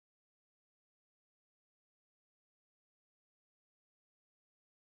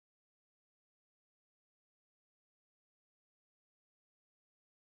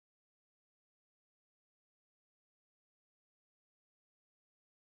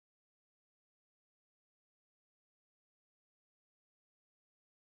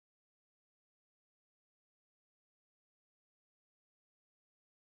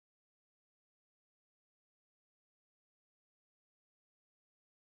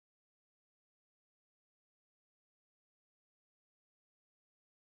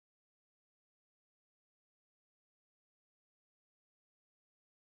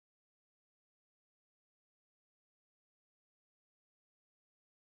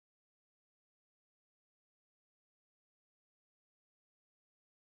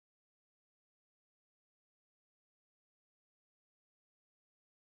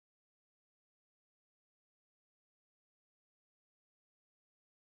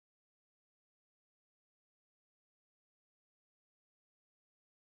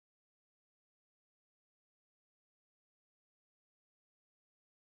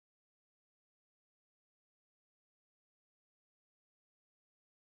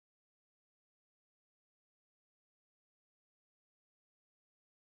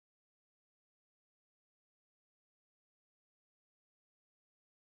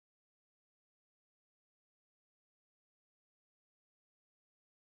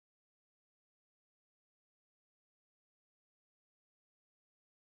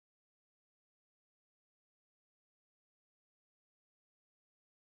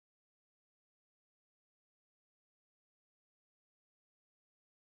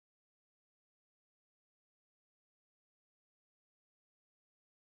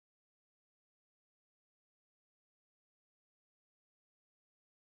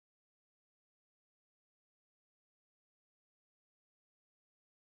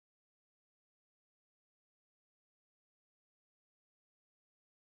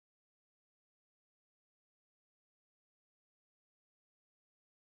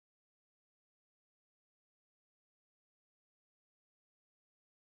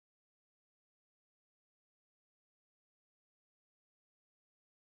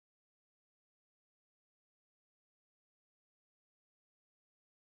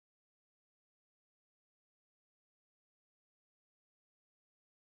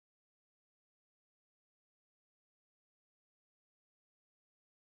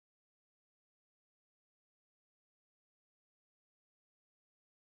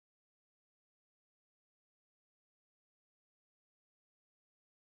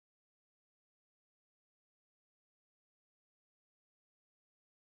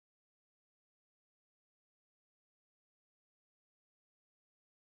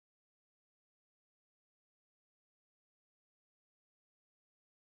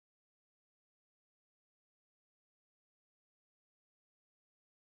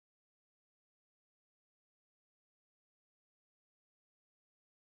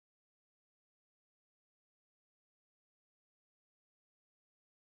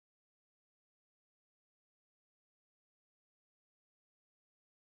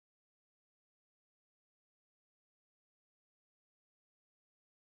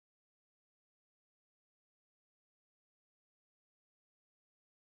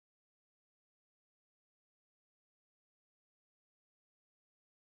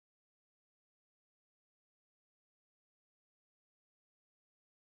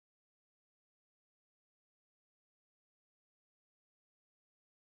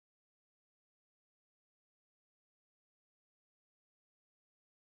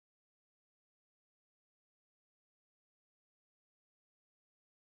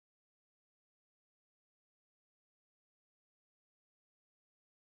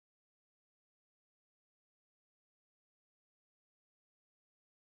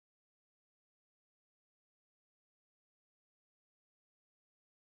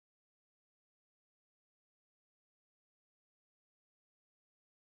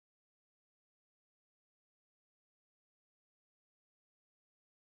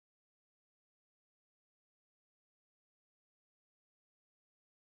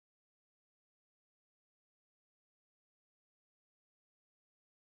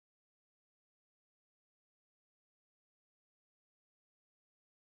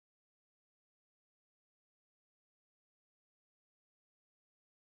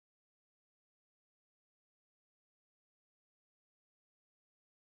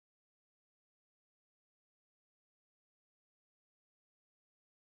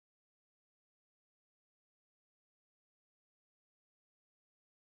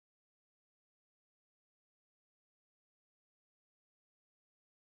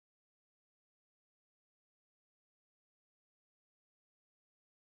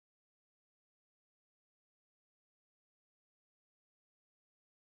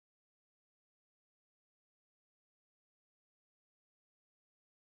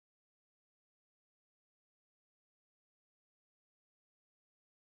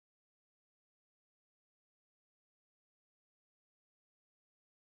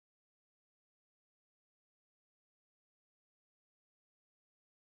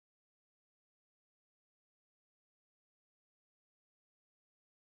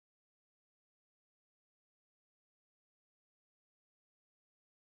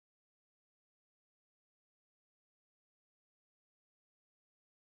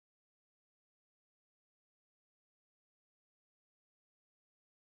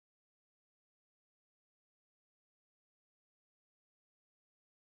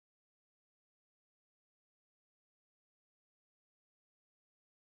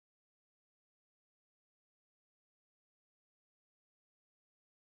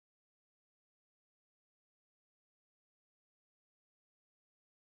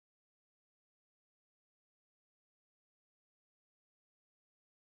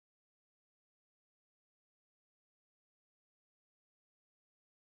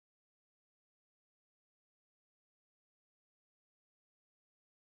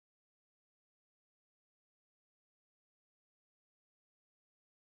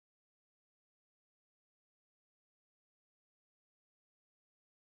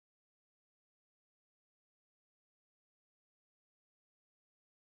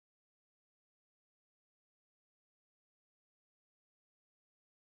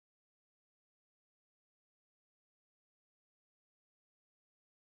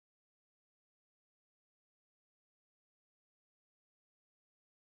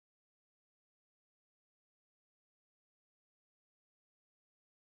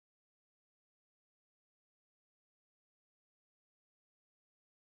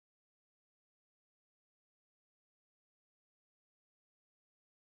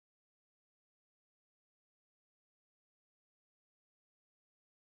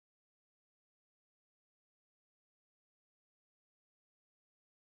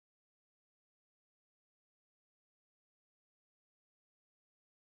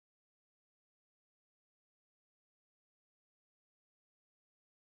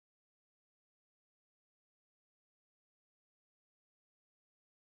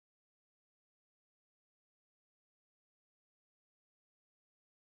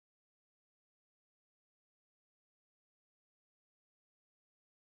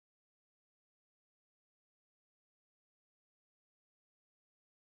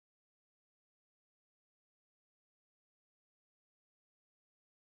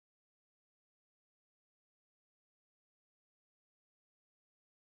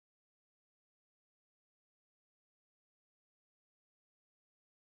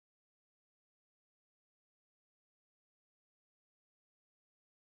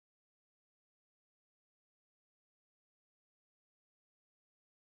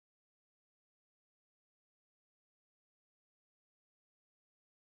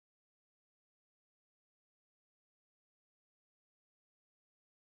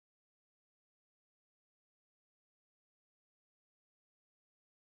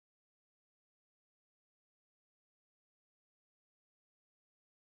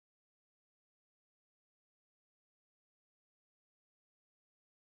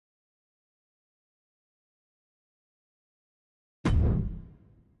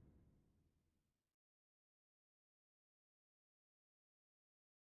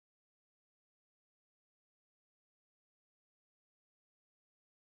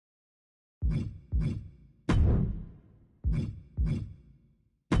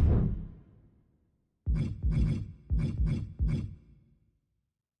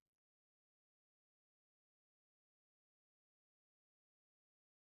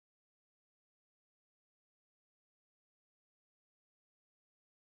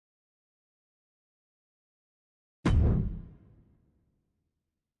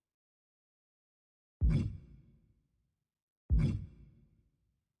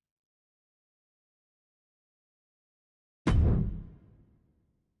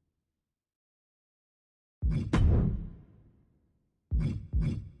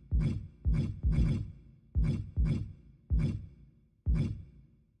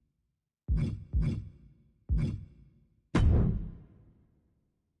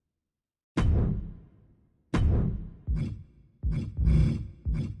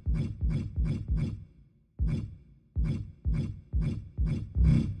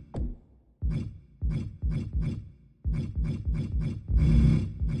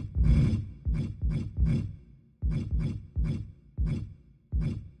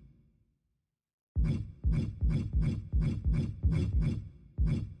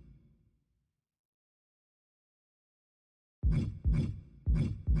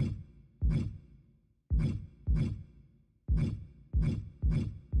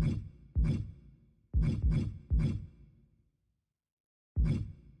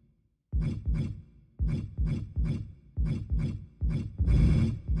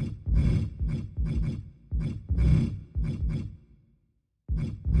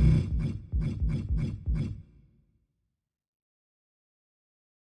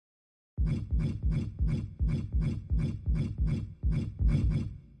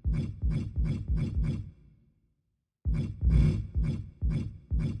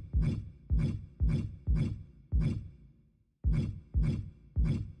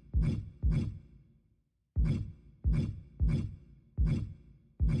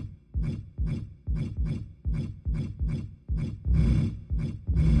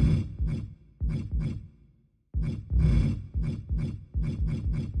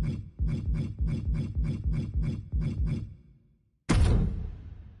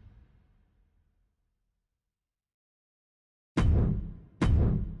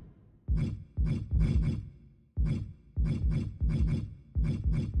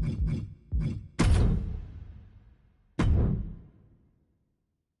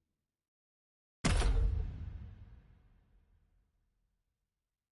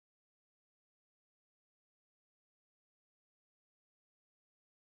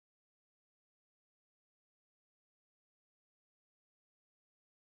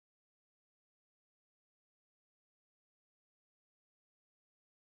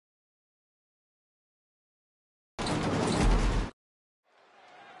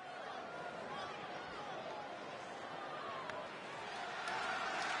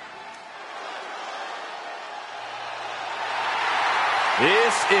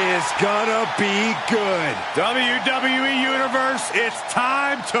This is gonna be good. WWE Universe, it's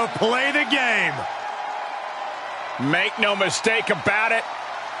time to play the game. Make no mistake about it,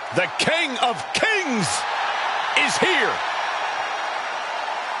 the King of Kings is here.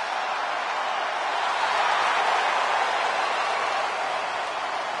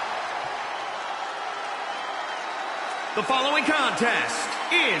 The following contest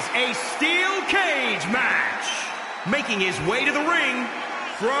is a steel cage match. Making his way to the ring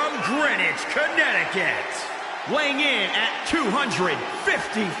from Greenwich, Connecticut. Weighing in at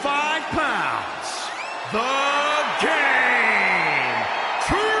 255 pounds. The Game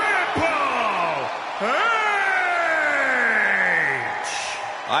Triple H.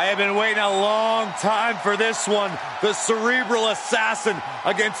 I have been waiting a long time for this one. The cerebral assassin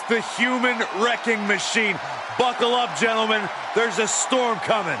against the human wrecking machine. Buckle up, gentlemen. There's a storm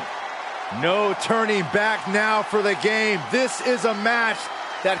coming. No turning back now for the game. This is a match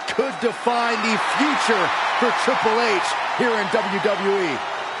that could define the future for Triple H here in WWE.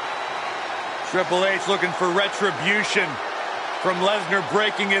 Triple H looking for retribution from Lesnar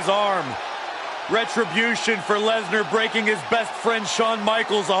breaking his arm. Retribution for Lesnar breaking his best friend Shawn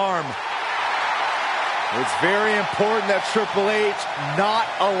Michaels' arm. It's very important that Triple H not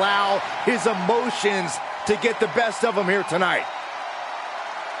allow his emotions to get the best of him here tonight.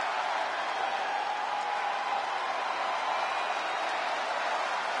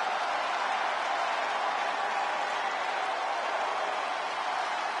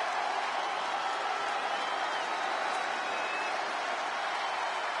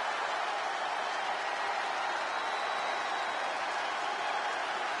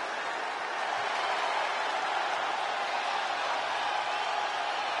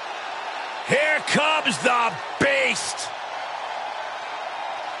 Here comes the beast.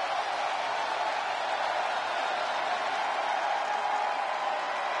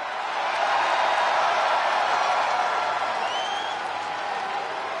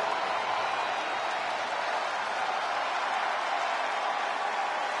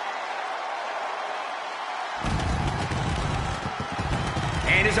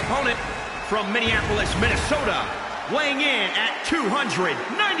 And his opponent from Minneapolis, Minnesota, weighing in at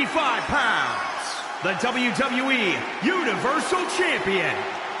 295 pounds, the WWE Universal Champion,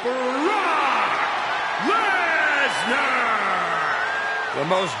 Brock Lesnar. The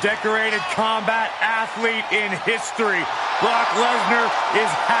most decorated combat athlete in history. Brock Lesnar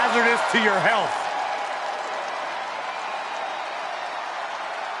is hazardous to your health.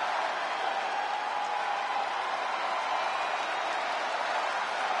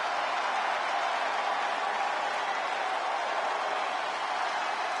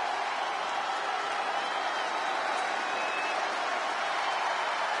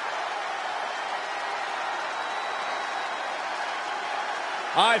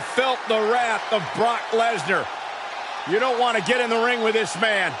 I felt the wrath of Brock Lesnar. You don't want to get in the ring with this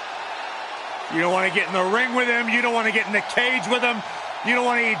man. You don't want to get in the ring with him. You don't want to get in the cage with him. You don't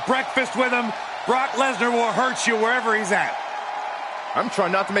want to eat breakfast with him. Brock Lesnar will hurt you wherever he's at. I'm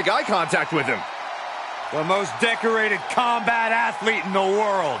trying not to make eye contact with him. The most decorated combat athlete in the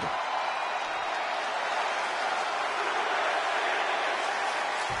world.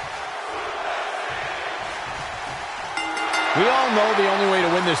 We all know the only way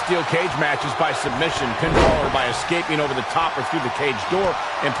to win this steel cage match is by submission, pinfall, or by escaping over the top or through the cage door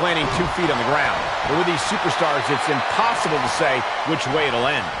and planting 2 feet on the ground. But with these superstars, it's impossible to say which way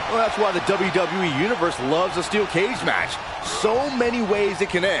it'll end. Well, that's why the WWE Universe loves a steel cage match. So many ways it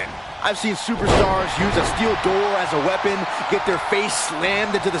can end. I've seen superstars use a steel door as a weapon, get their face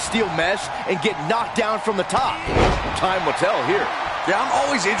slammed into the steel mesh, and get knocked down from the top. Time will tell here. Yeah, I'm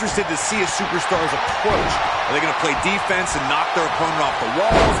always interested to see a superstar's approach. Are they going to play defense and knock their opponent off the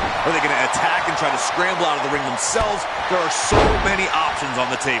walls? Are they going to attack and try to scramble out of the ring themselves? There are so many options on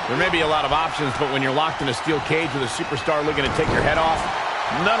the table. There may be a lot of options, but when you're locked in a steel cage with a superstar looking to take your head off,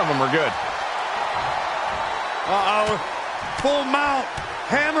 none of them are good. Uh-oh. Full mount.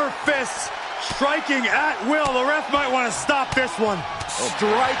 Hammer fists. Striking at will. The ref might want to stop this one.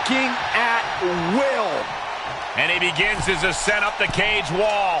 Striking at will. And he begins his ascent up the cage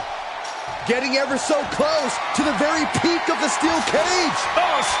wall. Getting ever so close to the very peak of the steel cage.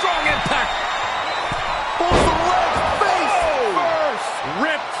 Oh, strong impact. Pulls the leg face first.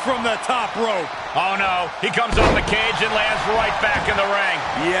 Ripped from the top rope. Oh, no. He comes off the cage and lands right back in the ring.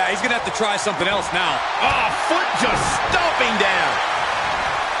 Yeah, he's going to have to try something else now. Oh, foot just stomping down.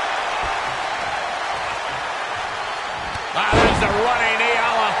 There's the running knee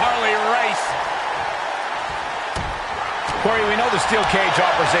a la Harley Race. Corey, we know the steel cage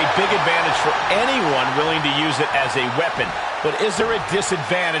offers a big advantage for anyone willing to use it as a weapon. But is there a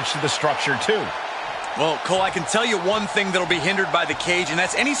disadvantage to the structure, too? Well, Cole, I can tell you one thing that'll be hindered by the cage, and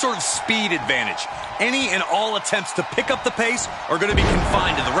that's any sort of speed advantage. Any and all attempts to pick up the pace are going to be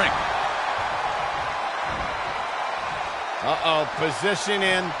confined to the ring. Uh-oh, position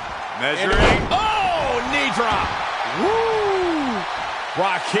in. Measuring. Oh, knee drop. Woo!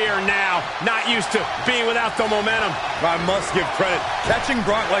 Brock here now, not used to being without the momentum. I must give credit. Catching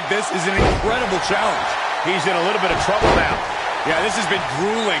Brock like this is an incredible challenge. He's in a little bit of trouble now. Yeah, this has been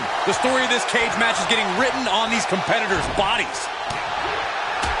grueling. The story of this cage match is getting written on these competitors' bodies.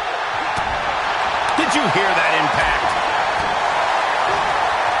 Did you hear that impact?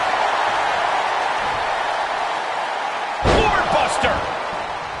 Floor buster.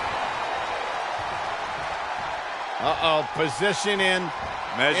 Uh-oh, position in.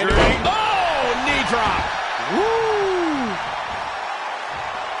 Measuring. Oh, knee drop. Woo!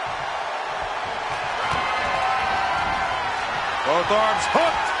 Both arms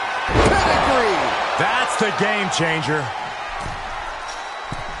hooked. Pedigree. That's the game changer.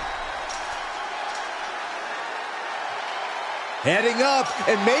 Heading up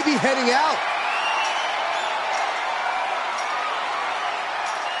and maybe heading out.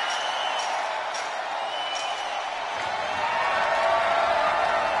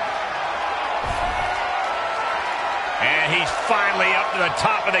 And he's finally up to the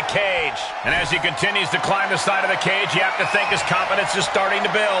top of the cage. And as he continues to climb the side of the cage, you have to think his confidence is starting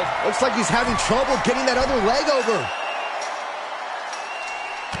to build. Looks like he's having trouble getting that other leg over.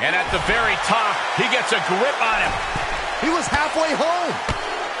 And at the very top, he gets a grip on him. He was halfway home.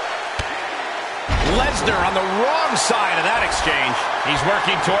 Lesnar on the wrong side of that exchange. He's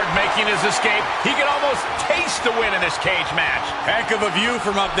working toward making his escape. He can almost taste the win in this cage match. Heck of a view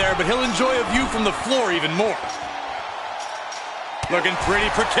from up there, but he'll enjoy a view from the floor even more. Looking pretty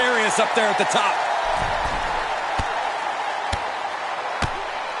precarious up there at the top.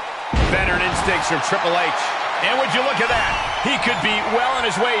 Veteran instincts from Triple H. And would you look at that? He could be well on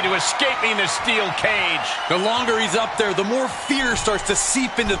his way to escaping the steel cage. The longer he's up there, the more fear starts to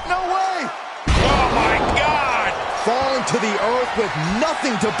seep into... No way! Oh, my God! Falling to the earth with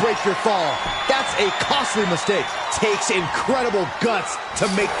nothing to break your fall. That's a costly mistake. Takes incredible guts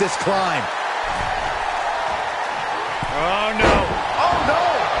to make this climb. Oh, no. Oh, no!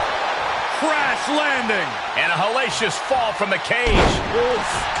 Crash landing. And a hellacious fall from the cage. Oof,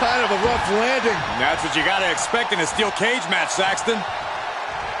 kind of a rough landing. That's what you got to expect in a steel cage match, Saxton.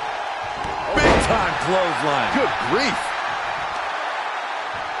 Big time clothesline. Good grief.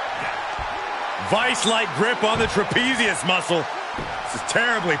 Vice-like grip on the trapezius muscle. This is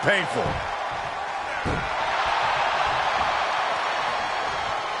terribly painful.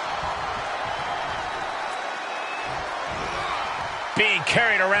 Being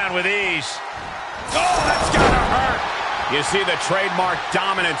carried around with ease. Oh, that's gotta hurt. You see the trademark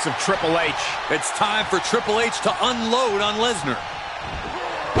dominance of Triple H. It's time for Triple H to unload on Lesnar.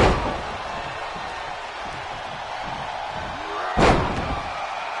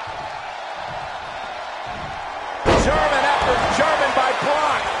 German after German by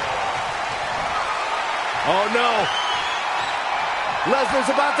Brock. Oh, no. Lesnar's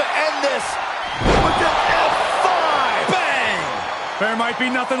about to end this with an F5. Bang! There might be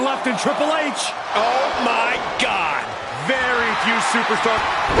nothing left in Triple H. Oh, my God. Very few superstars.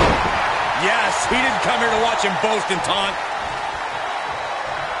 Yes, he didn't come here to watch him boast and taunt.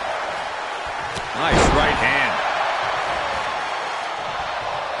 Nice right hand.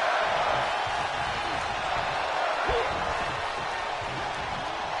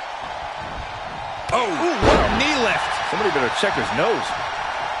 Oh, ooh, what a knee lift. Somebody better check his nose.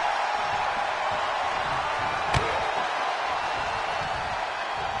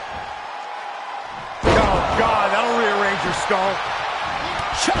 Oh, God, that'll rearrange your skull.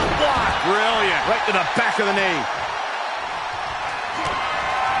 Chop block. Brilliant. Right to the back of the knee.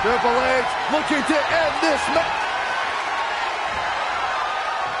 Triple H looking to end this match.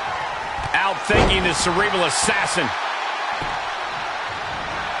 Outthinking the cerebral assassin.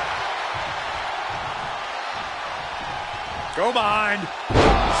 Go behind.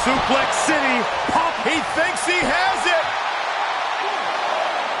 Suplex City. Pop. He thinks he has it.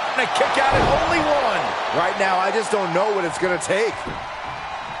 And a kick out at only one. Right now, I just don't know what it's going to take.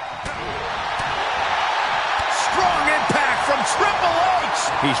 Strong impact from Triple H.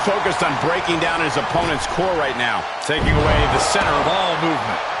 He's focused on breaking down his opponent's core right now. Taking away the center of all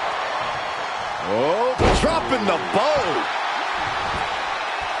movement. Oh, dropping the bow.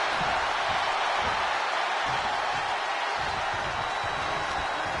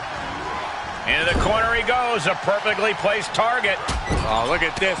 Into the corner he he goes, a perfectly placed target. Oh, look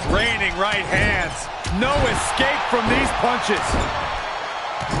at this, raining right hands. No escape from these punches.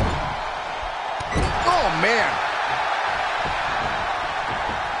 Oh, man.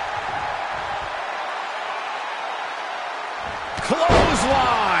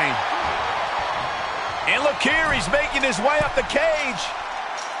 Clothesline. And look here, he's making his way up the cage.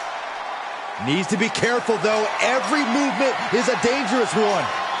 Needs to be careful, though. Every movement is a dangerous one.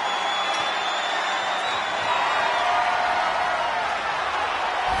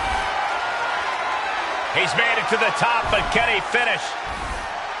 He's made it to the top, but can he finish?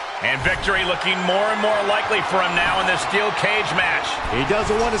 And victory looking more and more likely for him now in this steel cage match. He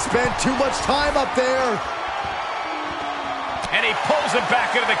doesn't want to spend too much time up there. And he pulls him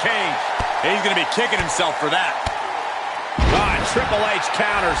back into the cage. He's going to be kicking himself for that. Triple H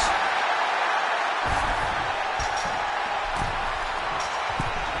counters.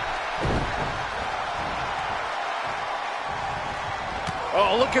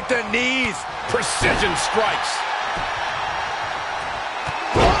 Oh, look at the knees. Precision strikes.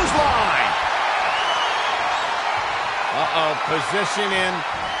 Clothesline. Uh-oh, position in.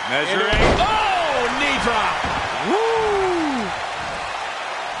 Measuring. Oh, knee drop. Woo!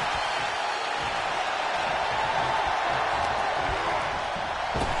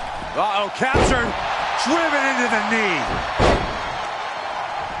 Uh-oh, captured. Driven into the knee.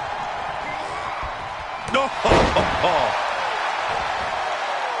 No.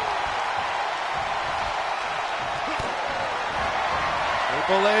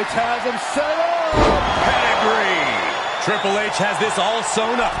 Triple H has him set up. Pedigree. Triple H has this all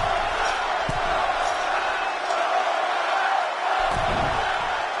sewn up.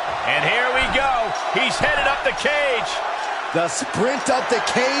 And here we go. He's headed up the cage. The sprint up the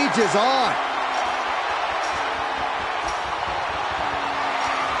cage is on.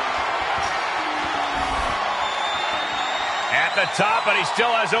 At the top, but he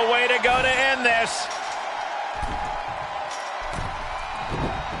still has a way to go to end this.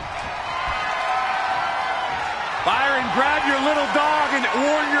 Byron, grab your little dog and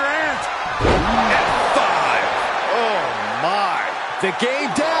warn your aunt. F5. Oh, my. The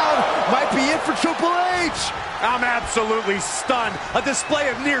game down might be it for Triple H. I'm absolutely stunned. A display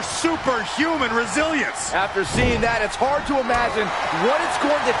of near superhuman resilience. After seeing that, it's hard to imagine what it's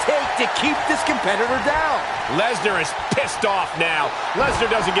going to take to keep this competitor down. Lesnar is pissed off now. Lesnar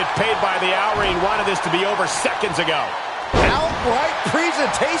doesn't get paid by the hour. He wanted this to be over seconds ago. Outright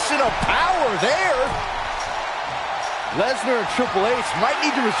presentation of power there. Lesnar and Triple H might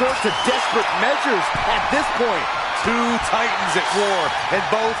need to resort to desperate measures at this point. Two titans at war, and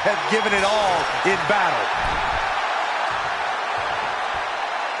both have given it all in battle.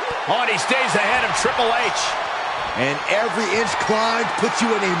 Oh, and he stays ahead of Triple H. And every inch climbed puts you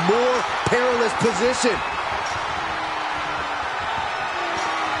in a more perilous position.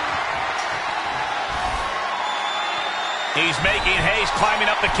 He's making haste, climbing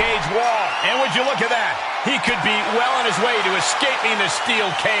up the cage wall. And would you look at that? He could be well on his way to escaping the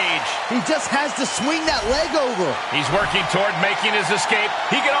steel cage. He just has to swing that leg over. He's working toward making his escape.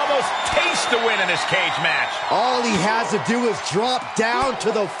 He can almost taste the win in this cage match. All he has to do is drop down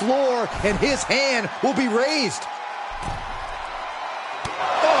to the floor, and his hand will be raised.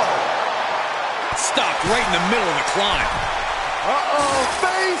 Oh! Stopped right in the middle of the climb. Uh-oh,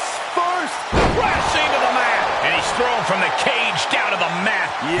 face first. Crashing to the mat. And he's thrown from the cage down to the mat.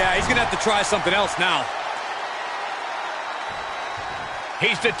 Yeah, he's going to have to try something else now.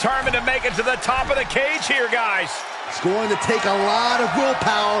 He's determined to make it to the top of the cage here, guys. It's going to take a lot of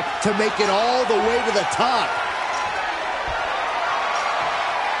willpower to make it all the way to the top.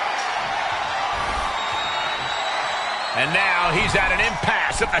 And now he's at an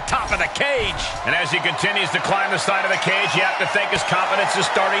impasse at the top of the cage. And as he continues to climb the side of the cage, you have to think his confidence is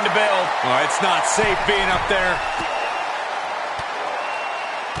starting to build. Oh, it's not safe being up there.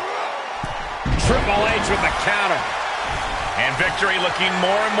 Triple H with the counter. And victory looking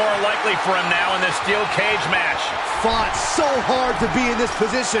more and more likely for him now in this steel cage match. Fought so hard to be in this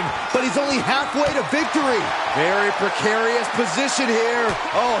position, but he's only halfway to victory. Very precarious position here.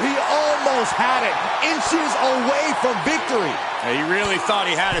 Oh, he almost had it. Inches away from victory. Yeah, he really thought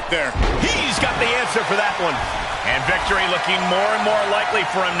he had it there. He's got the answer for that one. And victory looking more and more likely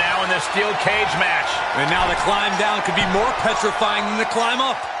for him now in this steel cage match. And now the climb down could be more petrifying than the climb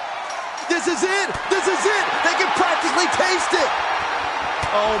up. This is it! This is it! They can practically taste it!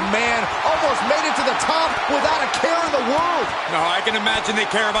 Oh, man, almost made it to the top without a care in the world. No, I can imagine they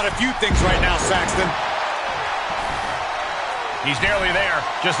care about a few things right now, Saxton. He's nearly there.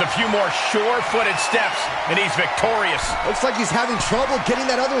 Just a few more sure-footed steps, and he's victorious. Looks like he's having trouble getting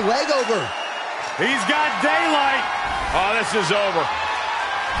that other leg over. He's got daylight. Oh, this is over.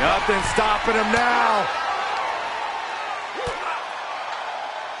 Nothing stopping him now.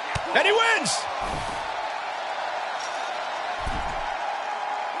 And he wins!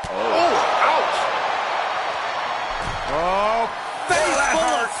 Oh, ouch. Oh, face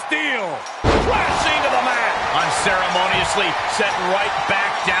full of steel. Crashing to the mat. Unceremoniously set right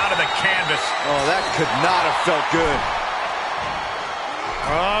back down to the canvas. Oh, that could not have felt good.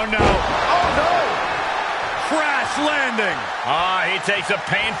 Oh, no. Oh, no. Crash landing. He takes a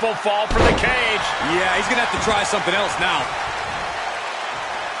painful fall for the cage. Yeah, he's going to have to try something else now.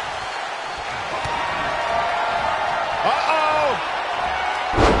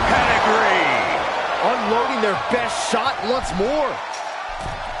 Pedigree. Unloading their best shot once more.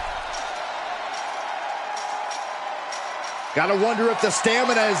 Gotta wonder if the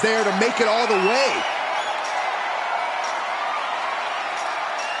stamina is there to make it all the way.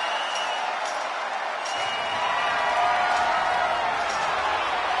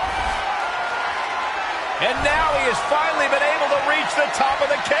 And now he has finally been able to reach the top of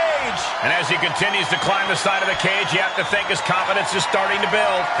the cage. And as he continues to climb the side of the cage, you have to think his confidence is starting to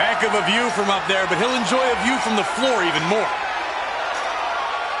build. Heck of a view from up there, but he'll enjoy a view from the floor even more.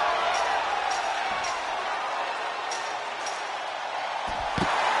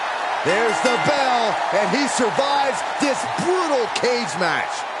 There's the bell, and he survives this brutal cage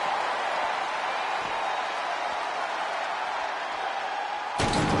match.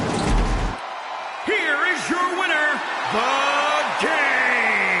 Here is your winner, the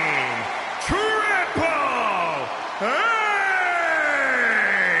Game Triple H.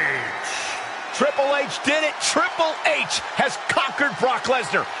 Triple H did it. Triple H has conquered Brock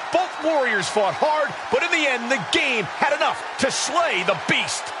Lesnar. Both warriors fought hard, but in the end, the Game had enough to slay the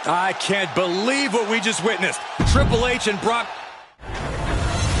beast. I can't believe what we just witnessed. Triple H and Brock...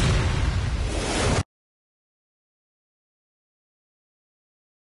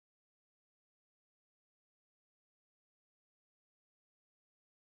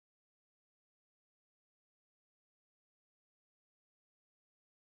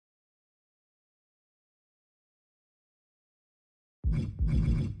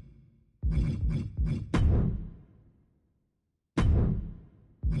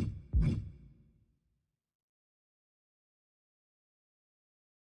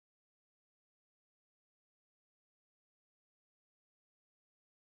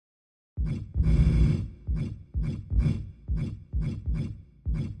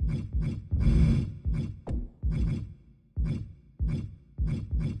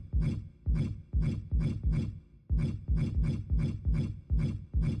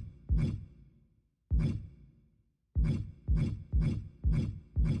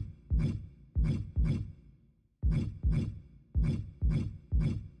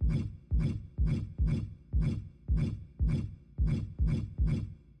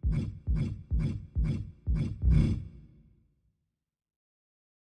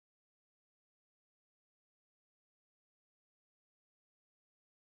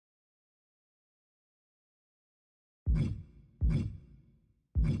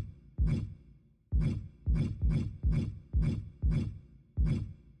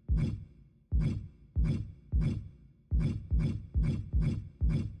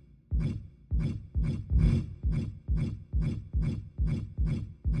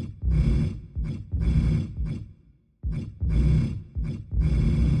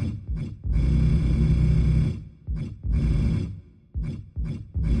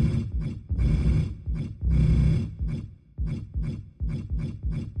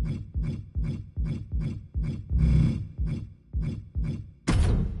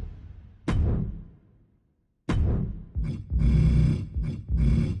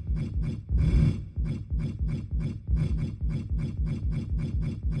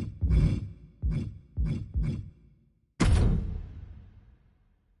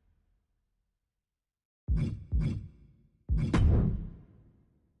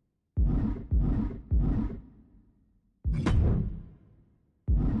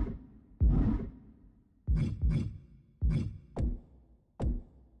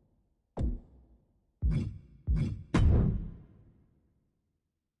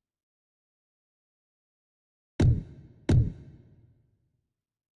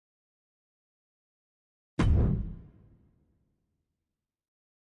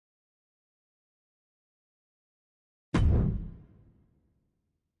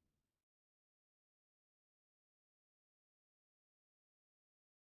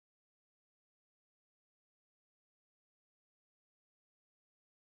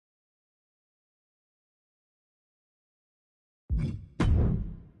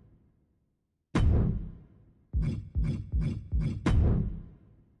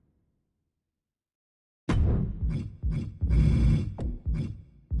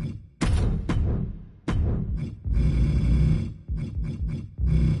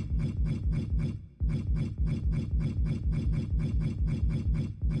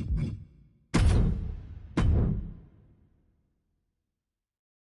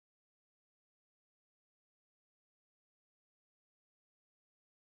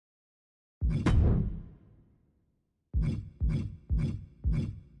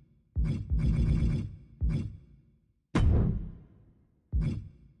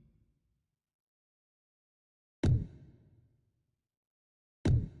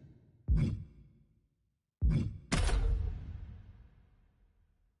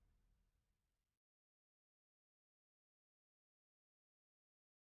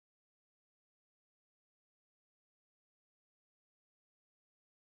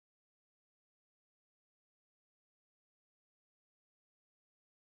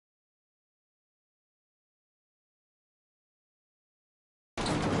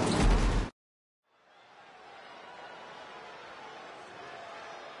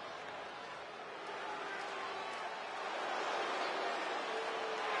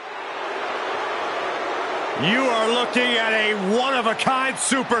 You are looking at a one-of-a-kind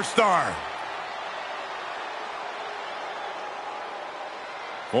superstar.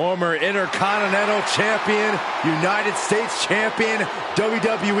 Former Intercontinental Champion, United States Champion,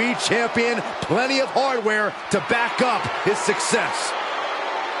 WWE Champion, plenty of hardware to back up his success.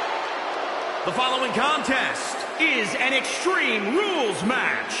 The following contest is an Extreme Rules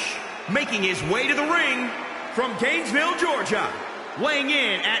match. Making his way to the ring from Gainesville, Georgia, weighing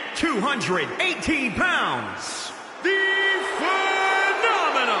in at 218 pounds, the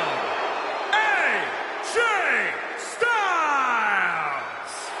phenomenal AJ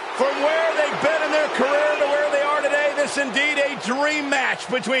Styles! From where they've been in their career to where they are today, this is indeed a dream match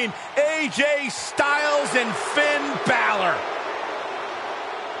between AJ Styles and Finn Balor.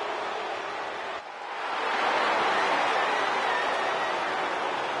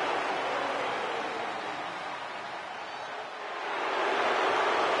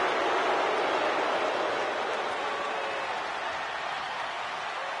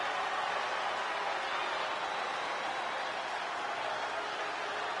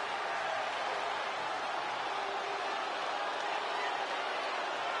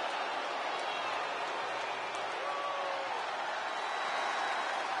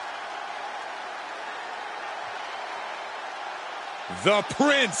 The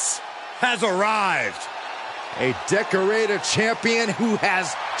Prince has arrived. A decorated champion who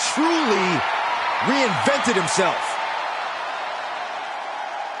has truly reinvented himself.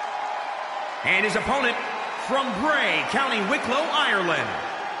 And his opponent from Bray, County Wicklow, Ireland,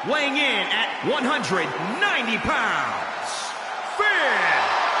 weighing in at 190 pounds, Finn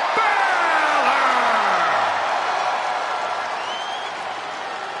Balor!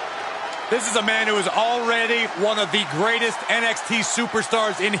 This is a man who is already one of the greatest NXT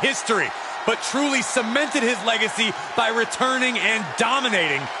superstars in history, but truly cemented his legacy by returning and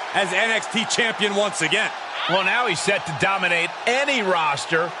dominating as NXT champion once again. Well, now he's set to dominate any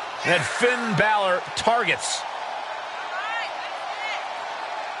roster that Finn Balor targets.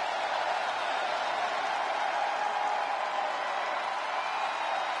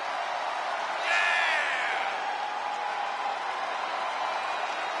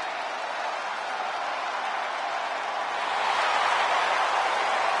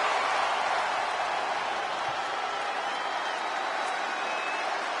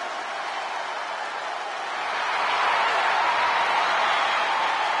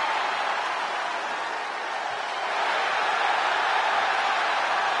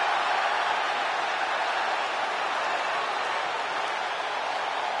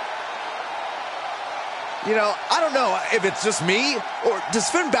 You know, I don't know if it's just me, or does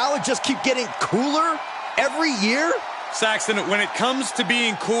Finn Balor just keep getting cooler every year? Saxton, when it comes to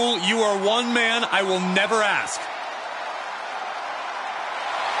being cool, you are one man I will never ask.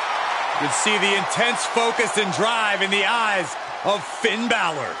 You can see the intense focus and drive in the eyes of Finn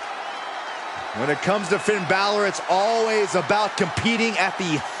Balor. When it comes to Finn Balor, it's always about competing at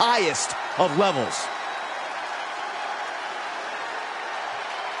the highest of levels.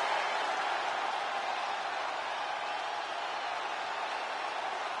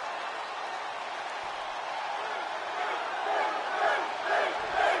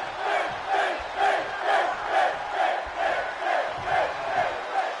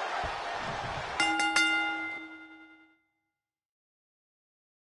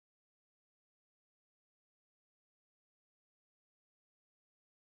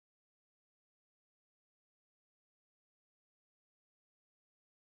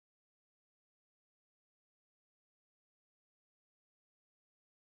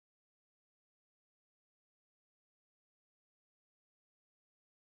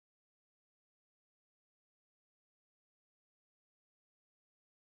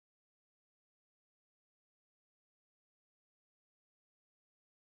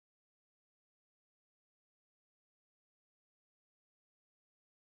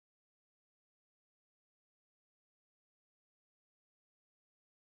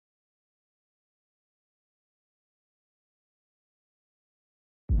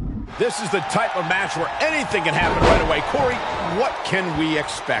 This is the type of match where anything can happen right away. Corey, what can we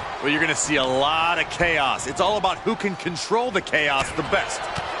expect? Well, you're going to see a lot of chaos. It's all about who can control the chaos the best.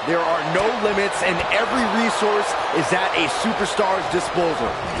 There are no limits, and every resource is at a superstar's disposal.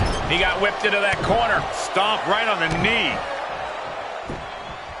 He got whipped into that corner. Stomp right on the knee.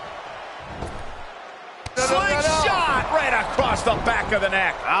 Slingshot right across the back of the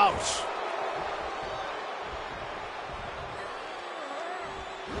neck. Ouch.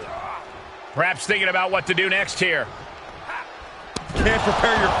 Perhaps thinking about what to do next here. Can't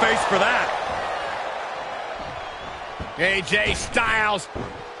prepare your face for that. AJ Styles.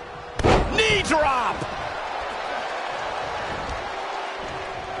 Knee drop.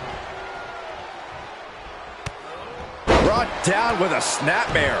 Brought down with a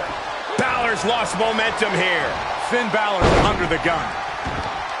snapmare. Balor's lost momentum here. Finn Balor's under the gun.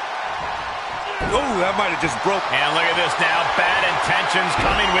 Oh, that might have just broke. And look at this now. Bad intentions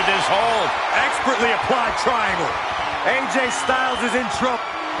coming with this hold. Expertly applied triangle. AJ Styles is in trouble.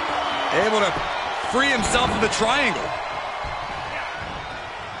 Able to free himself of the triangle.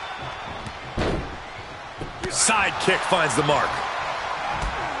 Side kick finds the mark.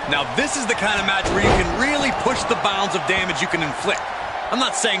 Now, this is the kind of match where you can really push the bounds of damage you can inflict. I'm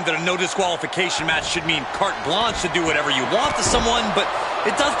not saying that a no disqualification match should mean carte blanche to do whatever you want to someone, but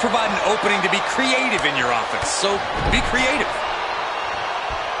it does provide an opening to be creative in your offense. So be creative.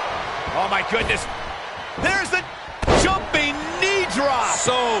 Oh my goodness. There's the jumping knee drop.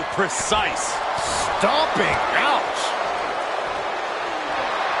 So precise. Stomping. Ouch.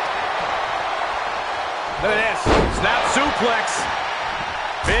 Look at this. Snap suplex.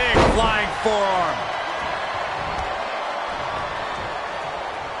 Big flying forearm.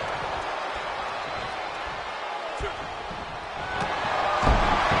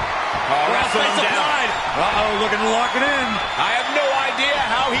 Wrestling him down. Uh-oh, looking to lock it in. I have no idea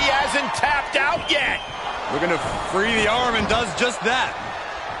how he hasn't tapped out yet. Looking to free the arm and does just that.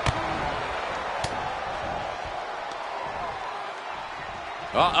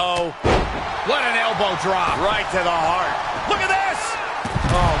 Uh-oh. What an elbow drop. Right to the heart. Look at this.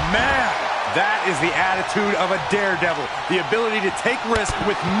 Oh, man. That is the attitude of a daredevil. The ability to take risk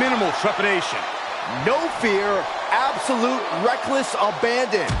with minimal trepidation. No fear. Absolute reckless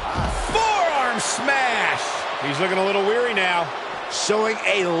abandon. Forearm smash. He's looking a little weary now. Showing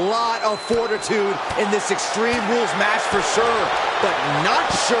a lot of fortitude in this Extreme Rules match for sure, but not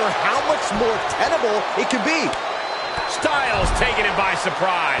sure how much more tenable it can be. Styles taking him by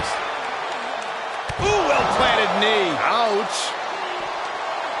surprise. Ooh, well-planted knee. Ouch.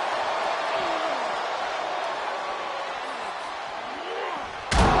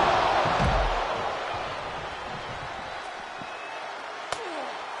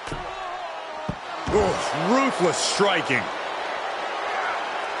 Ruthless striking.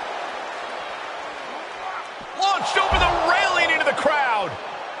 Launched over the railing into the crowd.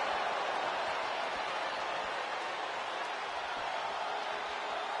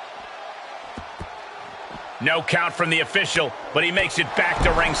 No count from the official, but he makes it back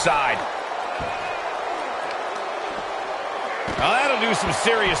to ringside. Now that'll do some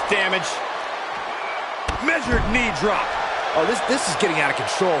serious damage. Measured knee drop. Oh, this is getting out of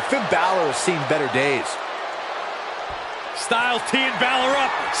control. Finn Balor has seen better days. Styles teeing Balor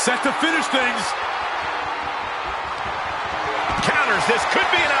up. Set to finish things. Counters. This could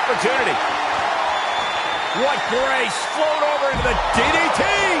be an opportunity. What grace. Float over into the DDT.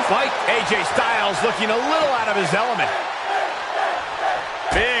 Fight. AJ Styles looking a little out of his element.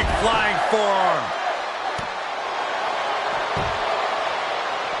 Big flying forearm.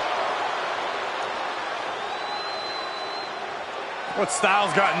 What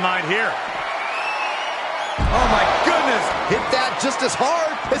Styles got in mind here? Oh my goodness! Hit that just as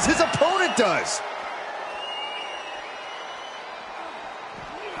hard as his opponent does.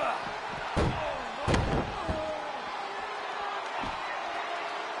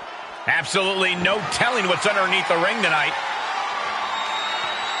 Absolutely no telling what's underneath the ring tonight.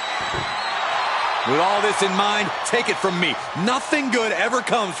 With all this in mind, take it from me. Nothing good ever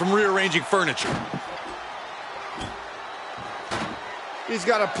comes from rearranging furniture. He's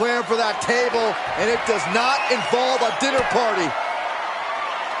got a plan for that table, and it does not involve a dinner party.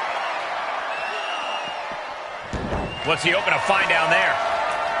 What's he hoping to find down there?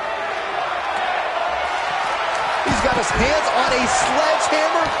 He's got his hands on a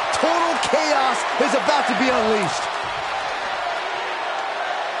sledgehammer. Total chaos is about to be unleashed.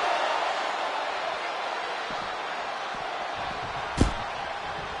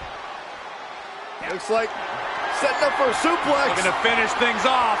 Looks like setting up for a suplex. Looking to finish things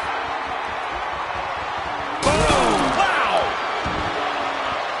off. Boom! Wow!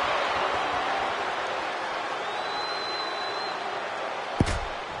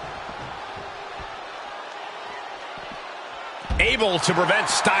 Able to prevent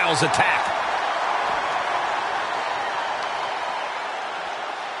Styles' attack.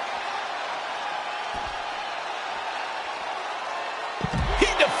 He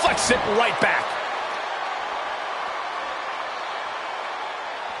deflects it right back.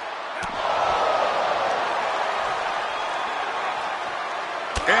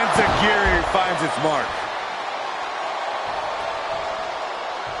 Enziguri finds its mark.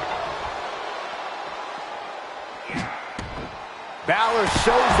 Balor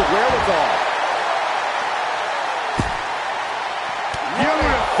shows the wherewithal.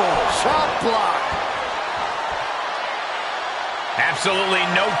 Beautiful chop block. Absolutely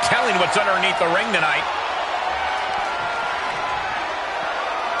no telling what's underneath the ring tonight.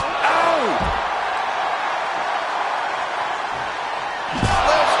 Oh!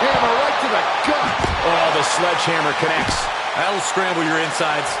 Sledgehammer right to the gut. Oh, the sledgehammer connects. That'll scramble your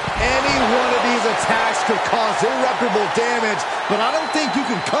insides. Any one of these attacks could cause irreparable damage, but I don't think you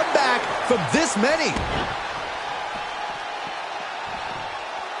can come back from this many.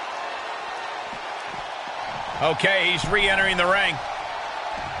 Okay, he's re-entering the ring.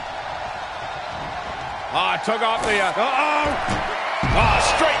 Took off the...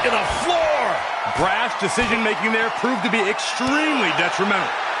 Straight to the floor. Brash decision-making there proved to be extremely detrimental.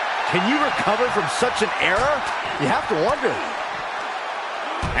 Can you recover from such an error? You have to wonder.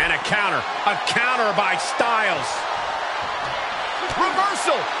 And a counter by Styles.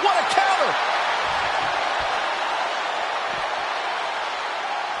 Reversal, what a counter.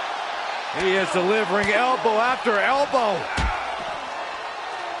 He is delivering elbow after elbow.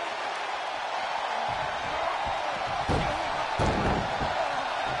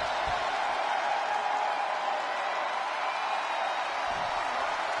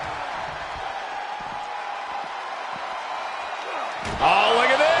 Oh, look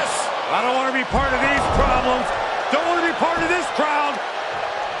at this. I don't want to be part of these problems. Don't want to be part of this crowd.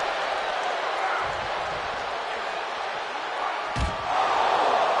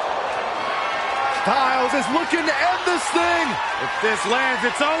 Styles is looking to end this thing. If this lands,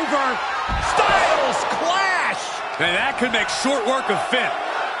 it's over. Styles clash. And that could make short work of Finn.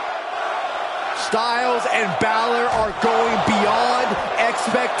 Styles and Balor are going beyond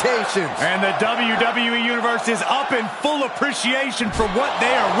expectations. And the WWE Universe is up in full appreciation for what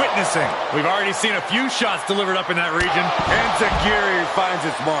they are witnessing. We've already seen a few shots delivered up in that region. And Zagiri finds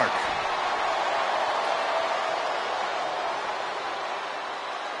its mark.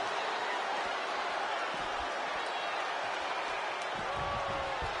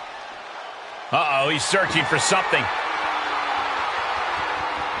 Uh-oh, he's searching for something.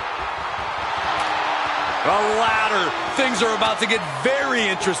 A ladder. Things are about to get very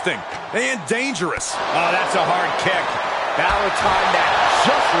interesting and dangerous. Oh, that's a hard kick. Balor timed that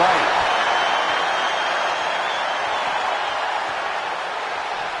just right.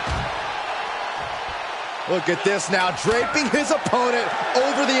 Look at this now, draping his opponent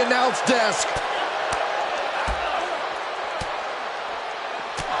over the announce desk.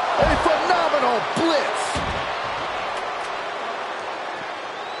 A phenomenal blitz.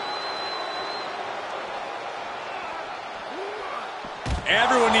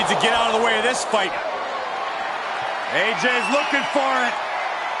 Everyone needs to get out of the way of this fight. AJ's looking for it.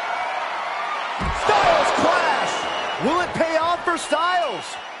 Styles clash. Will it pay off for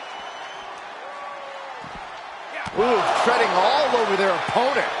Styles? Ooh, treading all over their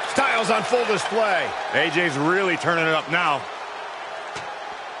opponent. Styles on full display. AJ's really turning it up now.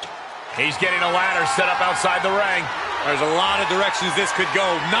 He's getting a ladder set up outside the ring. There's a lot of directions this could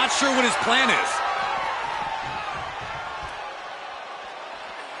go. Not sure what his plan is.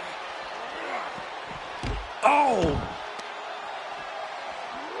 Oh!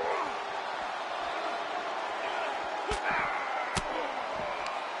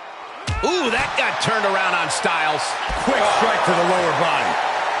 Ooh, that got turned around on Styles. Quick strike to the lower body.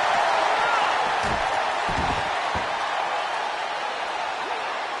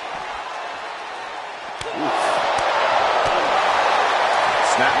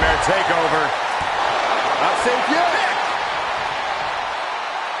 Snapmare takeover. Not safe yet.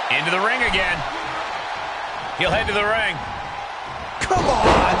 Into the ring again. He'll head to the ring. Come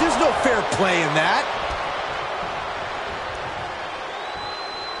on, there's no fair play in that.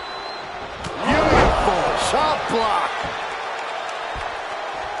 Beautiful chop block.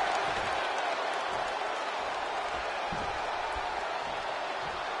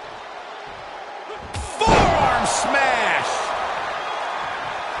 Forearm smash.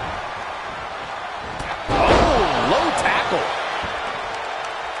 Oh, low tackle.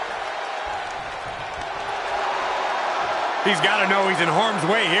 He's got to know he's in harm's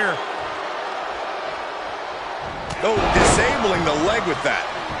way here. Oh, disabling the leg with that.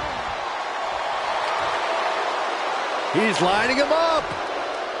 He's lining him up.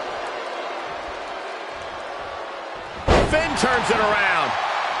 Finn turns it around.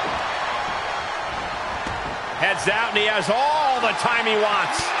 Heads out, and he has all the time he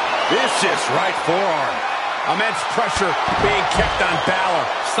wants. Vicious right forearm. Immense pressure being kept on Balor.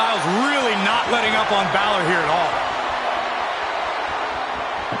 Styles really not letting up on Balor here at all.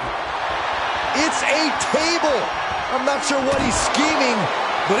 It's a table. I'm not sure what he's scheming,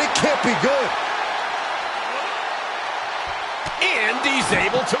 but it can't be good. And he's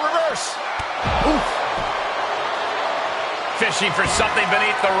able to reverse. Oof. fishing for something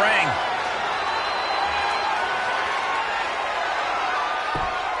beneath the ring.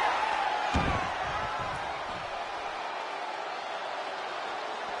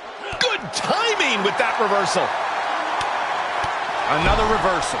 Good timing with that reversal. Another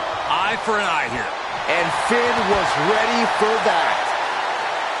reversal. Eye for an eye here. And Finn was ready for that.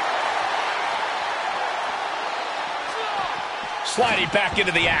 Sliding back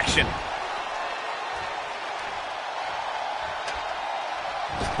into the action.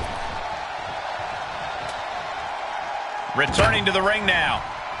 Returning to the ring now.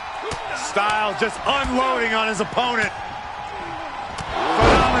 Styles just unloading on his opponent.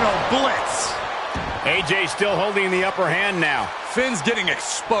 Phenomenal blitz. AJ still holding the upper hand now. Finn's getting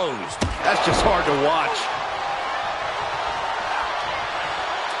exposed. That's just hard to watch.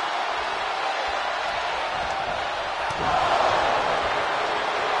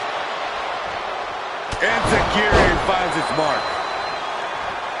 Enziguri finds its mark.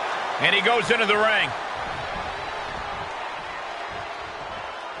 And he goes into the ring.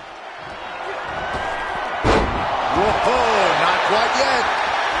 Whoa, not quite yet.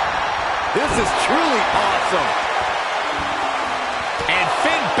 This is truly awesome. And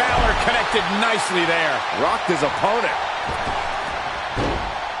Finn Balor connected nicely there. Rocked his opponent.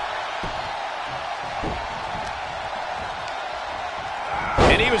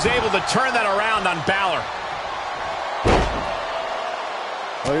 And he was able to turn that around on Balor.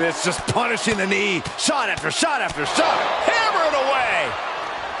 Look at this, just punishing the knee. Shot after shot after shot. Hammer it away.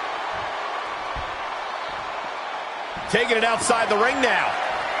 Taking it outside the ring now.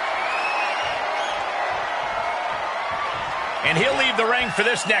 And he'll leave the ring for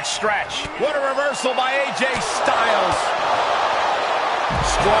this next stretch. What a reversal by AJ Styles.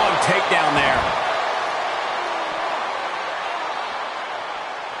 Strong takedown there.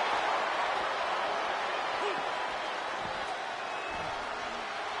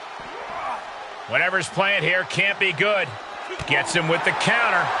 Whatever's playing here can't be good. Gets him with the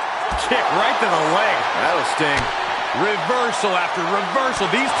counter. Kick right to the leg. That'll sting. Reversal after reversal.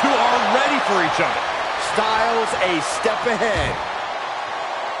 These two are ready for each other. Styles a step ahead.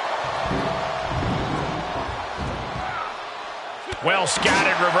 Well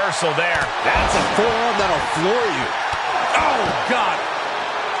scattered reversal there. That's a forearm that'll floor you. Oh, God.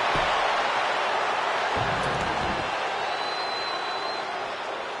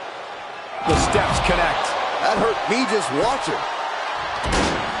 The steps connect. That hurt me just watching.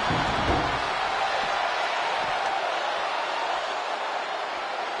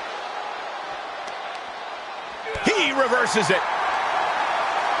 He reverses it.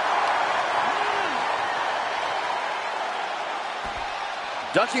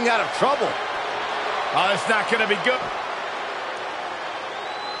 Ducking out of trouble. Oh, it's not going to be good.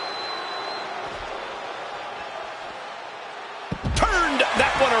 Turned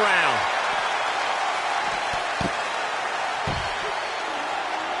that one around.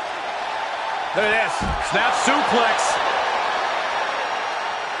 Look at this. Snap suplex.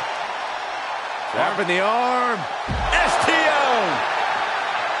 Trap in the arm. STO.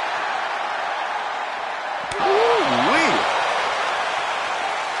 Woo-wee.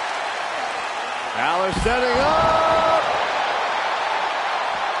 Balor setting up.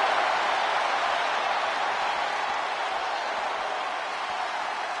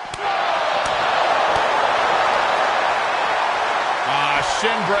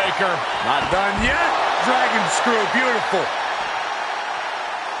 Shin breaker. Not done yet. Dragon screw. Beautiful.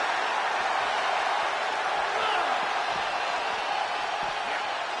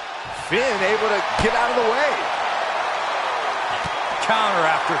 Finn able to get out of the way. Counter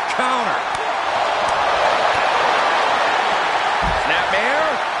after counter.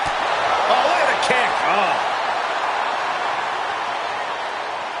 Snapmare. Oh, look at the kick. Oh.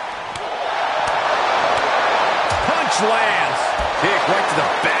 Punch lands. Kick right to the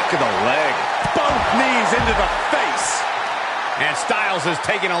back of the leg. Both knees into the face. And Styles is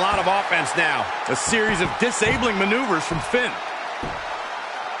taking a lot of offense now. A series of disabling maneuvers from Finn.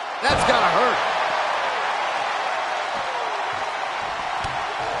 That's gotta hurt.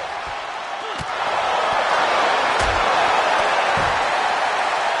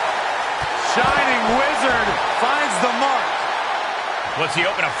 Shining Wizard finds the mark. What's he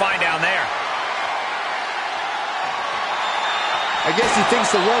hoping to find down there? I guess he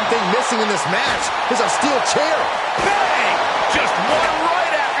thinks the one thing missing in this match is a steel chair. Bang! Just one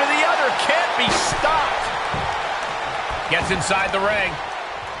right after the other. Can't be stopped. Gets inside the ring.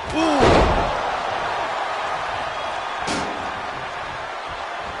 Ooh.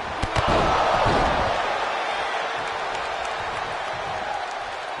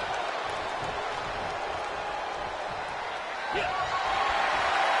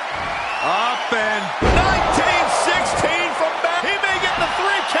 3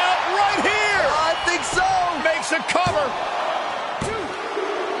 count right here. I think so. Makes a cover.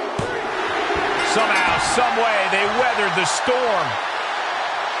 Somehow, some way, they weathered the storm.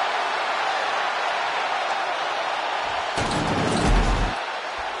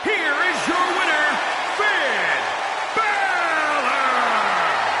 Here is your winner, Finn Balor!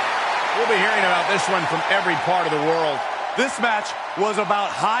 We'll be hearing about this one from every part of the world. This match was about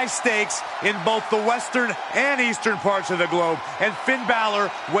high stakes in both the western and eastern parts of the globe, and Finn Balor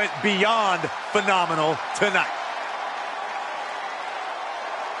went beyond phenomenal tonight.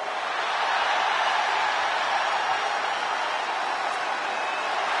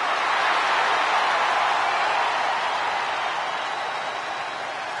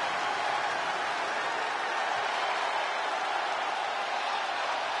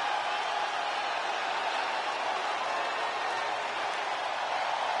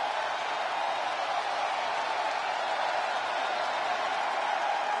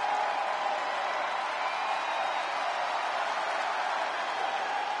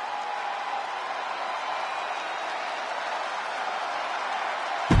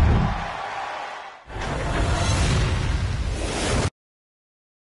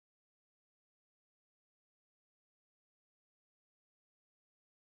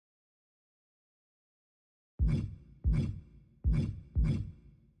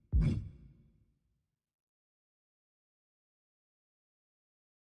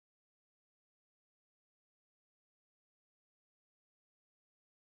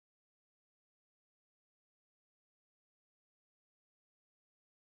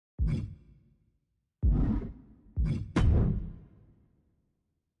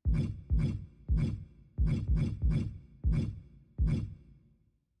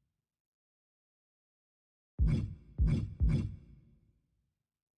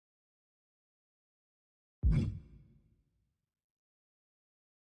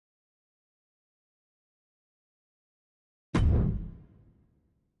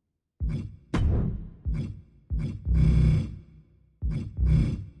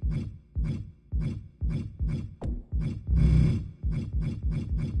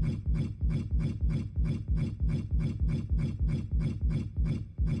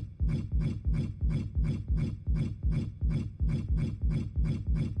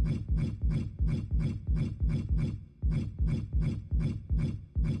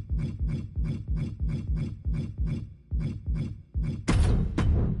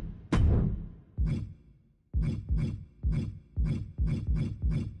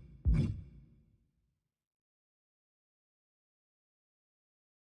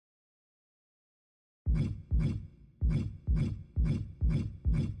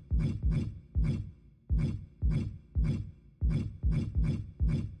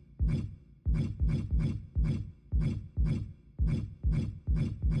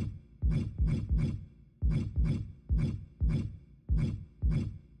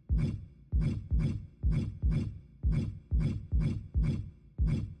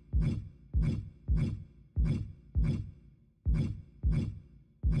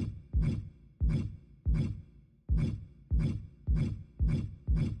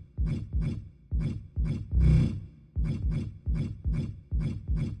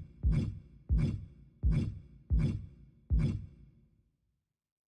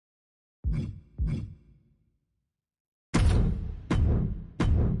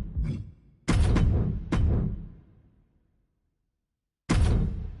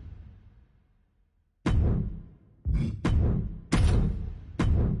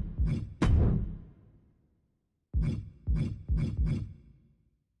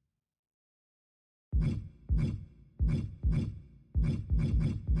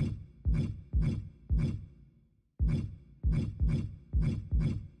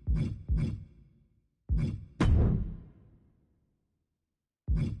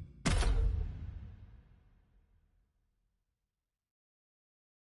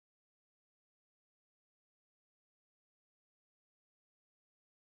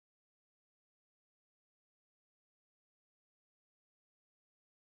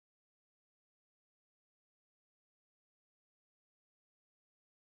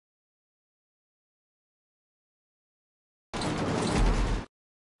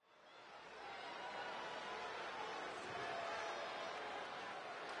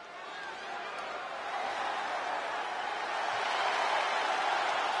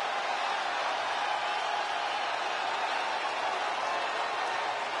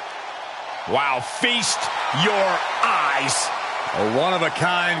 Wow, feast your eyes. A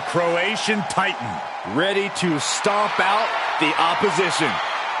one-of-a-kind Croatian titan. Ready to stomp out the opposition.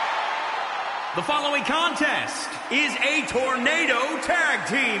 The following contest is a tornado tag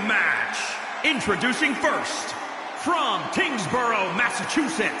team match. Introducing first, from Tingsboro,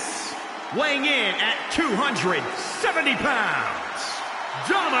 Massachusetts, weighing in at 270 pounds,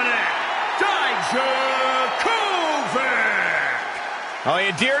 Dominic Dijakovic. Oh, he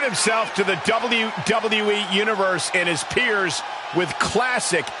endeared himself to the WWE Universe and his peers with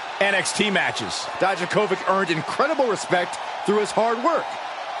classic NXT matches. Dijakovic earned incredible respect through his hard work.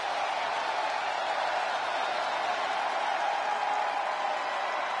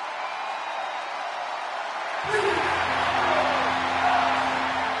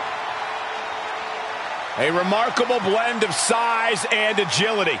 A remarkable blend of size and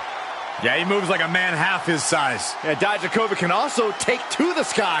agility. Yeah, he moves like a man half his size. Yeah, Dijakovic can also take to the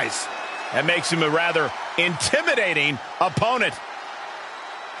skies. That makes him a rather intimidating opponent.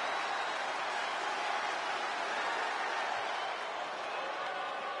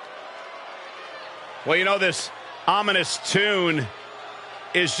 Well, you know, this ominous tune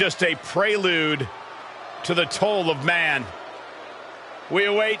is just a prelude to the toll of man. We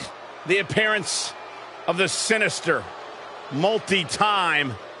await the appearance of the sinister,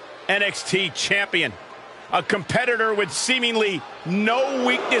 multi-time NXT champion. A competitor with seemingly no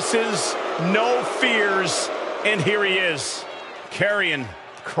weaknesses, no fears, and here he is, Karrion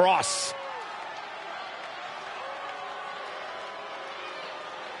Kross.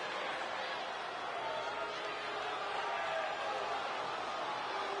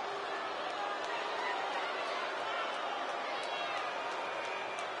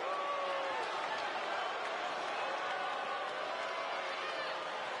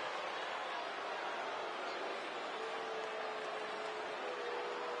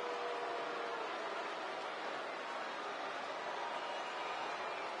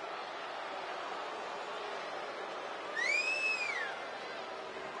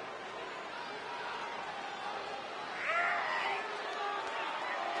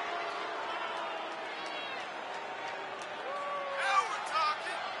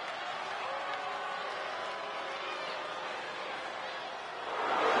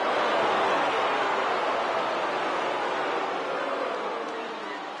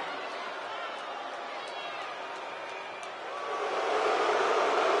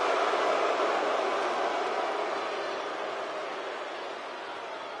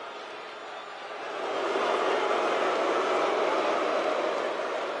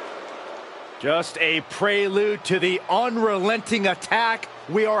 Just a prelude to the unrelenting attack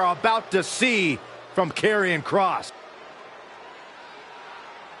we are about to see from Karrion Kross.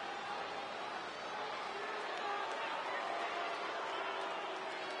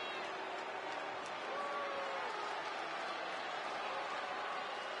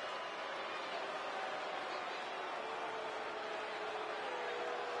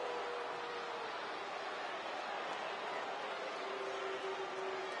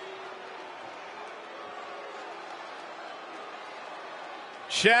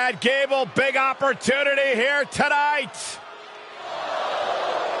 Chad Gable, big opportunity here tonight.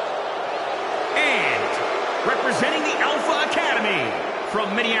 And representing the Alpha Academy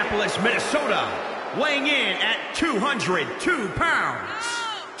from Minneapolis, Minnesota, weighing in at 202 pounds,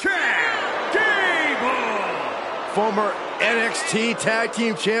 Chad Gable. Former NXT Tag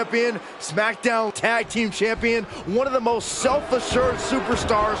Team Champion, SmackDown Tag Team Champion, one of the most self-assured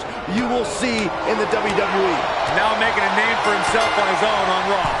superstars you will see in the WWE. Now making a name for himself on his own on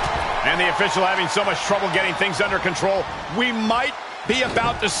Raw. And the official having so much trouble getting things under control, we might be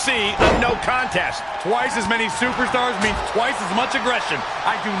about to see a no contest. Twice as many superstars means twice as much aggression.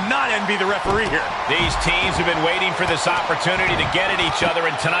 I do not envy the referee here. These teams have been waiting for this opportunity to get at each other,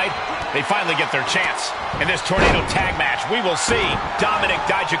 and tonight, they finally get their chance. In this tornado tag match, we will see Dominic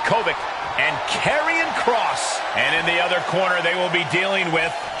Dijakovic and Karrion Kross. And in the other corner, they will be dealing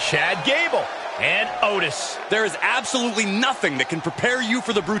with Chad Gable and Otis. There is absolutely nothing that can prepare you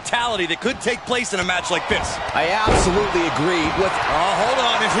for the brutality that could take place in a match like this. I absolutely agree with... Oh, hold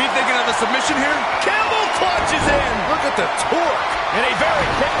on. Is he thinking of a submission here? Campbell clutches in. Look at the torque. And he very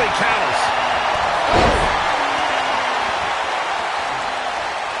quickly counters.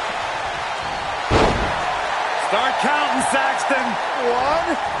 Start counting, Saxton.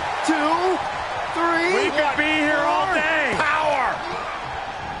 1, 2, 3. We could be here all day. Power.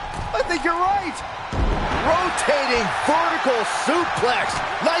 I think you're right. Rotating vertical suplex.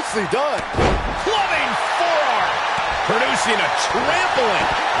 Nicely done. Clubbing forearm. Producing a trampling.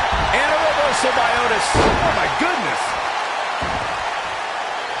 And a reversal by Otis. Oh, my goodness.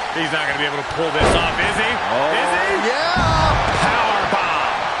 He's not going to be able to pull this off, is he? Oh, is he? Yeah. Power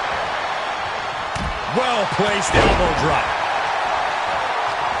bomb. Well-placed elbow drop.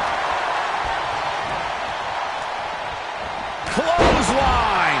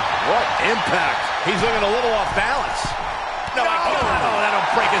 What impact. He's looking a little off balance. No, that'll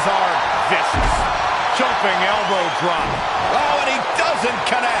break his arm. Vicious. Jumping elbow drop. Oh, and he doesn't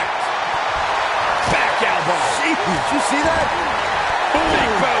connect. Back elbow. Jeez, did you see that?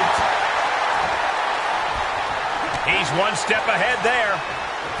 Big boot. He's one step ahead there.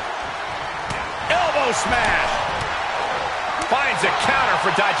 Elbow smash. Finds a counter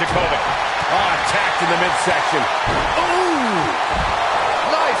for Dijakovic. Oh, attacked in the midsection. Ooh!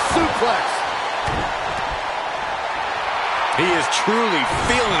 Nice suplex. He is truly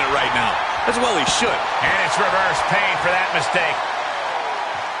feeling it right now. As well he should. And it's reverse pain for that mistake.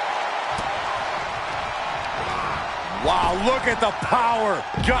 Wow, look at the power.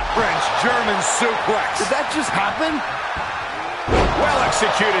 Gut wrench, German suplex. Did that just happen?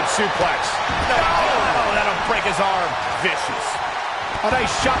 Well-executed suplex. No, that'll break his arm. Vicious. A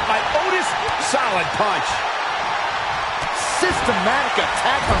nice shot by Otis. Solid punch. Systematic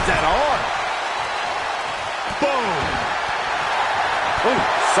attack on that arm. Boom. Ooh,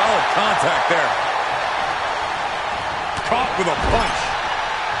 solid contact there. Caught with a punch.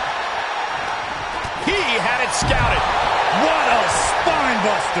 He had it scouted. What a spine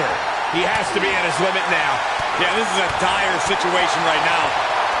buster. He has to be at his limit now. Yeah, this is a dire situation right now.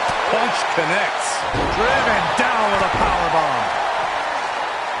 Punch connects. Driven down with a powerbomb.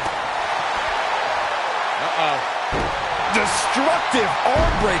 Destructive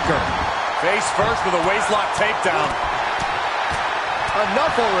arm breaker. Face first with a waistlock takedown.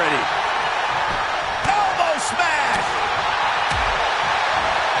 Enough already. Elbow smash.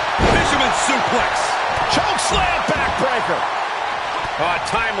 Fisherman suplex. Choke slam backbreaker. A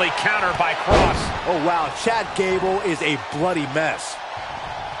timely counter by Cross. Oh, wow. Chad Gable is a bloody mess.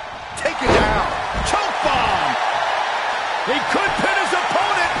 Take it down. Choke bomb. He could pin his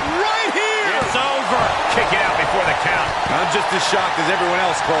opponent right here. It's over. Kick it out before the count. I'm just as shocked as everyone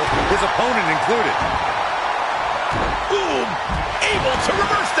else, Cole. His opponent included. Boom. Able to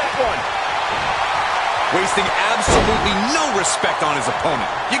reverse that one. Wasting absolutely no respect on his opponent.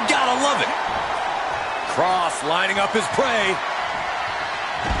 You gotta love it. Cross lining up his prey.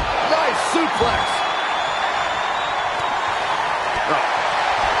 Nice suplex.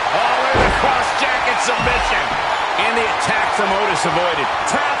 Oh, look at the cross jacket submission. And the attack from Otis avoided.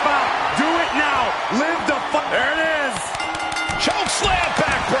 Tap out. Do it now. Live the fight. There it is. Choke slam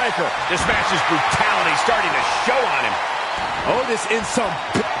backbreaker. This match's brutality starting to show on him. Otis in some...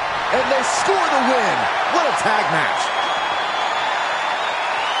 And they score the win. What a tag match.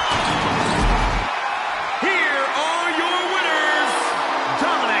 Here are your winners,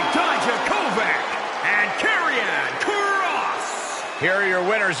 Dominic Dijakovic and Karrion Kross. Here are your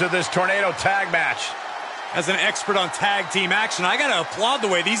winners of this tornado tag match. As an expert on tag team action, I gotta applaud the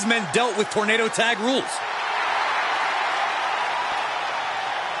way these men dealt with tornado tag rules.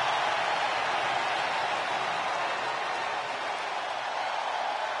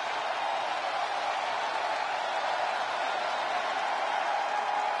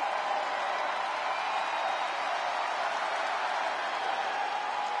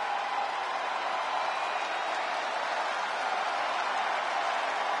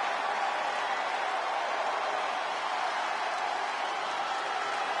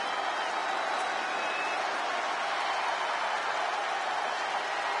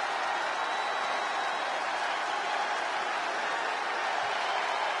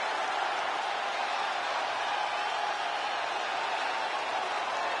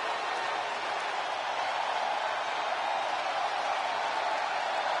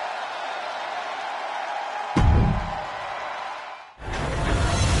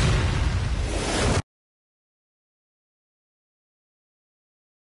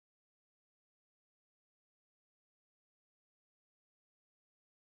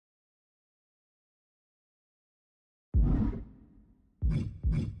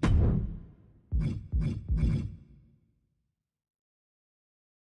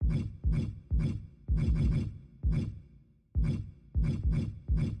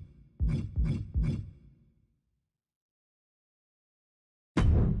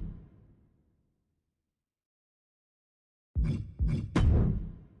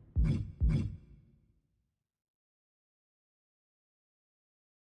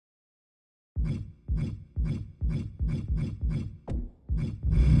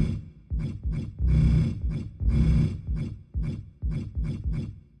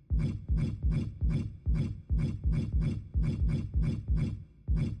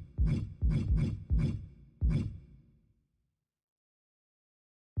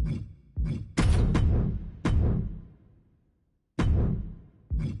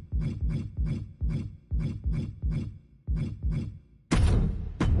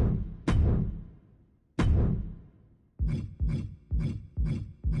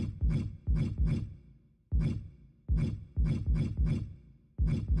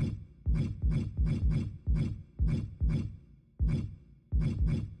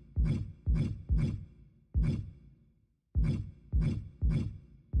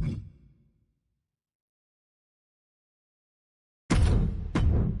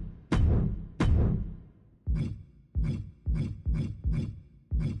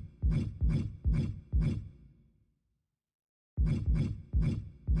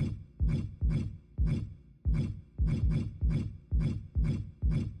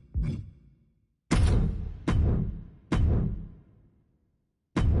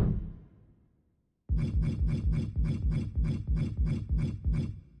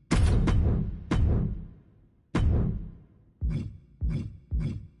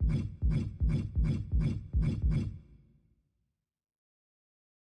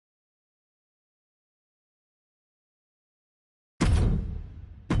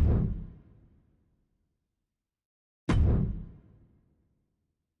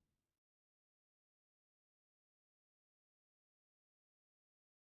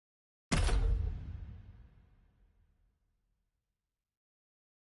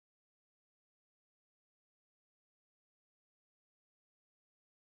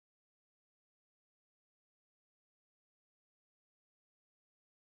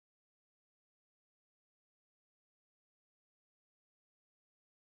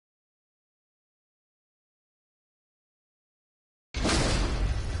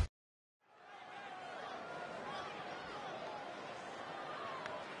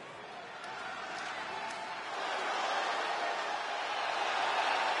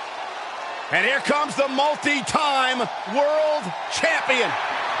 And here comes the multi-time world champion.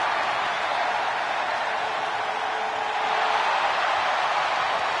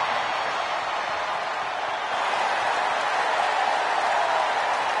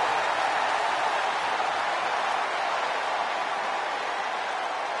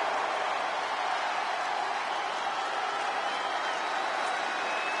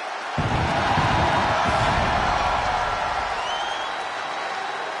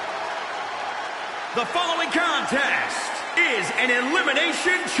 The following contest is an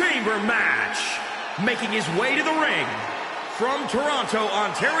Elimination Chamber match. Making his way to the ring from Toronto,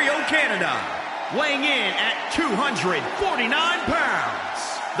 Ontario, Canada, weighing in at 249 pounds,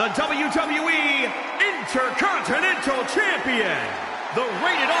 the WWE Intercontinental Champion, the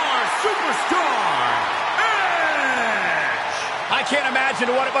Rated R Superstar, Edge! I can't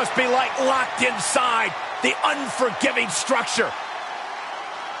imagine what it must be like locked inside the unforgiving structure.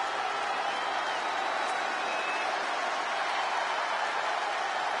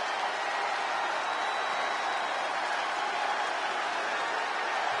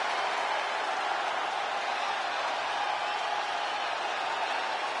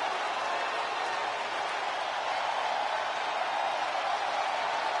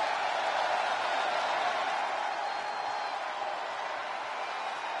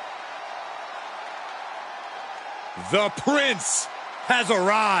 The Prince has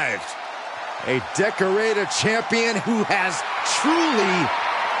arrived. A decorated champion who has truly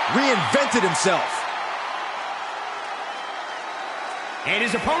reinvented himself. And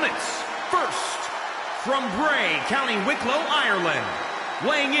his opponents, first, from Bray, County Wicklow, Ireland,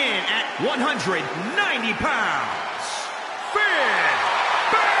 weighing in at 190 pounds, Finn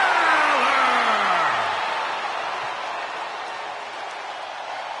Balor!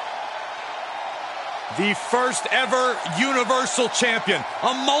 The first ever Universal Champion,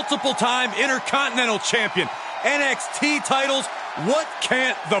 a multiple-time Intercontinental Champion, NXT titles. What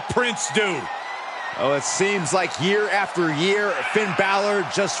can't the Prince do? Oh, it seems like year after year, Finn Balor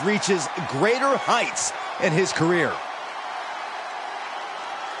just reaches greater heights in his career.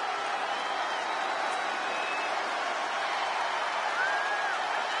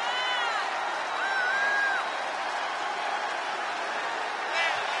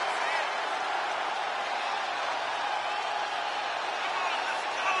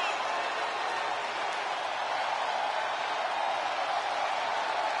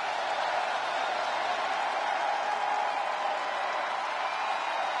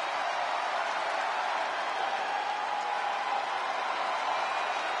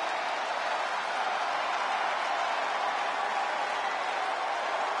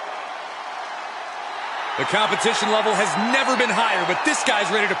 The competition level has never been higher, but this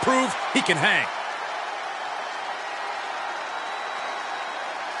guy's ready to prove he can hang.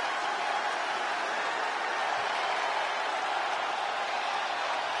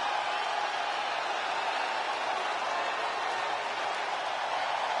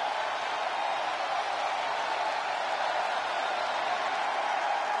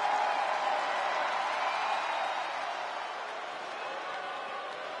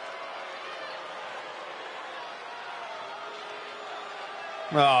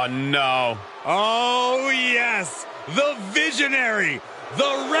 Oh, no. Oh, yes. The visionary,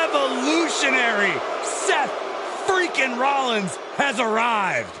 the revolutionary, Seth freaking Rollins has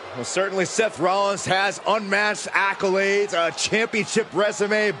arrived. Well, certainly Seth Rollins has unmatched accolades, a championship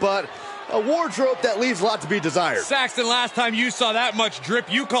resume, but a wardrobe that leaves a lot to be desired. Saxton, last time you saw that much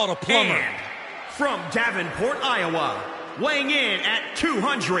drip, you called a plumber. And from Davenport, Iowa, weighing in at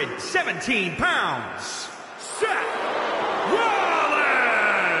 217 pounds, Seth Rollins!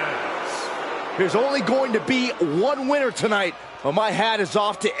 There's only going to be one winner tonight, but my hat is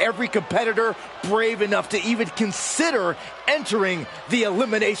off to every competitor brave enough to even consider entering the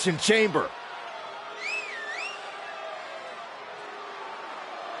Elimination Chamber.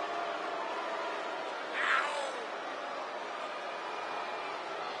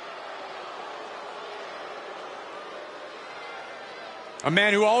 A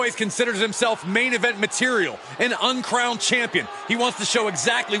man who always considers himself main event material, an uncrowned champion. He wants to show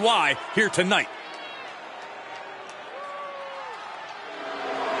exactly why here tonight.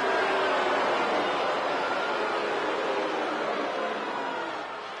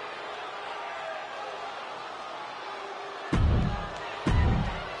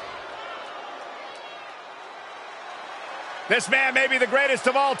 This man may be the greatest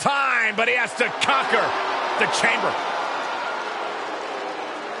of all time, but he has to conquer the chamber.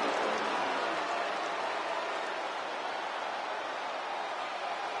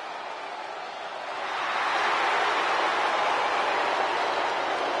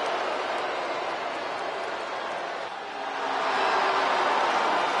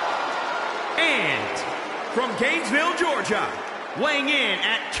 And from Gainesville, Georgia, weighing in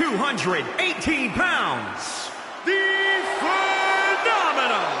at 218 pounds, the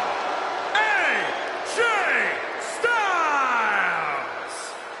phenomenal AJ Styles!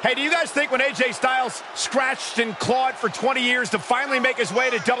 Hey, do you guys think when AJ Styles scratched and clawed for 20 years to finally make his way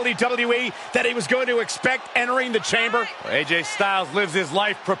to WWE that he was going to expect entering the chamber? Well, AJ Styles lives his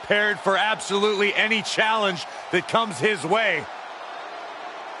life prepared for absolutely any challenge that comes his way.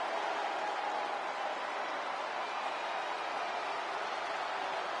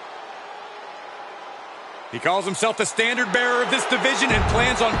 He calls himself the standard bearer of this division and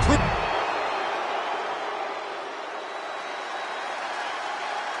plans on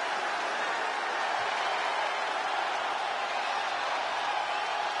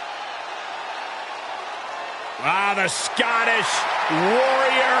Wow, the Scottish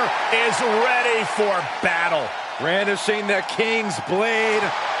Warrior is ready for battle. Brandishing the King's blade.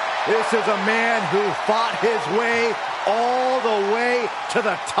 This is a man who fought his way all the way to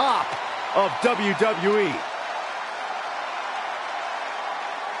the top of WWE.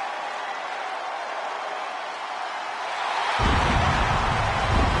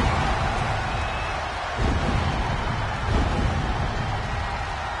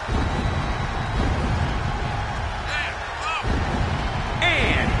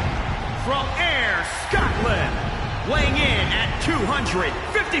 And from Ayr, Scotland, weighing in at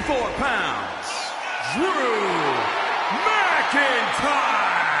 254 pounds, Drew McIntyre!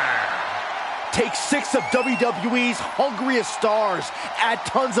 Take 6 of WWE's hungriest stars, add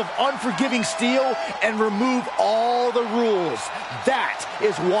tons of unforgiving steel, and remove all the rules. That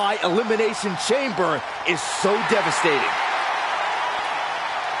is why Elimination Chamber is so devastating.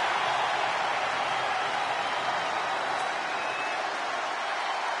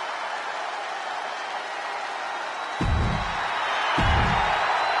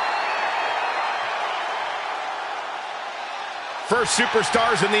 First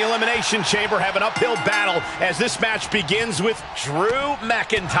superstars in the Elimination Chamber have an uphill battle as this match begins with Drew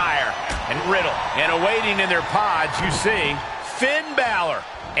McIntyre and Riddle. And awaiting in their pods, you see Finn Balor,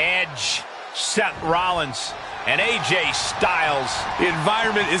 Edge, Seth Rollins, and AJ Styles. The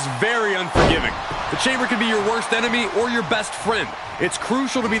environment is very unforgiving. The chamber can be your worst enemy or your best friend. It's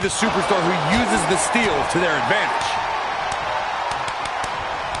crucial to be the superstar who uses the steel to their advantage.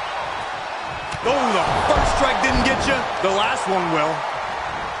 Oh, the first strike didn't get you. The last one will.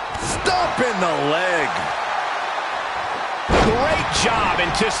 Stomp in the leg. Great job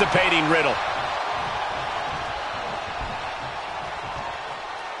anticipating Riddle.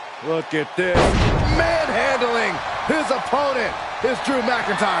 Look at this. Manhandling his opponent is Drew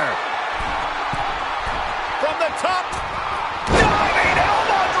McIntyre. From the top. Diving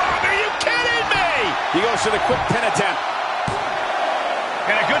elbow drop. Are you kidding me? He goes for the quick pin attempt.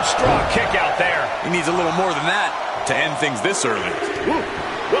 And a good strong kick out there. He needs a little more than that to end things this early. Ooh,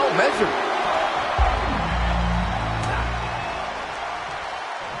 well measured.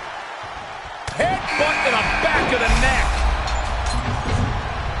 Headbutt to the back of the neck.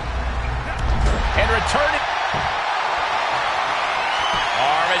 And returning.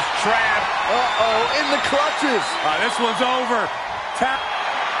 Arm is trapped. Uh-oh, in the clutches. This one's over. Tap.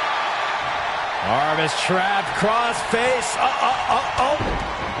 Arm is trapped, cross face.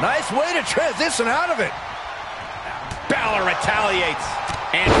 Nice way to transition out of it. Balor retaliates.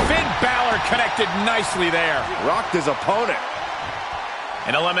 And Finn Balor connected nicely there. Rocked his opponent.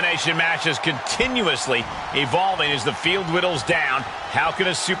 An elimination match is continuously evolving as the field whittles down. How can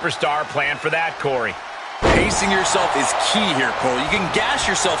a superstar plan for that, Corey? Pacing yourself is key here, Cole. You can gas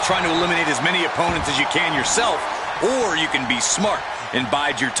yourself trying to eliminate as many opponents as you can yourself, or you can be smart and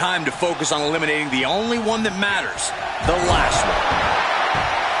bide your time to focus on eliminating the only one that matters, the last one.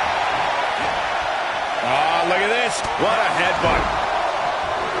 Oh, look at this. What a headbutt.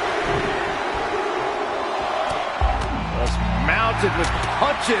 Just mounted with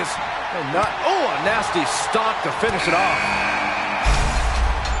punches. And not, oh, a nasty stop to finish it off.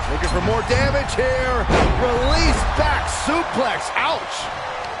 Looking for more damage here. Release back suplex. Ouch.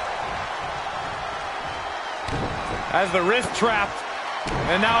 Has the wrist trapped.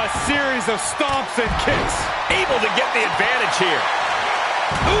 And now a series of stomps and kicks. Able to get the advantage here.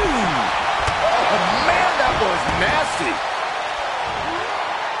 Ooh. Oh, man, that was nasty.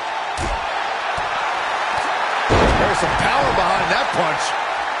 There's some power behind that punch.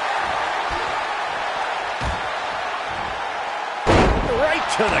 Right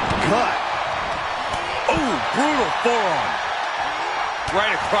to the gut. Ooh, brutal forearm.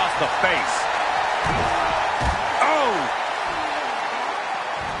 Right across the face. Oh!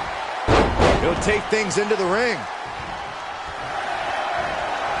 He'll take things into the ring.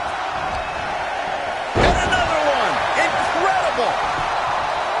 And another one. Incredible.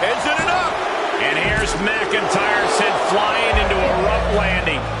 Isn't it up? And here's McIntyre sent flying into a rough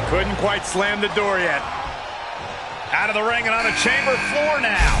landing. Couldn't quite slam the door yet. Out of the ring and on a chamber floor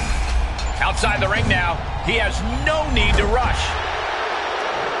now. Outside the ring now. He has no need to rush.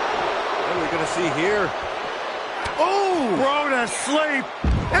 What are we going to see here? Oh! Thrown asleep.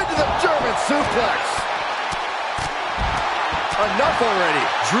 Into the German suplex. Enough already.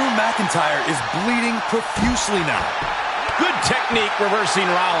 Drew McIntyre is bleeding profusely now. Good technique reversing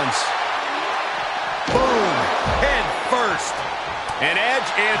Rollins. Boom. Head first. And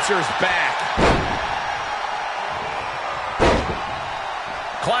Edge answers back.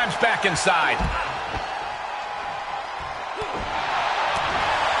 Climbs back inside.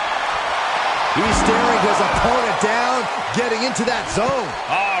 He's staring his opponent down, getting into that zone.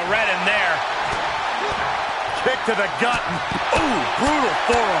 Oh, right in there. Kick to the gut. Ooh, brutal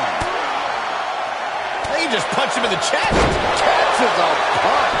forearm. He just punched him in the chest. Catches a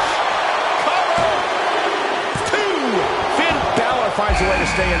punch. Cover. 2. Finn Balor finds a way to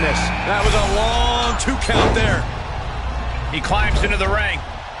stay in this. That was a long 2 count there. He climbs into the ring.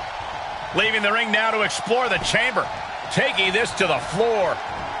 Leaving the ring now to explore the chamber. Taking this to the floor.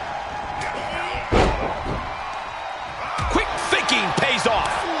 Quick thinking pays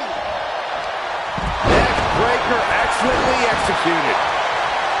off. Neck breaker excellently executed.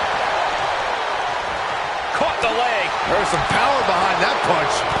 Caught the leg. There's some power behind that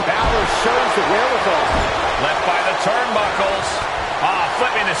punch. Balor shows the wherewithal. Left by the turnbuckles.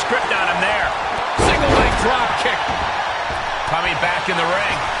 Flipping the script on him there. Single leg drop kick. Coming back in the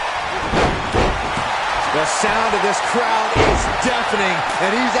ring. The sound of this crowd is deafening,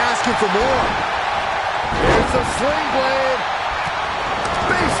 and he's asking for more. Here's the sling blade.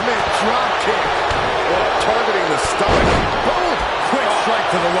 Basement drop kick. Targeting the stomach. Boom! Quick strike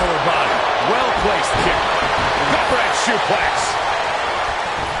to the lower body. Well-placed kick. Gut-wrench suplex.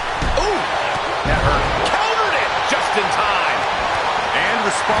 Ooh! That hurt. Countered it just in time. And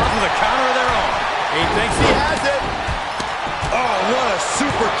responds with a counter of their own. He thinks he has it. Oh, what a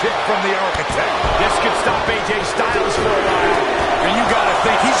super kick from the Architect. This could stop AJ Styles for a while. And you gotta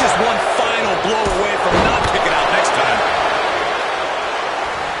think he's just one final blow away from not kicking out next time.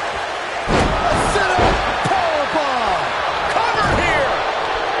 A sit-up powerbomb. Cover here.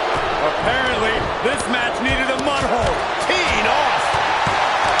 Apparently, this match needed a mud hole. Teeing off.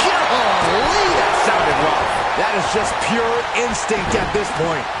 Golly, that sounded rough. That is just pure instinct at this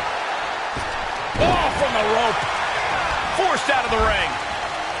point. Oh, from the rope. Forced out of the ring.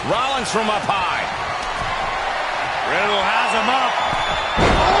 Rollins from up high. Riddle has him up.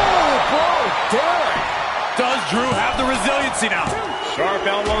 Oh, bro, Derek. Does Drew have the resiliency now? Sharp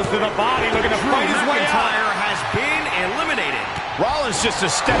elbows to the body, looking to fight his way out. McIntyre has been eliminated. Rollins just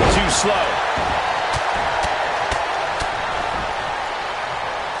a step too slow.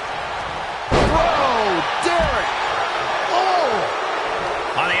 Bro, Derek.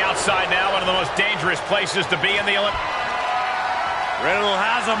 Oh. On the outside now, one of the most dangerous places to be in the Olympics. Riddle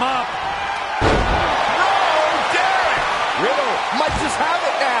has him up. Oh, Derek. Riddle might just have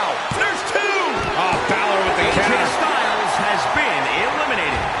it now. There's 2. Oh, Balor with the AJ counter. Styles has been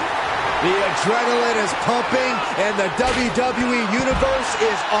eliminated. The adrenaline is pumping, and the WWE Universe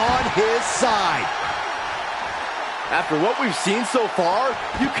is on his side. After what we've seen so far,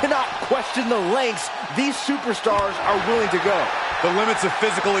 you cannot question the lengths these superstars are willing to go. The limits of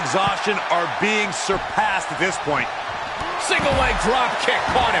physical exhaustion are being surpassed at this point. Single leg drop kick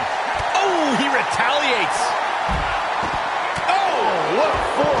caught him. Oh, he retaliates. Oh, what a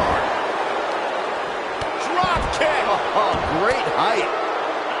forearm. Drop kick. Oh, great height.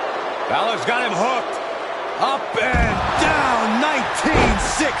 Balor's got him hooked. Up and down,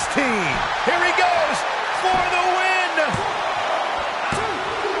 1916. Here he goes for the win.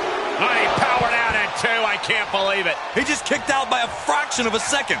 Oh, he powered out at 2. I can't believe it. He just kicked out by a fraction of a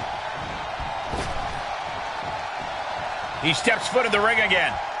second. He steps foot in the ring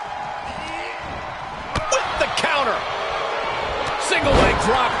again. With the counter. Single leg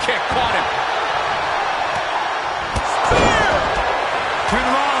drop kick caught him. Spear! Ken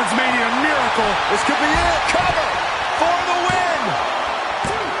Rollins made it a miracle. This could be it. Cover for the win.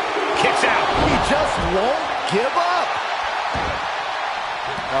 Kicks out. He just won't give up.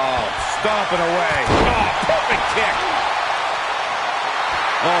 Oh, stomping away. Oh, perfect kick.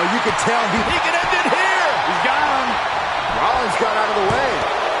 Oh, you can tell He can end it here. He's got him. Rollins got out of the way.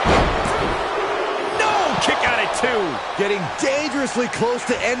 No, kick out at 2. Getting dangerously close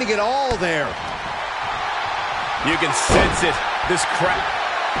to ending it all there. You can sense it. This crap.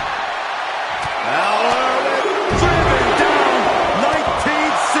 Driven down,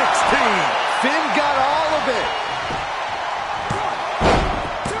 1916. Finn got all of it.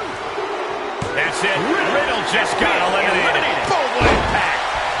 That's it. Riddle just got eliminated. Boom, impact.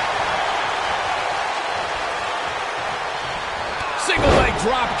 Single leg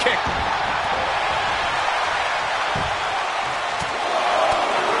drop kick.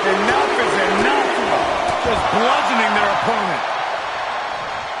 Enough is enough. Just bludgeoning their opponent.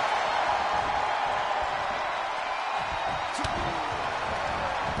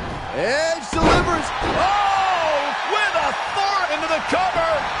 Edge delivers. Oh, with authority into the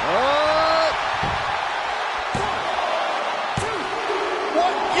cover.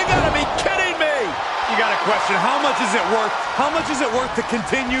 What? You gotta be kidding me. You got to question, how much is it worth? How much is it worth to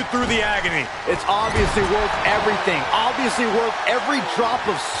continue through the agony? It's obviously worth everything. Obviously worth every drop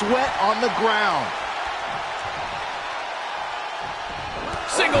of sweat on the ground.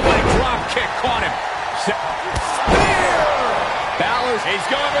 Single leg drop kick caught him. Spear! Balor's. He's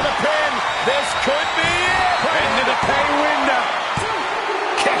going for the pin. This could be it. Into the pay window.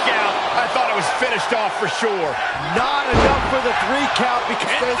 Kick out. I thought it was finished off for sure. Not enough for the 3 count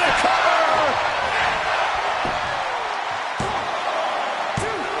because Into there's the cover.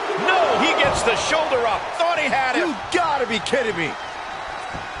 No, he gets the shoulder up. Thought he had him. You gotta be kidding me.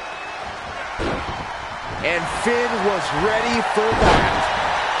 And Finn was ready for that.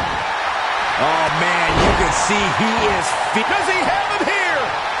 Oh, man, you can see he is... Does he have him here?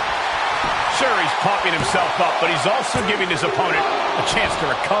 Sure, he's pumping himself up, but he's also giving his opponent a chance to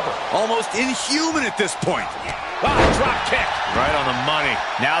recover. almost inhuman at this point. Ah, drop kick. Right on the money.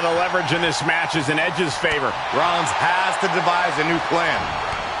 Now the leverage in this match is in Edge's favor. Rollins has to devise a new plan.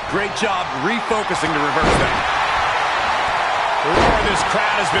 Great job refocusing to reverse that. The roar of this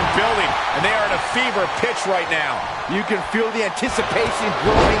crowd has been building, and they are at a fever pitch right now. You can feel the anticipation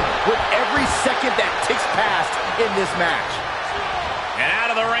growing with every second that ticks past in this match. And out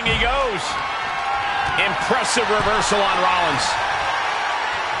of the ring he goes. Impressive reversal on Rollins.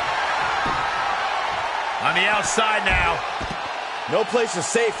 On the outside now. No place is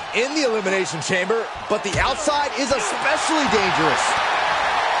safe in the Elimination Chamber, but the outside is especially dangerous.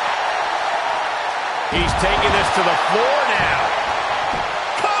 He's taking this to the floor now.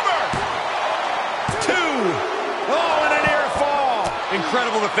 Cover! 2. Oh, and a near fall.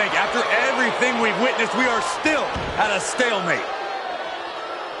 Incredible to think. After everything we've witnessed, we are still at a stalemate.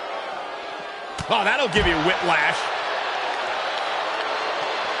 Oh, that'll give you whiplash.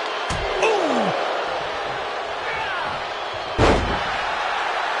 Ooh!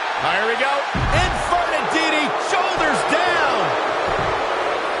 Here we go. Inverted DD, shoulders down.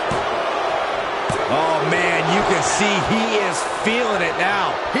 Oh, man, you can see he is feeling it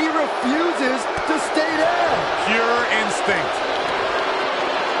now. He refuses to stay down. Pure instinct.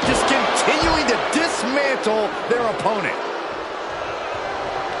 Just continuing to dismantle their opponent.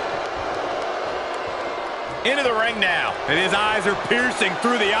 Into the ring now. And his eyes are piercing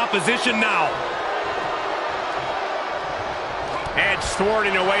through the opposition now. Edge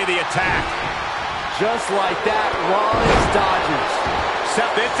thwarting away the attack. Just like that, Rollins dodges.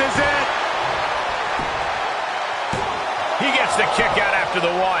 This is it. He gets the kick out after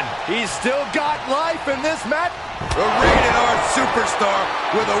the 1. He's still got life in this match. The rated R superstar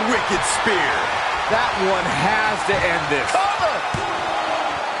with a wicked spear. That one has to end this. Cover!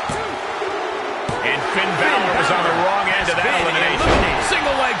 And Finn Balor was on the wrong end of that elimination.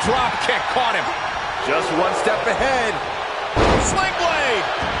 Single leg drop kick caught him. Just one step ahead. Sling blade.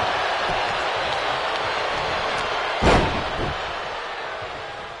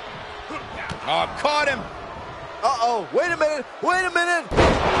 caught him. Uh-oh, wait a minute, wait a minute.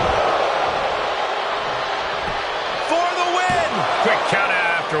 For the win. Quick count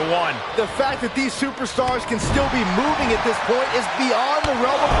after one. The fact that these superstars can still be moving at this point is beyond the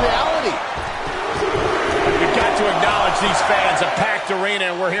realm of reality. We've got to acknowledge these fans, a packed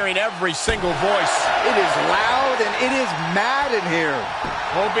arena, and we're hearing every single voice. It is loud and it is mad in here.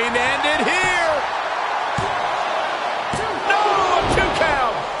 Hoping to end it here. No, a 2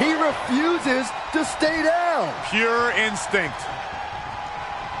 count. He refuses to stay down. Pure instinct.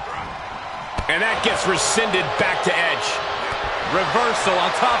 And that gets rescinded back to Edge. Reversal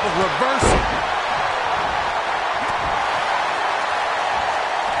on top of reversal.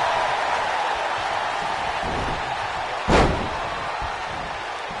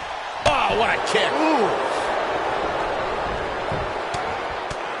 Oh, what a kick. Ooh.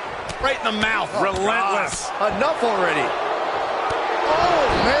 Right in the mouth. Relentless. Enough already. Oh,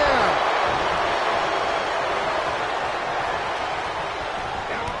 man.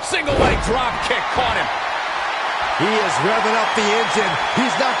 Single leg drop kick caught him. He is revving up the engine.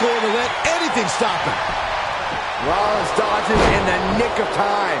 He's not going to let anything stop him. Rollins dodges in the nick of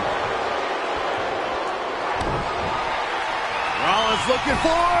time. Rollins looking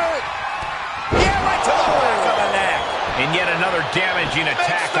for it. Yeah, right to the back of the neck. And yet another damaging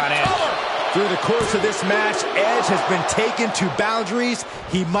attack on Edge. Through the course of this match, Edge has been taken to boundaries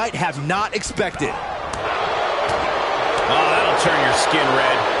he might have not expected. Oh, that'll turn your skin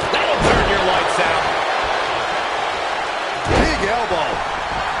red. That'll turn your lights out. Big elbow.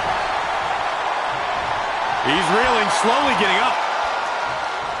 He's reeling, slowly getting up.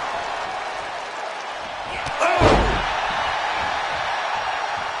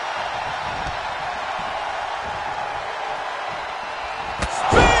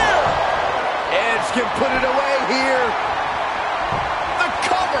 Can put it away here. The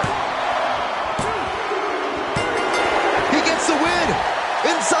cover. He gets the win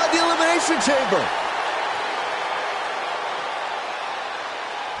inside the Elimination Chamber.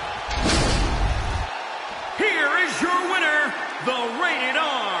 Here is your winner, the Rated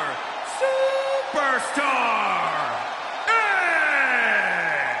R Superstar,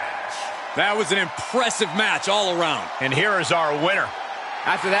 Edge! That was an impressive match all around. And here is our winner.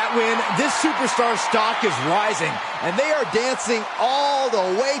 After that win, this superstar stock is rising, and they are dancing all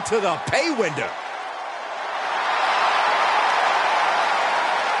the way to the pay window.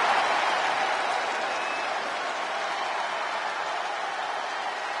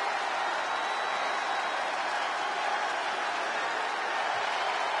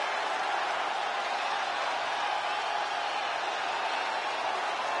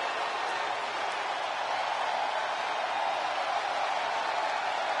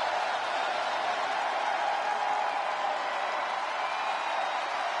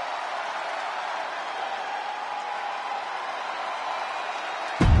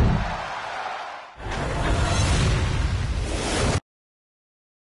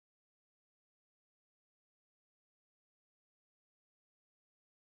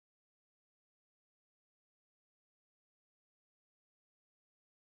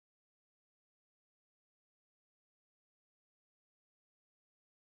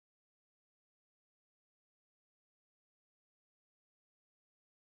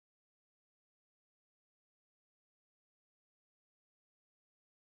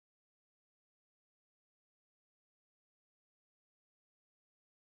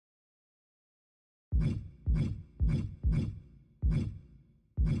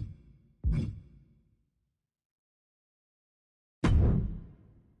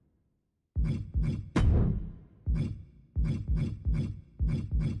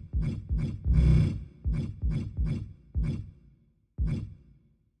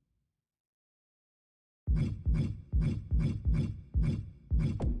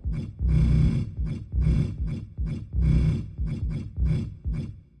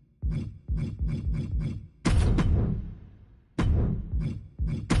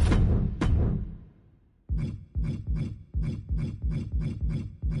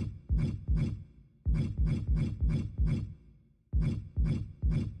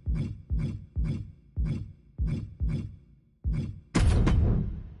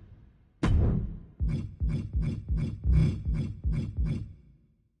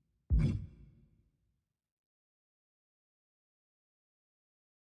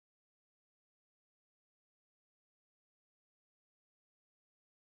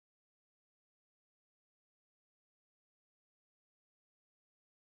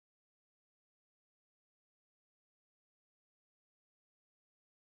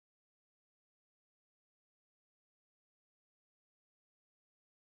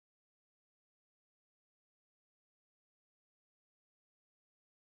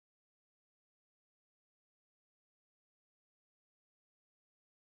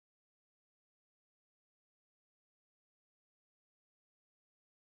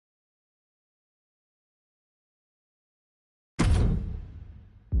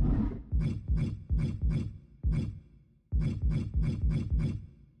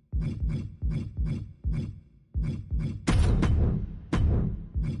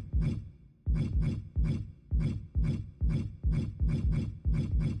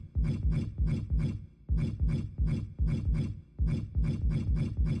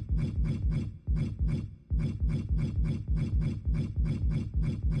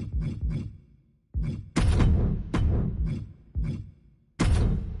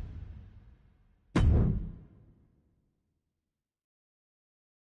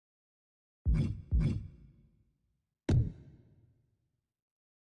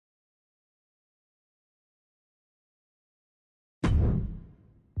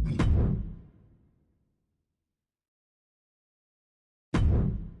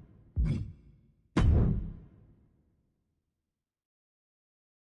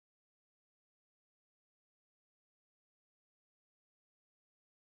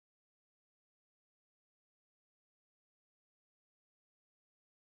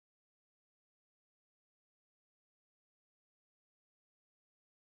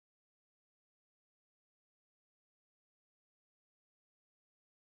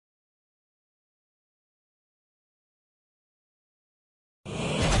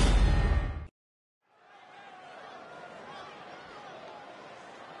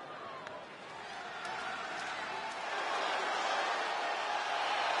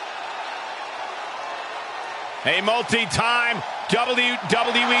 A multi-time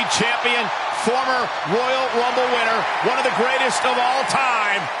WWE champion, former Royal Rumble winner, one of the greatest of all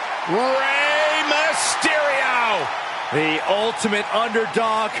time, Rey Mysterio. The ultimate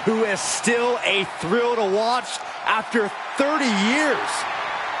underdog who is still a thrill to watch after 30 years.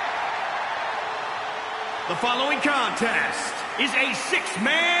 The following contest is a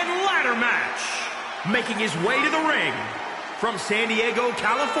six-man ladder match. Making his way to the ring from San Diego,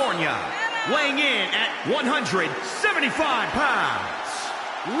 California, weighing in at 175 pounds,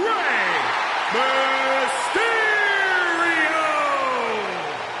 Rey Mysterio!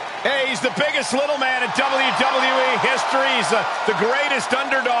 Hey, he's the biggest little man in WWE history. He's the greatest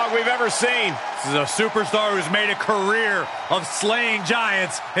underdog we've ever seen. This is a superstar who's made a career of slaying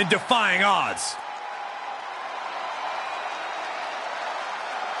giants and defying odds.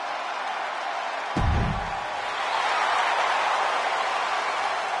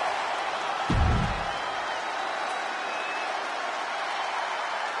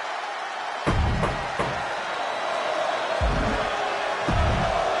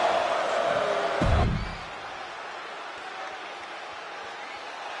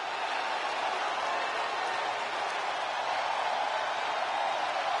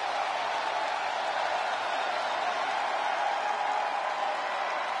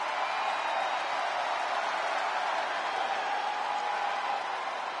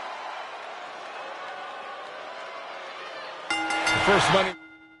 First money.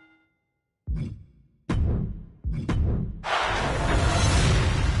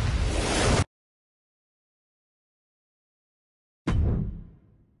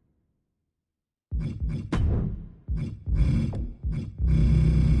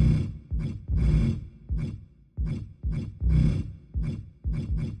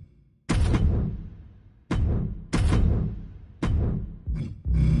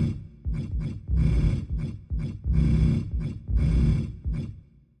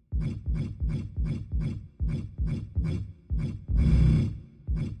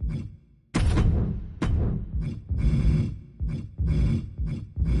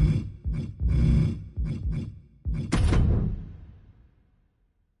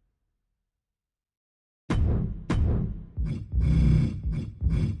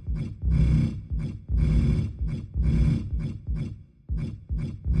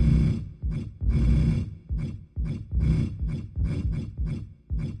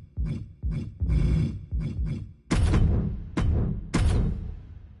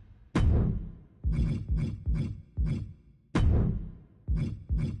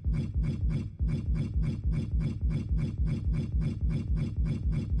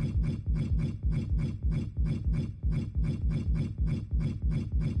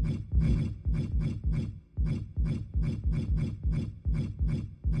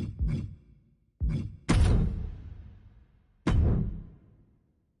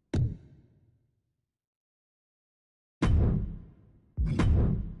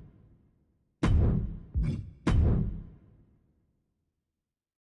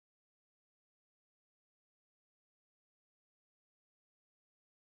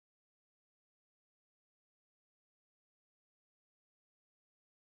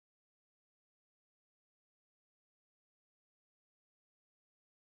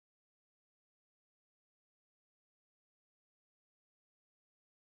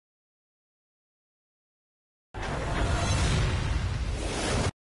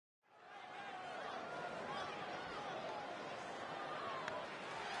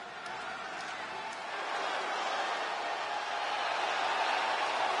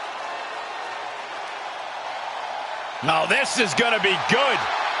 Now this is going to be good.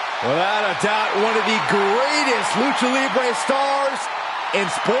 Without a doubt, one of the greatest Lucha Libre stars in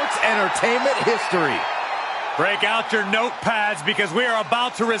sports entertainment history. Break out your notepads because we are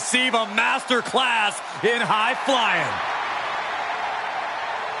about to receive a master class in high flying.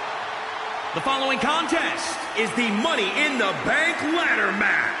 The following contest is the Money in the Bank ladder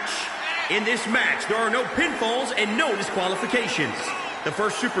match. In this match, there are no pinfalls and no disqualifications. The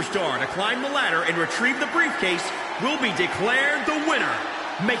first superstar to climb the ladder and retrieve the briefcase will be declared the winner.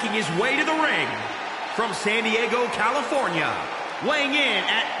 Making his way to the ring from San Diego, California, weighing in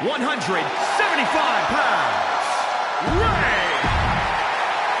at 175 pounds, Rey.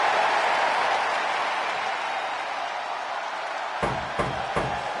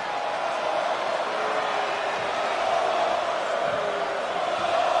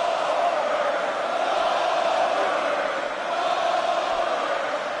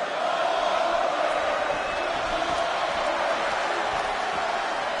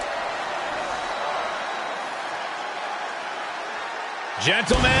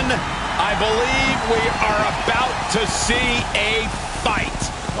 Gentlemen, I believe we are about to see a fight.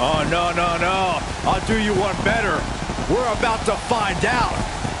 Oh, no, no, no. I'll do you one better. We're about to find out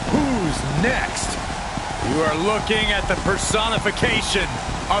who's next. You are looking at the personification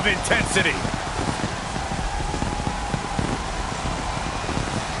of intensity.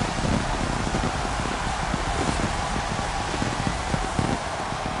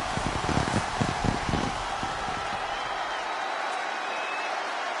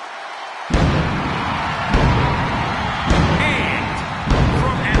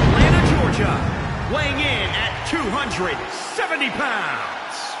 Weighing in at 270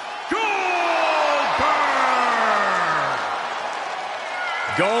 pounds, Goldberg!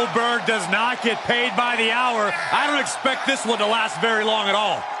 Goldberg does not get paid by the hour. I don't expect this one to last very long at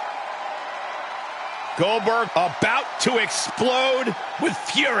all. Goldberg about to explode with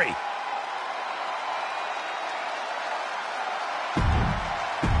fury.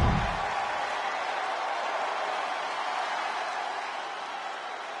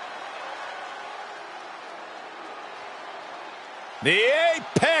 The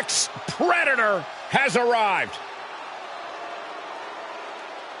Apex Predator has arrived.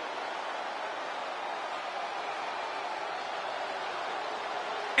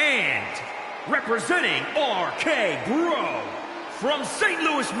 And representing RK Bro from St.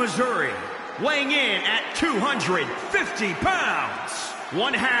 Louis, Missouri, weighing in at 250 pounds,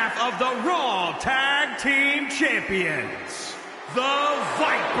 one half of the Raw Tag Team Champions, the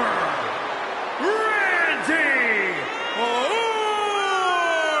Viper, Randy Orton!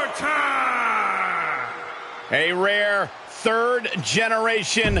 A rare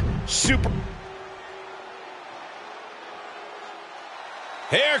third-generation super...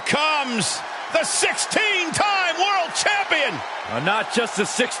 Here comes the 16-time world champion! Not just a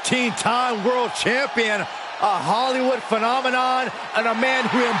 16-time world champion, a Hollywood phenomenon, and a man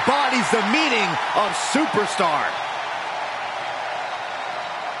who embodies the meaning of superstar.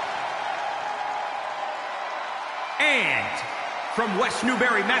 And from West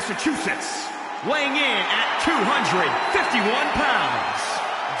Newbury, Massachusetts, weighing in at 251 pounds,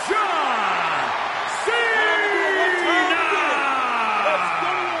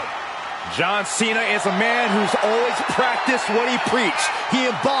 John Cena is a man who's always practiced what he preached. He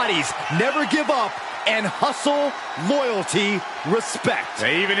embodies never give up and hustle, loyalty, respect.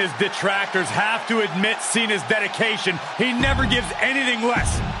 Even his detractors have to admit Cena's dedication. He never gives anything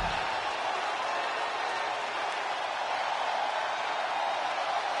less.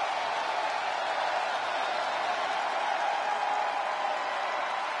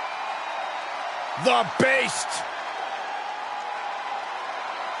 The Beast!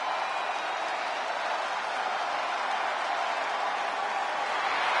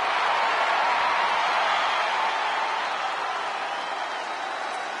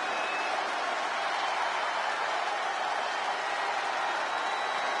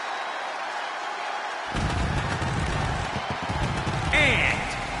 And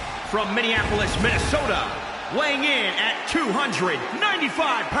from Minneapolis, Minnesota, weighing in at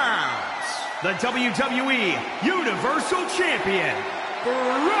 295 pounds, the WWE Universal Champion,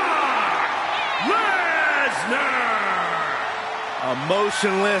 Brock Lesnar!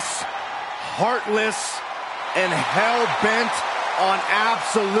 Emotionless, heartless, and hell-bent on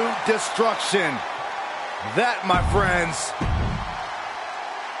absolute destruction. That, my friends,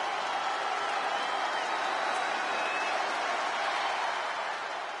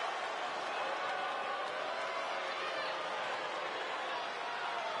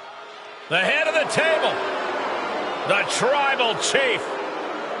 The head of the table, the Tribal Chief.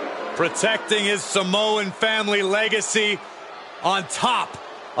 Protecting his Samoan family legacy on top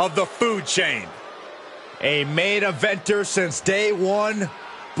of the food chain. a main eventer since day one,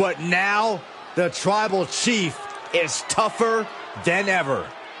 but now the Tribal Chief is tougher than ever.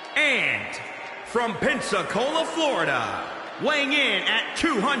 And from Pensacola, Florida, weighing in at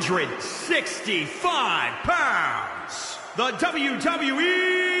 265 pounds, the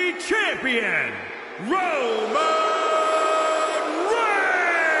WWE Champion, Roman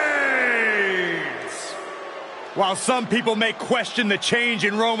Reigns! While some people may question the change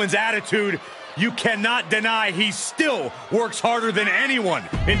in Roman's attitude, you cannot deny he still works harder than anyone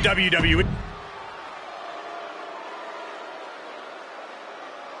in WWE.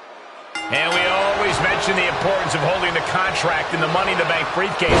 And we always mention the importance of holding the contract in the Money in the Bank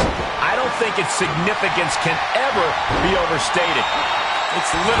briefcase. I don't think its significance can ever be overstated. It's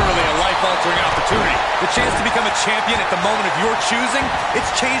literally a life-altering opportunity. The chance to become a champion at the moment of your choosing.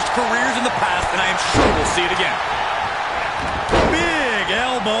 It's changed careers in the past, and I am sure we'll see it again. Big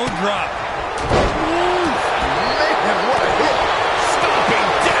elbow drop. Man, what a hit. Stop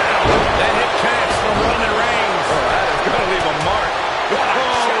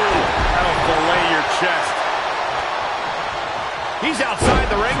He's outside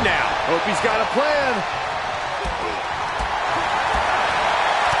the ring now. Hope he's got a plan.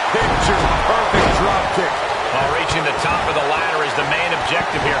 Picture perfect drop kick. While reaching the top of the ladder is the main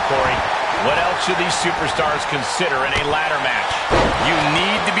objective here, Corey. What else should these superstars consider in a ladder match? You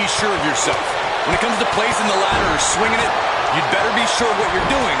need to be sure of yourself. When it comes to placing the ladder or swinging it, you'd better be sure of what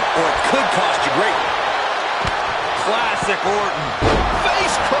you're doing, or it could cost you greatly. Classic Orton.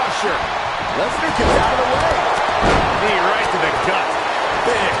 Face crusher. Lesnar gets out of the way. Knee right to the gut.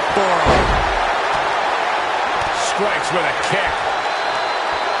 Big forearm. Strikes with a kick.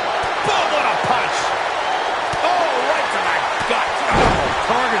 Boom, what a punch. Oh, right to the gut. Oh,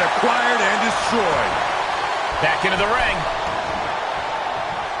 target acquired and destroyed. Back into the ring.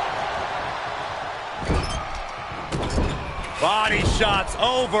 Body shots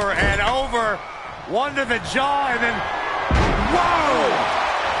over and over. One to the jaw and then... Whoa!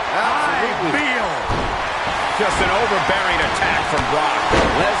 High heel. Just an overbearing attack from Brock.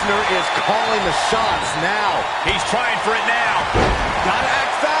 Lesnar is calling the shots now. He's trying for it now. Gotta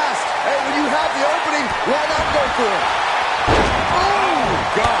act fast. Hey, when you have the opening, why not go for it? Oh,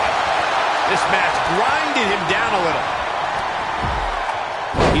 God. This match grinded him down a little.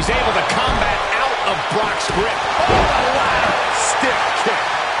 He's able to combat out of Brock's grip. Oh, the ladder. Stiff kick.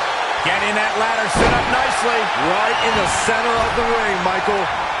 Getting that ladder set up nicely. Right in the center of the ring, Michael.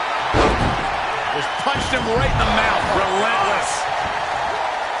 Just punched him right in the mouth. Relentless.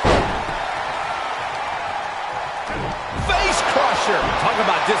 Face crusher. Talk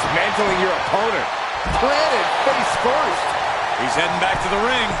about dismantling your opponent. Planted face first. He's heading back to the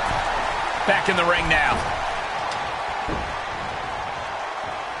ring. Back in the ring now.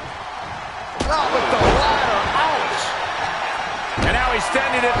 Not with the ladder. Ouch. And now he's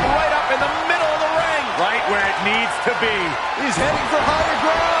standing it right up in the middle of the ring. Right where it needs to be. He's heading for higher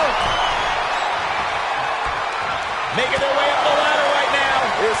ground. Making their way up the ladder right now.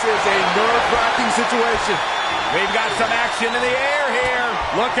 This is a nerve-wracking situation. We've got some action in the air here.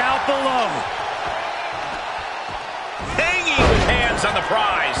 Look out below. Hanging with hands on the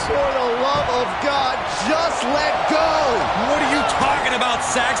prize. For the love of God, just let go. What are you talking about,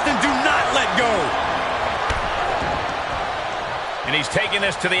 Saxton? Do not let go. And he's taking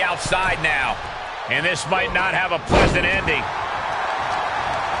this to the outside now. And this might not have a pleasant ending.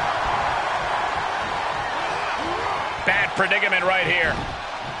 Bad predicament right here.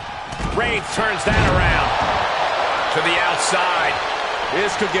 Reigns turns that around. To the outside.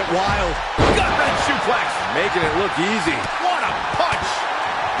 This could get wild. Gut-wrench suplex. Making it look easy. What a punch.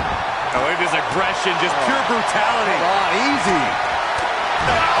 Oh, it is aggression, just pure brutality. Come on, easy.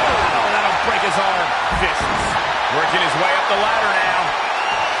 Oh, that'll break his arm. Vicious. Working his way up the ladder now.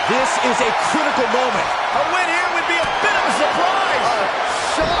 This is a critical moment. A win here would be a bit of a surprise.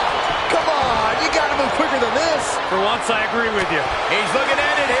 Shot. Come on, you gotta move quicker than this. For once, I agree with you. He's looking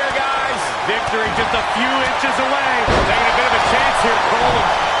at it here, guys. Victory just a few inches away. Taking a bit of a chance here, Cole.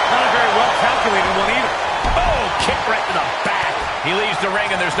 Not a very well-calculated one either. Oh, kick right to the back. He leaves the ring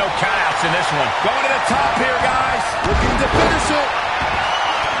and there's no countouts in this one. Going to the top here, guys. Looking to finish it.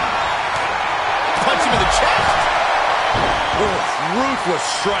 Punch him in the chest. Ruthless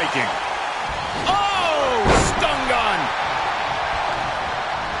striking. Oh, stun gun.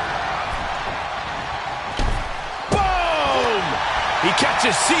 Boom. He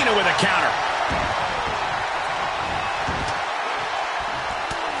catches Cena with a counter.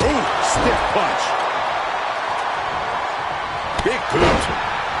 Ooh, stiff punch. Big boot.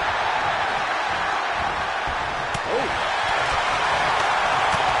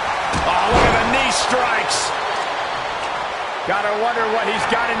 Oh, look at the knee strikes. Gotta wonder what he's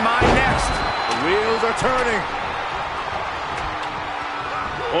got in mind next. The wheels are turning.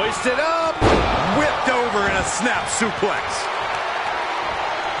 Hoisted up. Whipped over in a snap suplex.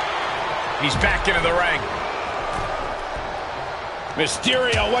 He's back into the ring.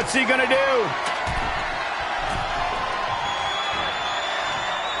 Mysterio, what's he gonna do?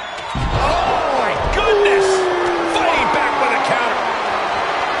 Oh, my goodness! Fighting back with a counter.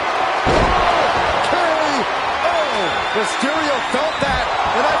 Mysterio felt that,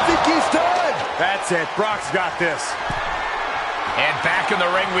 and I think he's done. That's it. Brock's got this. And back in the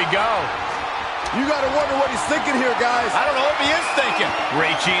ring we go. You got to wonder what he's thinking here, guys. I don't know if he is thinking.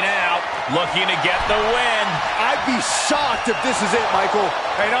 Reaching out, looking to get the win. I'd be shocked if this is it, Michael.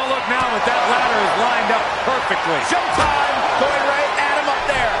 Hey, don't look now, but that ladder is lined up perfectly. Showtime. Going right at him up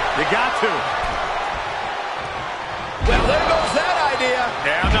there. You got to. Well, there goes that idea.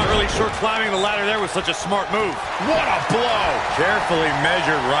 Yeah, I'm not really sure climbing the ladder there was such a smart move. What a blow. Carefully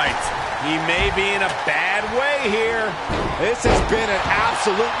measured right. He may be in a bad way here. This has been an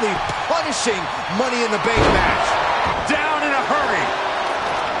absolutely punishing Money in the Bank match. Down in a hurry.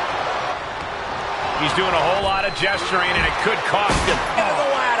 He's doing a whole lot of gesturing, and it could cost him. Into the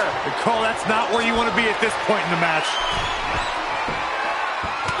ladder. Cole, that's not where you want to be at this point in the match.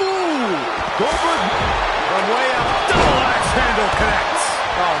 Ooh! Goldberg From way up, double axe handle connects.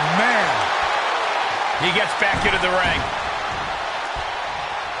 Oh, man. He gets back into the ring.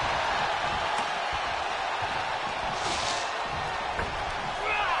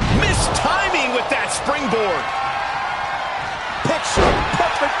 Mistiming with that springboard. Picture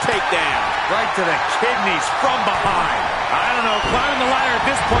perfect takedown. Right to the kidneys from behind. I don't know, climbing the ladder at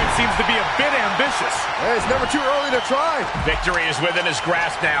this point seems to be a bit ambitious. Hey, it's never too early to try. Victory is within his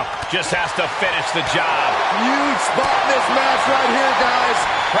grasp now. Just has to finish the job. Huge spot in this match right here, guys.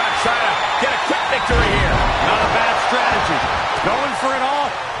 Brock trying to get a quick victory here. Not a bad strategy. Going for it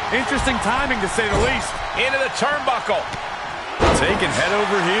all. Interesting timing, to say the least. Into the turnbuckle. Taking head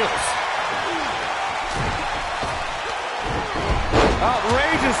over heels.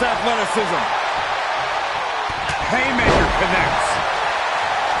 Outrageous athleticism. Haymaker connects.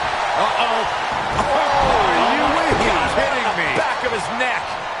 Uh-oh. Are you kidding me? Back of his neck.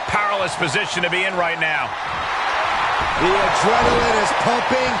 Powerless position to be in right now. The adrenaline is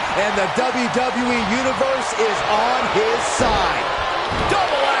pumping, and the WWE Universe is on his side.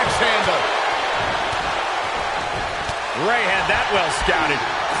 Double axe handle. Ray had that well scouted.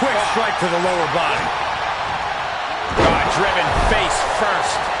 Quick strike to the lower body. Driven face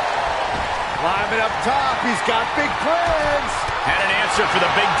first. Climbing up top, he's got big plans. Had an answer for the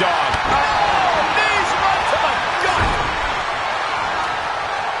big dog. Oh, knees right to the gut.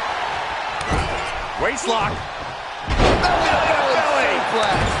 Waist lock. Belly.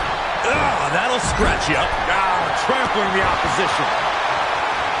 Oh, that'll scratch you up. Oh, trampling the opposition.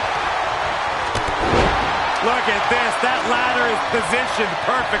 Look at this. That ladder is positioned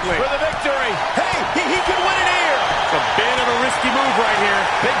perfectly. For the victory. Hey, he can win it here. It's a bit of a risky move right here.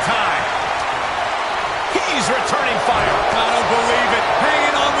 Big time. He's returning fire. I don't believe it.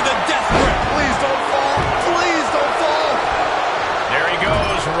 Hanging on with a death grip. Please don't fall. Please don't fall. There he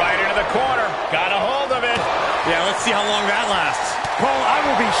goes, right into the corner. Got a hold of it. Yeah, let's see how long that lasts. Cole, I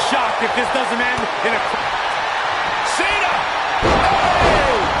will be shocked if this doesn't end in a... Cena!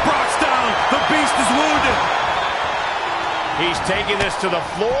 Hey! Brock's down. The beast is wounded. He's taking this to the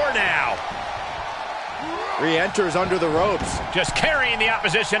floor now. Re-enters under the ropes. Just carrying the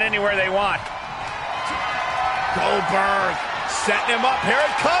opposition anywhere they want. Goldberg setting him up. Here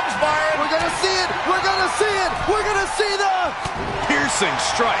it comes, Byron. We're going to see it. We're going to see it. We're going to see the... Piercing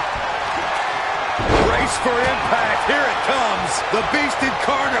strike. Brace for impact. Here it comes. The beast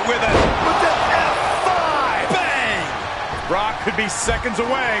incarnate with it. With the F5. Bang! Brock could be seconds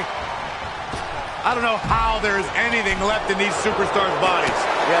away. I don't know how there is anything left in these superstars' bodies.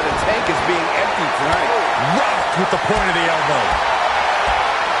 Yeah, the tank is being emptied tonight. Rocked with the point of the elbow.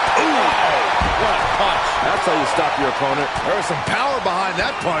 Ooh! What a punch. That's how you stop your opponent. There was some power behind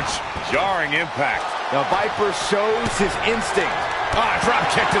that punch. Jarring impact. The Viper shows his instinct. Drop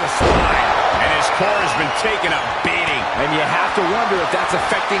kick to the spine. And his core has been taking a beating. And you have to wonder if that's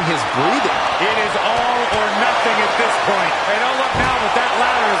affecting his breathing. It is all or nothing at this point. Hey, don't look now, but that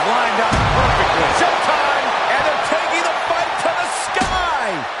ladder is lined up perfectly. Showtime! And they're taking the fight to the sky!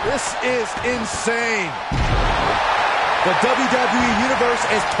 This is insane. The WWE Universe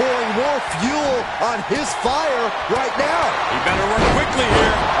is pouring more fuel on his fire right now. He better work quickly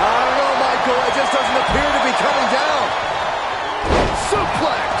here. I don't know, Michael. It just doesn't appear to be coming down.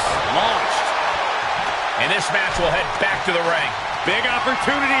 Suplex. Launched. And this match will head back to the ring. Big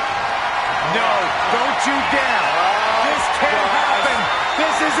opportunity. No, don't you dare. This can't happen.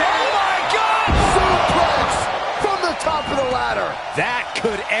 This is it. Oh, my God! Suplex from the top of the ladder. That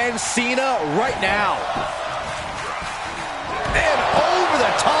could end Cena right now. And over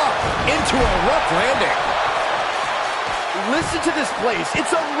the top into a rough landing. Listen to this place.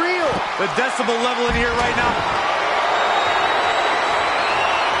 It's unreal. The decibel level in here right now.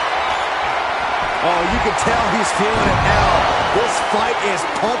 Oh, you can tell he's feeling it now. This fight is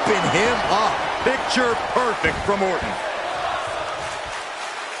pumping him up. Picture perfect from Orton.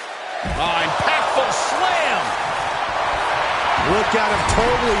 Impactful slam. Look at him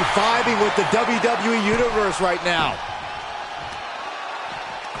totally vibing with the WWE Universe right now.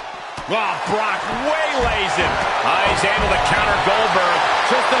 Brock waylays him. He's able to counter Goldberg.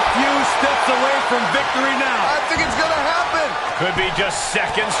 Just a few steps away from victory now. I think it's going to happen. Could be just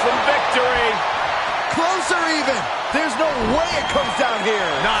seconds from victory. Closer even. There's no way it comes down here.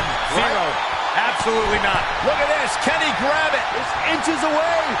 None. Zero. Right? Absolutely not. Look at this. Can he grab it? It's inches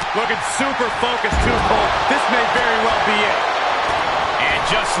away. Looking super focused too, Cole. This may very well be it. And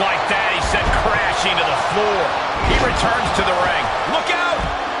just like that, he sent crashing to the floor. He returns to the ring. Look out!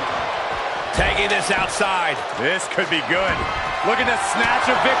 Taking this outside. This could be good. Looking to snatch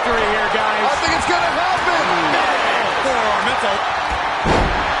a victory here, guys. I think it's gonna happen. Forearm, it's a...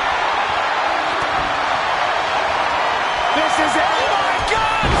 This is it. Oh my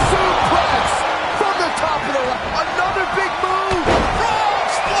God! Suplex from the top of the line. Another big move. Frog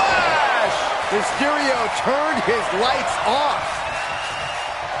splash. Mysterio turned his lights off.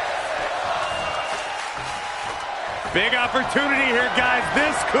 Big opportunity here, guys.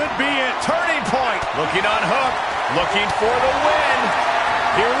 This could be it. Turning point. Looking on hook. Looking for the win.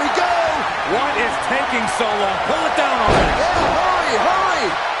 Here we go. What is taking so long? Pull it down already. Yeah, hurry, hurry.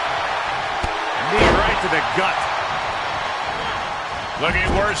 Knee right to the gut.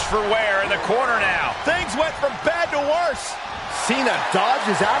 Looking worse for wear in the corner now. Things went from bad to worse. Cena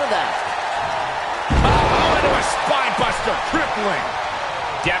dodges out of that. Oh, into a spine buster. Crippling.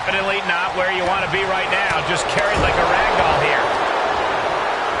 Definitely not where you want to be right now. Just carried like a ragdoll here.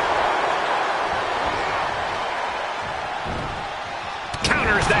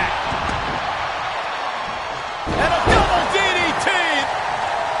 Counters that. And a double DDT.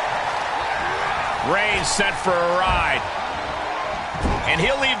 Reigns sent for a ride. And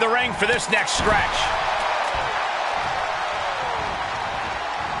he'll leave the ring for this next stretch.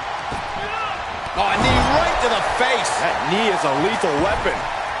 Oh, a knee right to the face. That knee is a lethal weapon.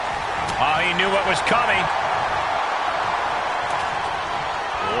 Oh, he knew what was coming.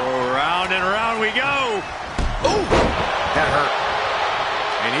 Oh, round and round we go. Ooh, that hurt.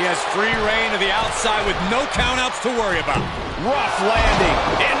 And he has free reign to the outside with no countouts to worry about. Rough landing.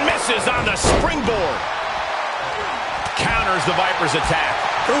 And misses on the springboard. Counters the Viper's attack.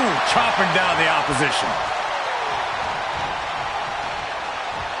 Ooh, chopping down the opposition.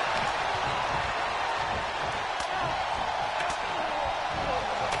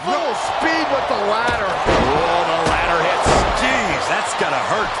 Full speed with the ladder. Oh, the ladder hits. Jeez, that's gotta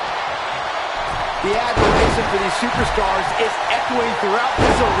hurt. The admiration for these superstars is echoing throughout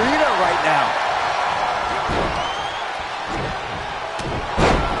this arena right now.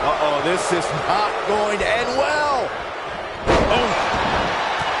 Uh-oh, this is not going to end well. Oh.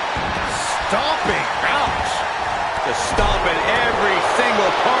 Stomping. Ouch. Just stomping every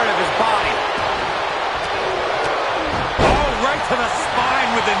single part of his body. Oh, right to the spine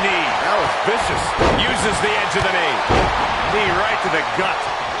with the knee. That was vicious. Uses the edge of the knee. Knee right to the gut.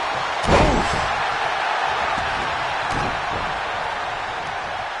 Oof.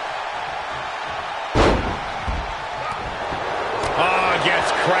 Oh,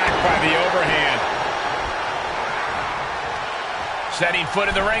 gets cracked by the overhand. Setting foot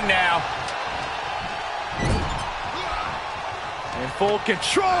in the ring now. In full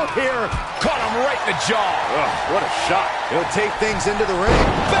control here. Caught him right in the jaw. Ugh, what a shot. He'll take things into the ring.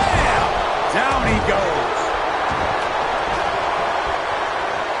 Bam! Down he goes.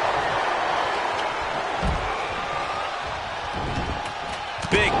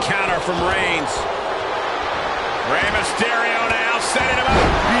 Big counter from Reigns. Rey Mysterio now setting him up.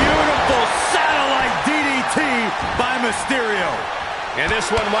 Beautiful satellite DDT by Mysterio. And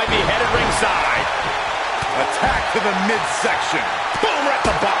this one might be headed ringside. Attack to the midsection. Boom, right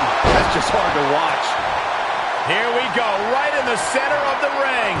the button. That's just hard to watch. Here we go, right in the center of the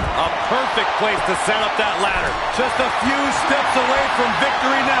ring. A perfect place to set up that ladder. Just a few steps away from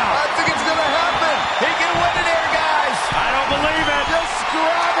victory now. I think it's going to happen. He can win it here, guys. I don't believe it. Just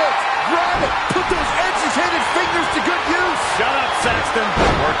grab it. Grab it. Put those educated fingers to good use. Shut up, Saxton.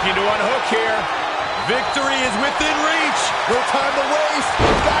 Working to unhook here. Victory is within reach. No time to waste.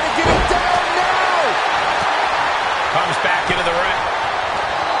 Got to get it down now. Comes back into the ring.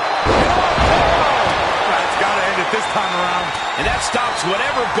 That's got to end it this time around. And that stops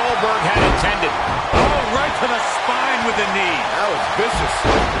whatever Goldberg had intended. Oh, right to the spine with the knee. That was vicious.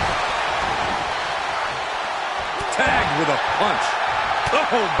 Tagged with a punch.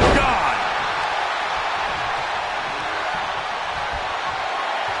 Oh, God.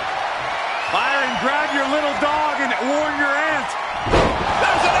 Fire and grab your little dog and warn your aunt.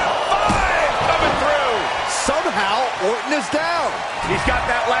 There's an F5 coming through. Somehow, Orton is down. He's got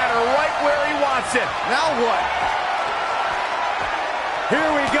that ladder right where he wants it. Now what? Here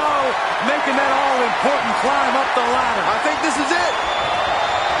we go, making that all-important climb up the ladder. I think this is it.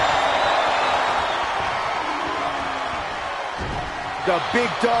 The big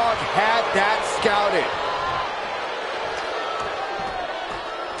dog had that scouted.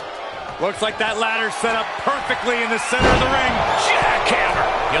 Looks like that ladder's set up perfectly in the center of the ring. Jackhammer.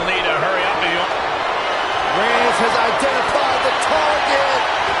 You'll need to hurry up if you want. Reigns has identified the target.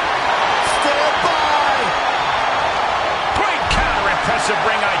 Stand by. Great counter. Impressive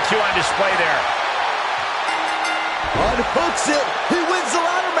ring IQ on display there. Unhooks it. He wins the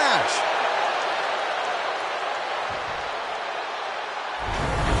ladder match.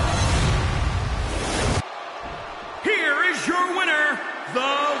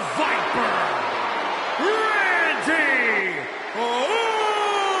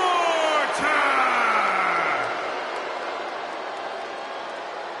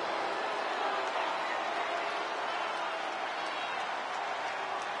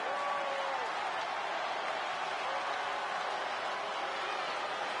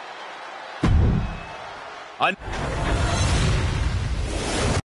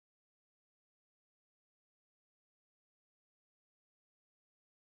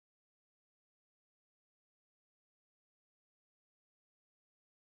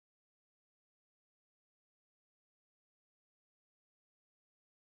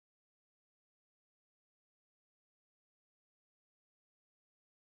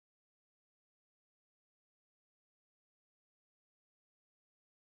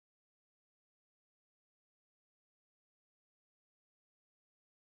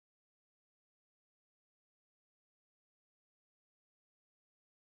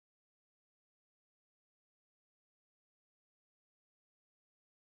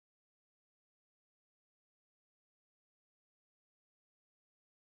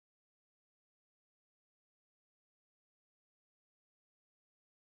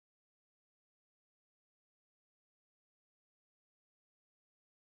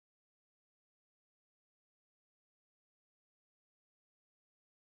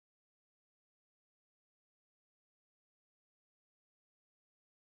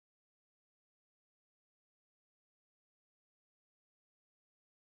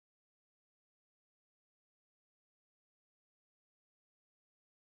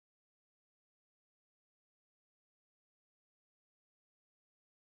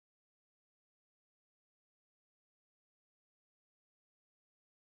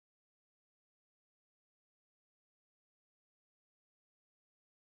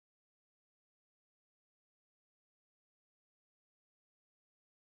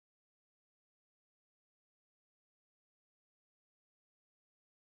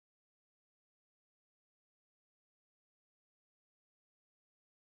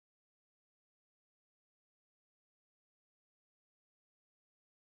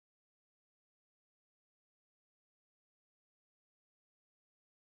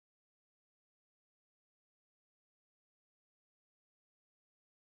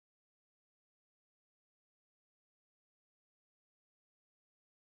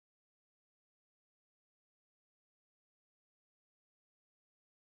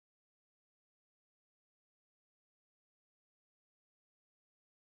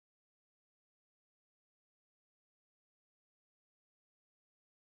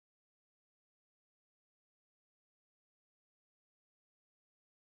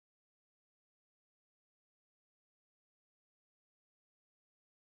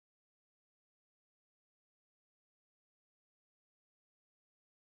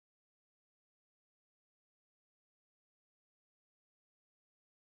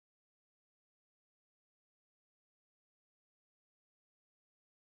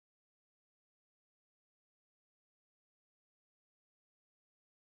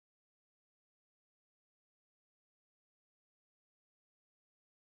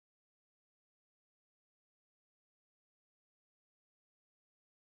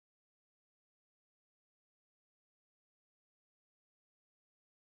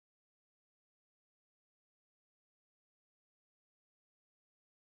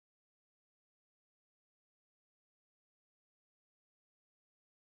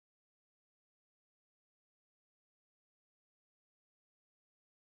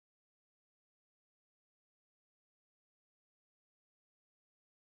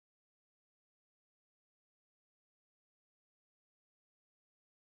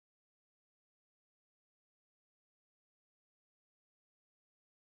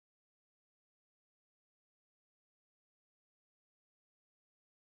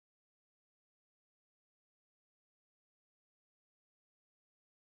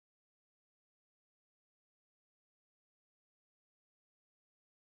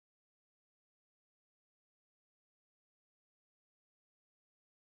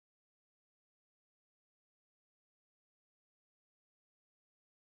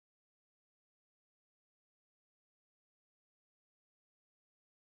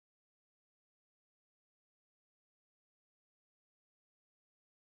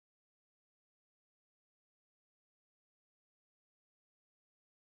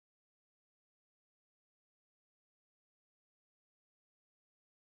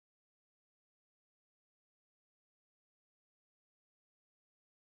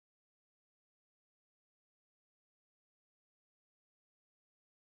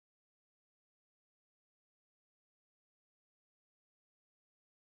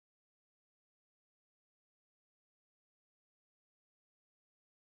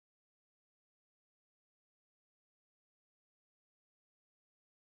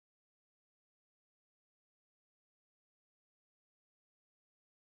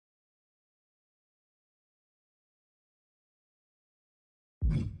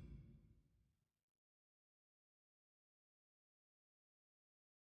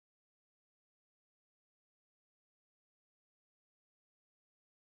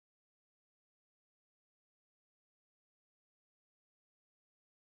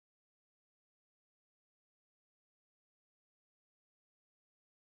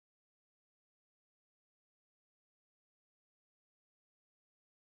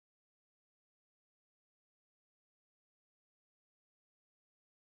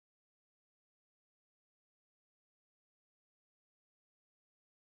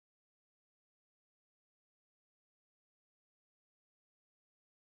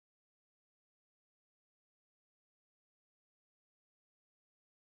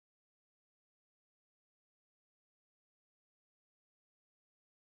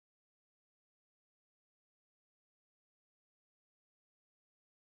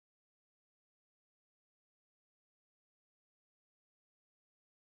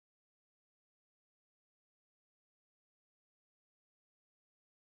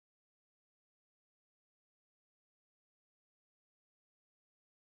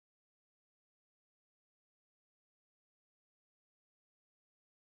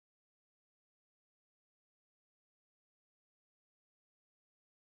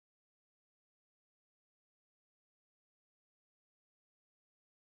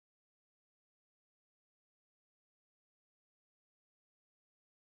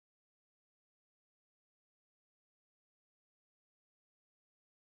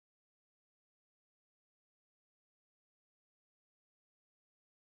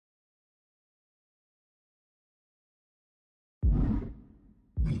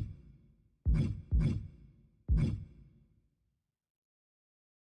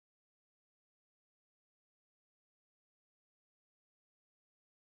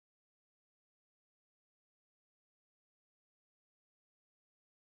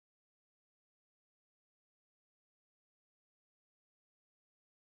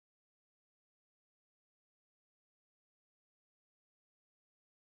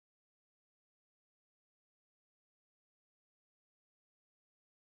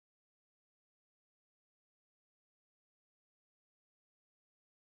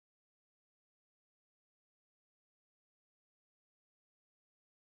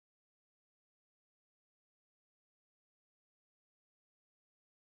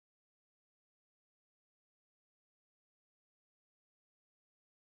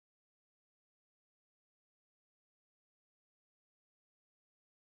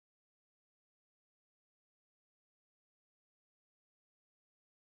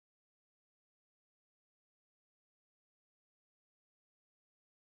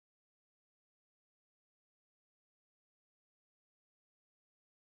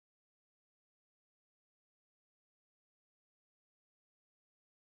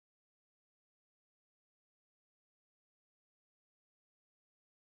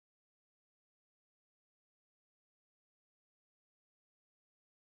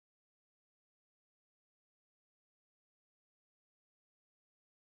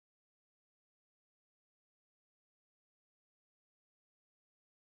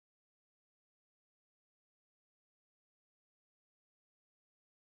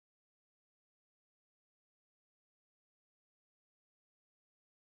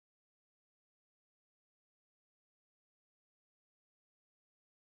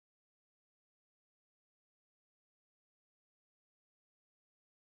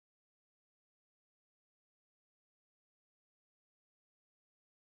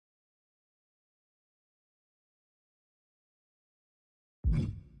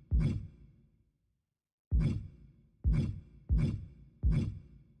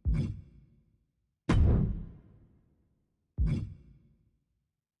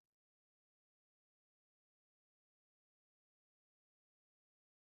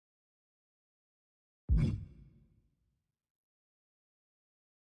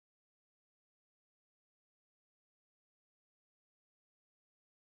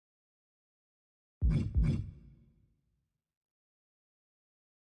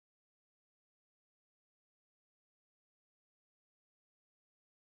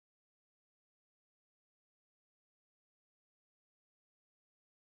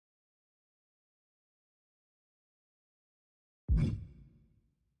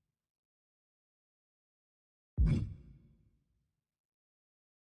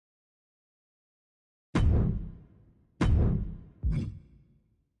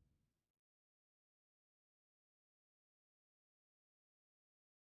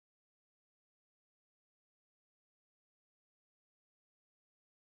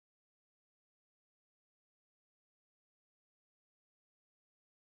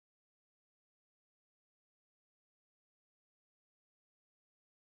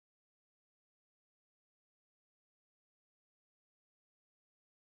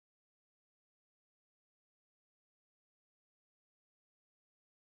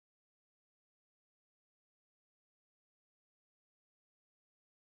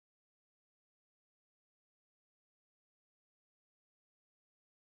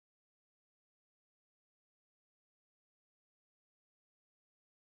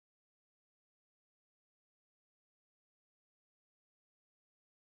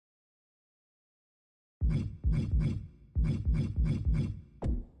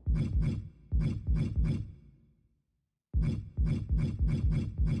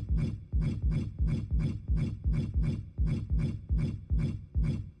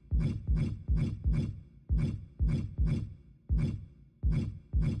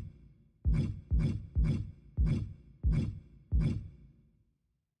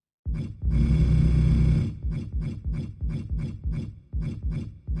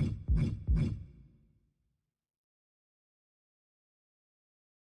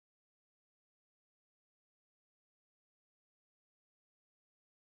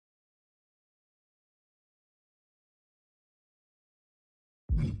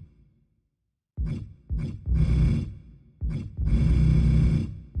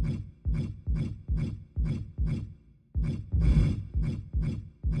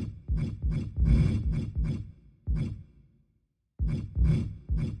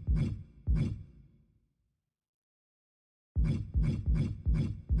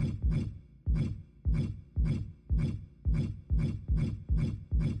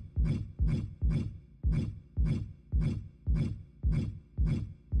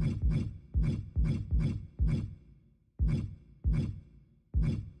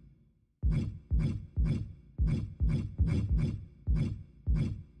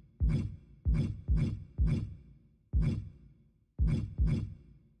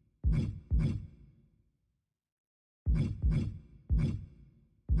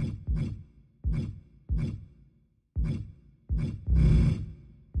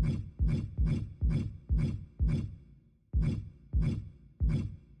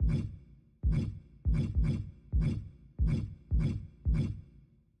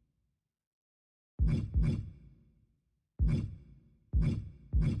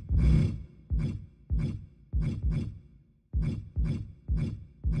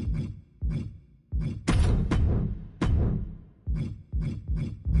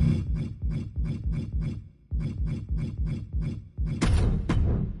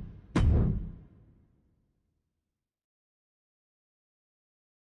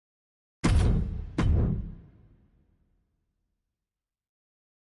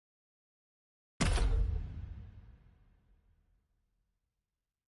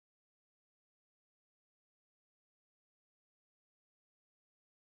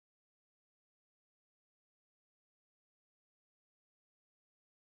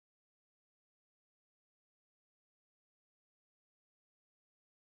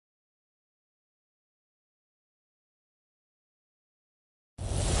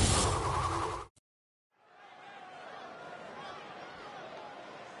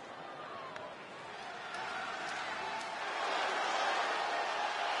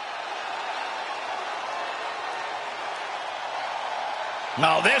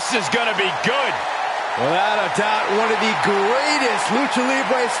 Now this is going to be good. Without a doubt, one of the greatest Lucha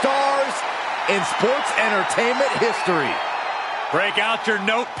Libre stars in sports entertainment history. Break out your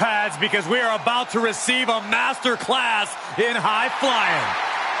notepads because we are about to receive a master class in high flying.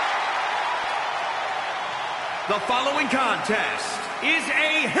 The following contest is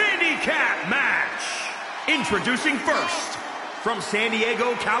a handicap match. Introducing first, from San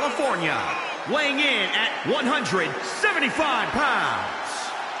Diego, California, weighing in at 175 pounds,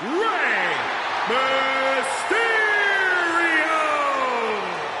 Rey Mysterio.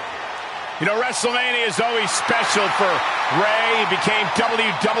 You know, WrestleMania is always special for Rey. He became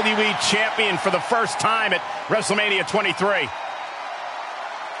WWE Champion for the first time at WrestleMania 23.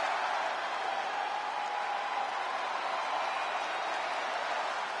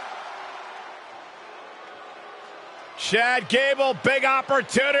 Chad Gable, big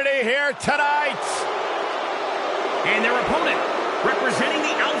opportunity here tonight. And their opponent, representing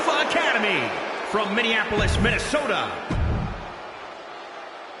the Alpha Academy from Minneapolis, Minnesota.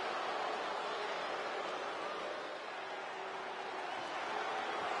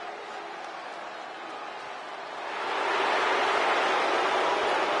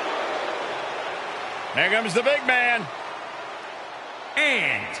 Here comes the big man.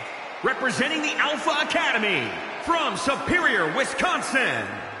 And representing the Alpha Academy from Superior, Wisconsin,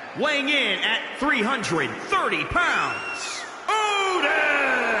 weighing in at 330 pounds, Otis!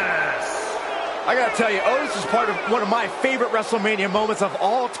 I gotta tell you, Otis is part of one of my favorite WrestleMania moments of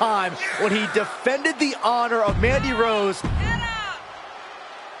all time when he defended the honor of Mandy Rose.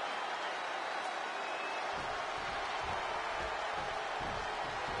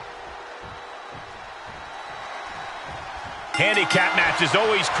 Handicap matches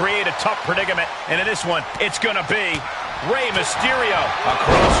always create a tough predicament, and in this one, it's gonna be Rey Mysterio.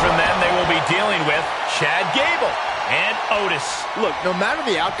 Across from them, they will be dealing with Chad Gable and Otis. Look, no matter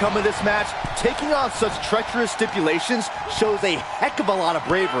the outcome of this match, taking on such treacherous stipulations shows a heck of a lot of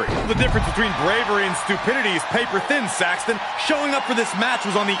bravery. The difference between bravery and stupidity is paper thin, Saxton. Showing up for this match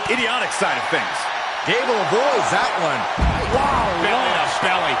was on the idiotic side of things. Gable avoids that one. Wow, belly to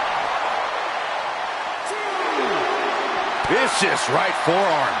belly. Vicious right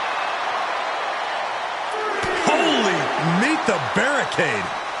forearm. Holy, meet the barricade.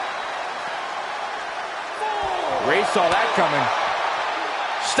 Rey saw that coming.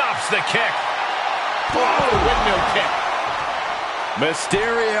 Stops the kick. Oh, windmill kick.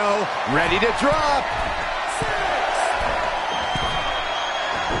 Mysterio ready to drop.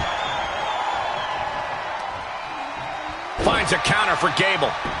 Finds a counter for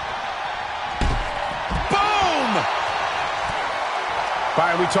Gable.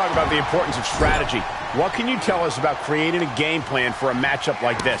 Byron, we talk about the importance of strategy. What can you tell us about creating a game plan for a matchup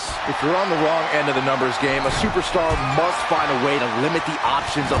like this? If you're on the wrong end of the numbers game, a superstar must find a way to limit the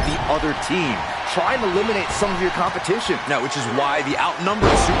options of the other team. Try and eliminate some of your competition. Now, which is why the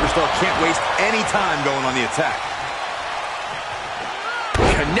outnumbered superstar can't waste any time going on the attack.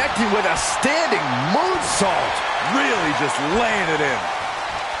 Connecting with a standing moonsault. Really just laying it in.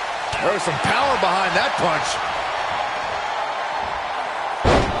 There's some power behind that punch.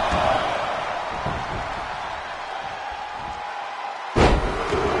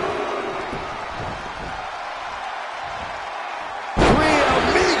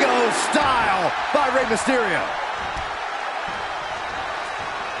 Style by Rey Mysterio.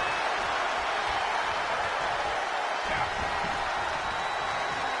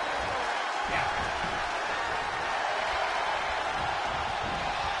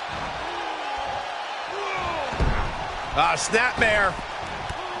 Snapmare.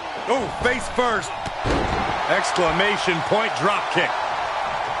 Oh, face first. Exclamation point drop kick.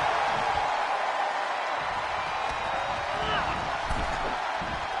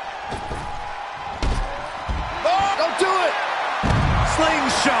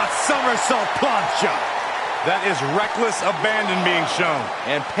 Slingshot somersault plancha. That is reckless abandon being shown.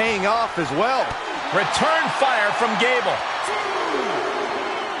 And paying off as well. Return fire from Gable.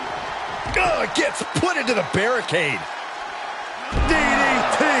 Gets put into the barricade.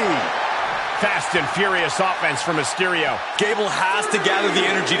 DDT. Fast and furious offense from Mysterio. Gable has to gather the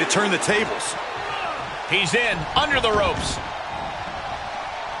energy to turn the tables. He's in, under the ropes.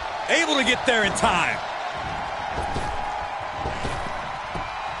 Able to get there in time.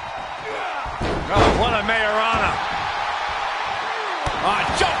 Oh, what a Majorana.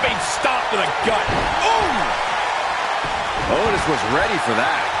 Jumping stomp to the gut. Ooh! Otis was ready for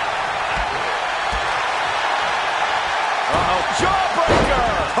that. Uh-oh,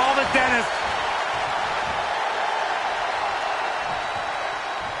 jawbreaker! Call the dentist.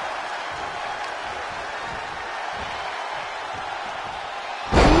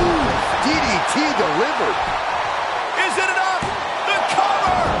 DDT delivered. Is it enough? The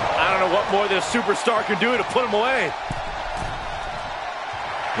cover! I don't know what more this superstar can do to put him away.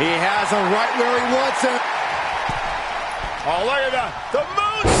 He has him right where he wants him. Oh, look at that. The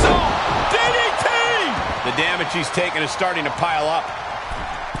moonsault! DDT! The damage he's taken is starting to pile up.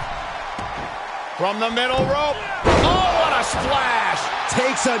 From the middle rope. Oh, what a splash!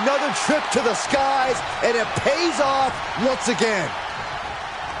 Takes another trip to the skies, and it pays off once again.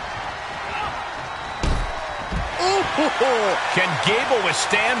 Ooh, Can Gable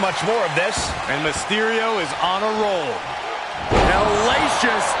withstand much more of this? And Mysterio is on a roll.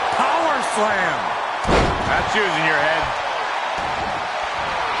 Hellacious power slam. That's using your head.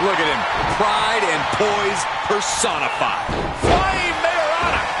 Look at him. Pride and poise personified. Flying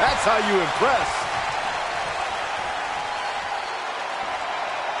Mayorana. That's how you impress.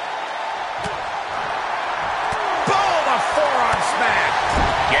 Boom, a forearm smash.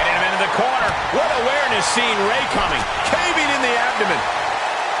 Getting him into the corner. What awareness seeing Ray coming. Caving in the abdomen.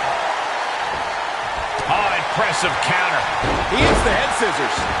 Oh, impressive counter. He hits the head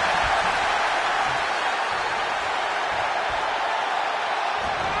scissors.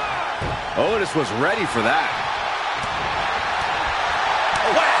 Otis was ready for that.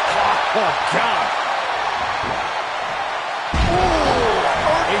 Oh, God.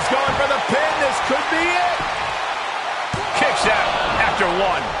 Ooh, he's going for the pin. This could be it. Kicks out after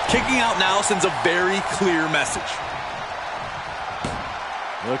one. Kicking out now sends a very clear message.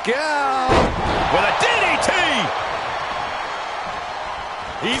 Look out. With a DDT.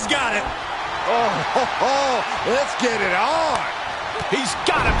 He's got it. Let's get it on. He's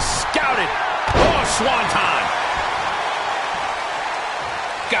got him scouted. Oh, swanton.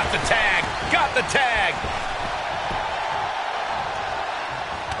 Got the tag. Got the tag.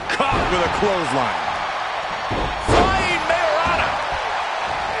 Caught with a clothesline. Flying Mayorana.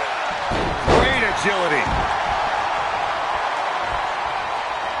 Great agility.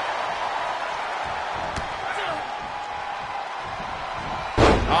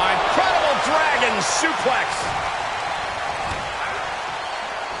 Incredible dragon suplex.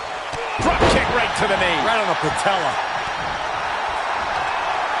 Drop kick right to the knee. Right on the patella.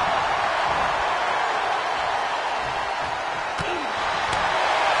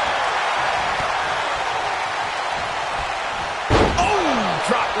 Oh,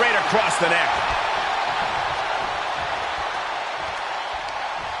 drop right across the neck.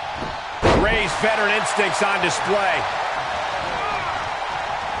 Ray's veteran instincts on display.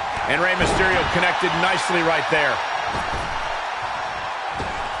 And Rey Mysterio connected nicely right there.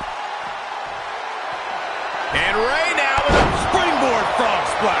 And Rey now with a Springboard frog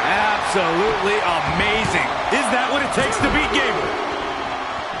splash. Absolutely amazing. Is that what it takes to beat Gable?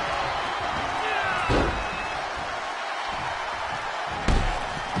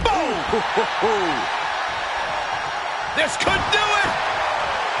 boom! This could do it!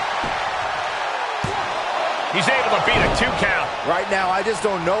 He's able to beat a 2 count. Right now, I just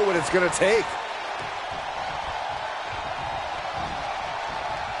don't know what it's going to take.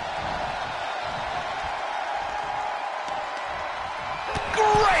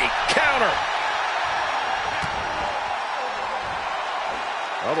 Great counter.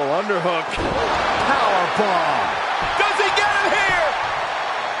 Double underhook. Powerbomb. Does he get him here?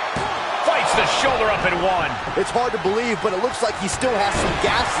 Fights the shoulder up in one. It's hard to believe, but it looks like he still has some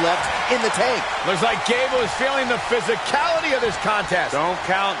gas left in the tank. Looks like Gable is feeling the physicality of this contest. Don't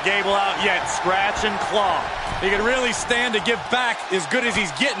count Gable out yet. Scratch and claw. He can really stand to give back as good as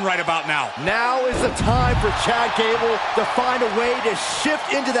he's getting right about now. Now is the time for Chad Gable to find a way to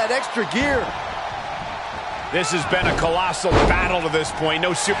shift into that extra gear. This has been a colossal battle to this point.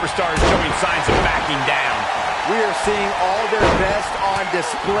 No superstars showing signs of backing down. We are seeing all their best on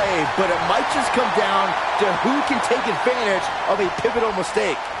display, but it might just come down to who can take advantage of a pivotal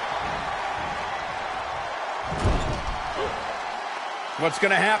mistake. What's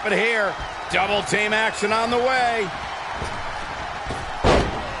going to happen here? Double team action on the way.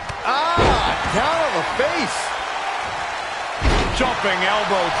 Down on the face. Jumping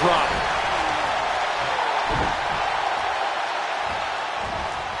elbow drop.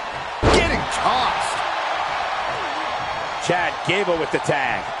 Getting tossed. Chad Gable with the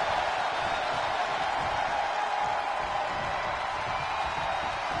tag.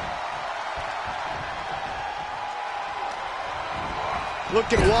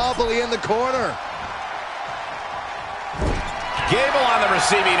 Looking wobbly in the corner. Gable on the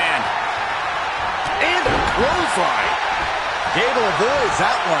receiving end. And a clothesline. Gable avoids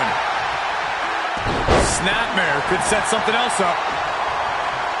that one. Snapmare could set something else up.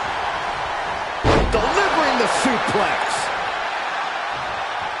 Delivering the suplex.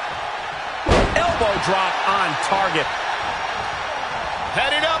 Elbow drop on target.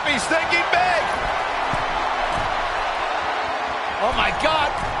 Heading up, he's thinking big. Oh my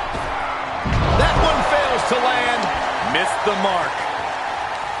God. That one fails to land. Missed the mark.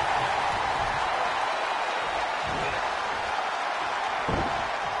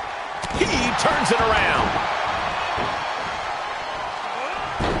 He turns it around.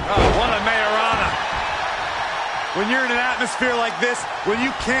 Oh, what a Mayorana. When you're in an atmosphere like this, when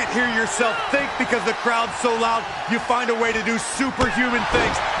you can't hear yourself think because the crowd's so loud, you find a way to do superhuman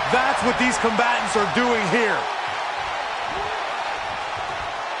things. That's what these combatants are doing here.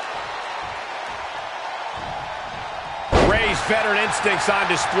 Ray's veteran instincts on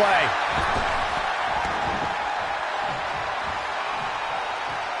display.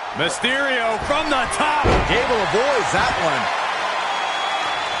 Mysterio from the top. Gable avoids that one.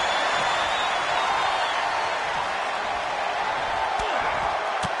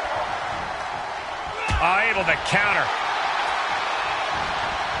 Able to counter.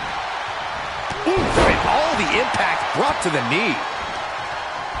 Oof, and all the impact brought to the knee.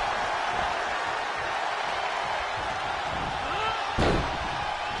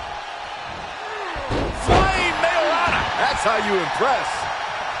 Flying Mayorana. That's how you impress.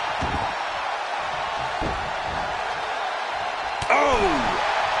 Oh!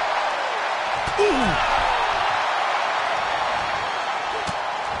 Ooh.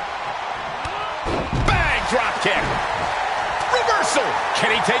 Bang! Drop kick. Reversal.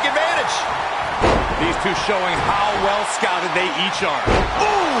 Can he take advantage? These two showing how well scouted they each are.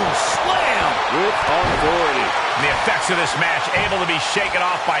 Ooh! Slam! With authority. And the effects of this match able to be shaken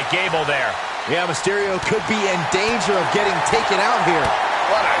off by Gable there. Yeah, Mysterio could be in danger of getting taken out here.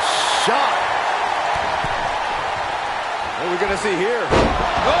 What a shot. What are we going to see here?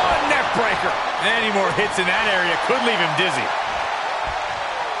 Oh, neck breaker. Any more hits in that area could leave him dizzy.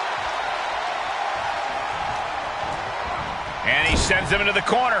 And he sends him into the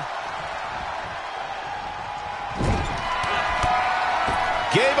corner.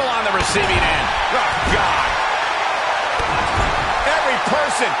 Gable on the receiving end. Oh, God. Every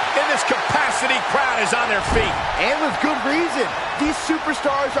person in this capacity crowd is on their feet. And with good reason. These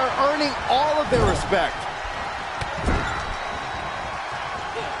superstars are earning all of their respect.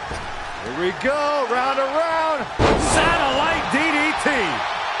 Here we go, round and round. Satellite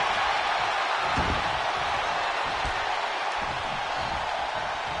DDT.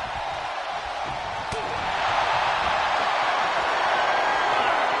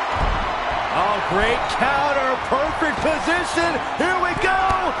 Oh, great counter, perfect position. Here we go.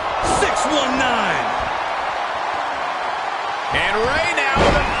 619. And Ray now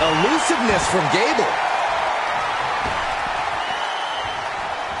with a Elusiveness from Gable.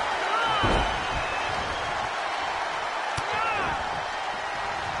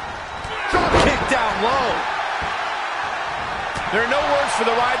 drop kick down low. There are no words for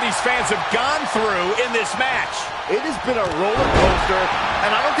the ride these fans have gone through in this match. It has been a roller coaster,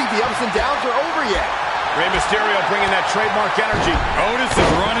 and I don't think the ups and downs are over yet. Rey Mysterio bringing that trademark energy. Otis has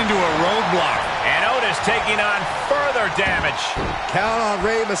run into a roadblock. And Otis taking on further damage. Count on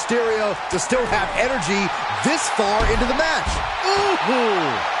Rey Mysterio to still have energy this far into the match.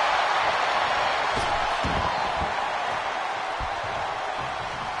 Ooh!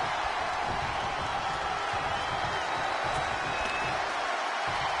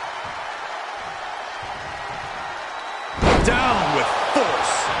 Down with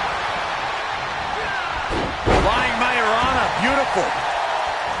force. Flying Mayorana, beautiful.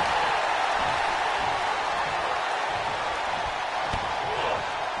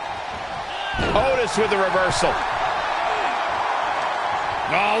 Otis with the reversal.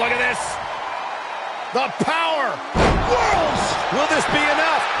 Oh, look at this. The power. Worlds. Will this be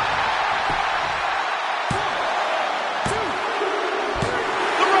enough?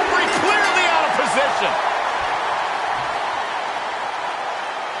 The referee clearly out of position.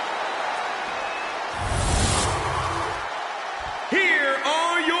 Here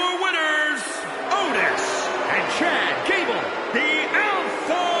are your winners, Otis and Chad Gable, the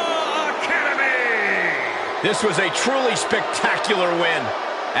Alpha Academy. This was a truly spectacular win.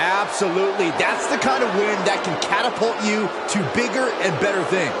 Absolutely. That's the kind of win that can catapult you to bigger and better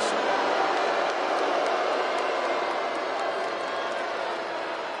things.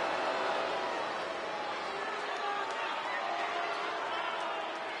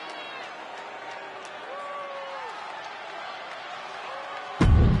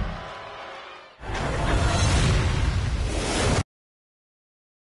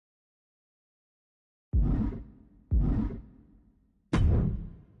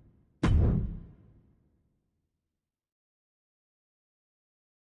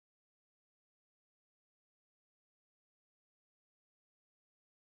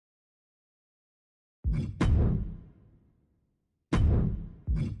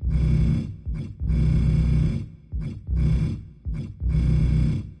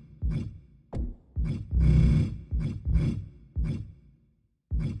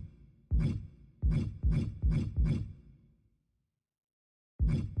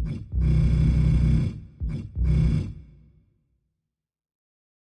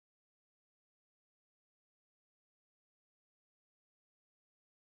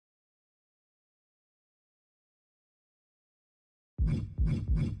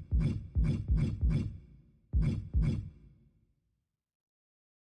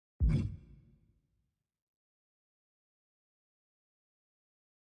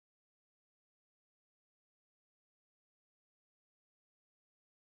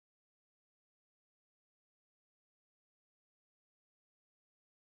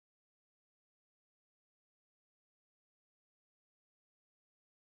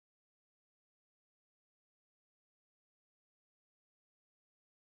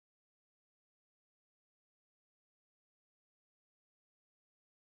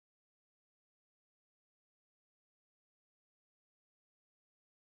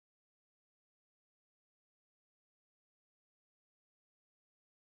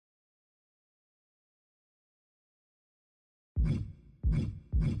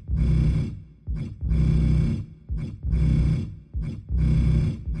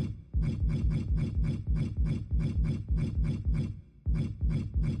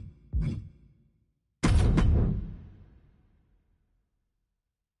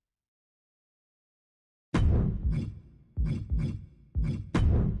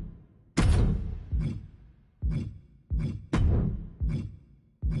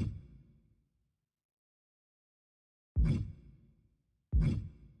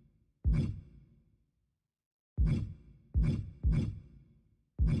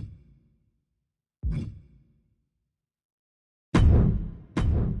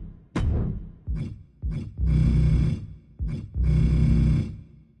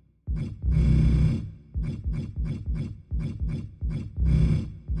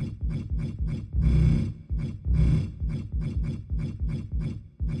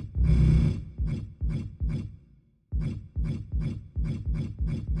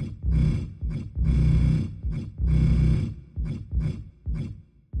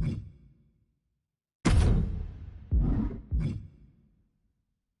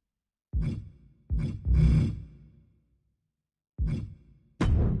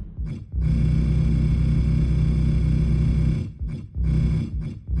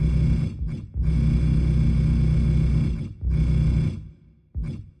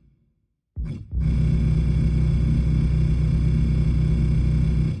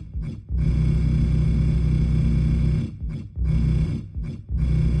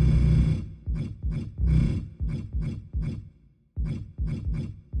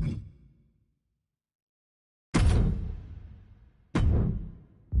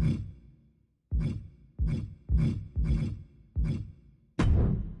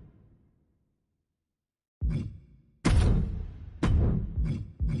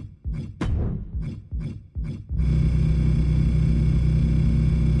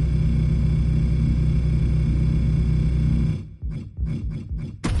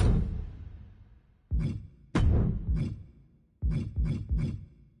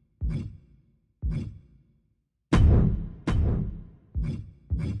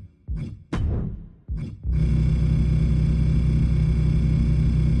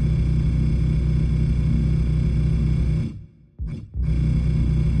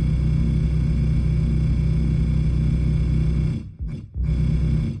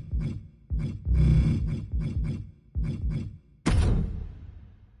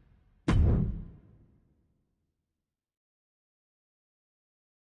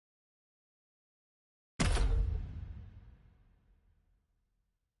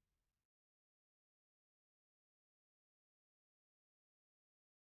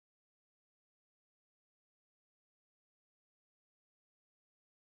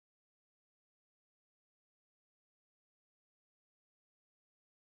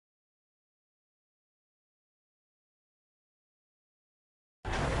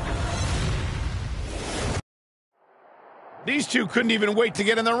 These two couldn't even wait to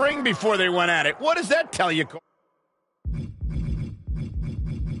get in the ring before they went at it. What does that tell you?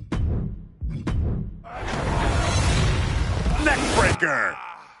 Neckbreaker.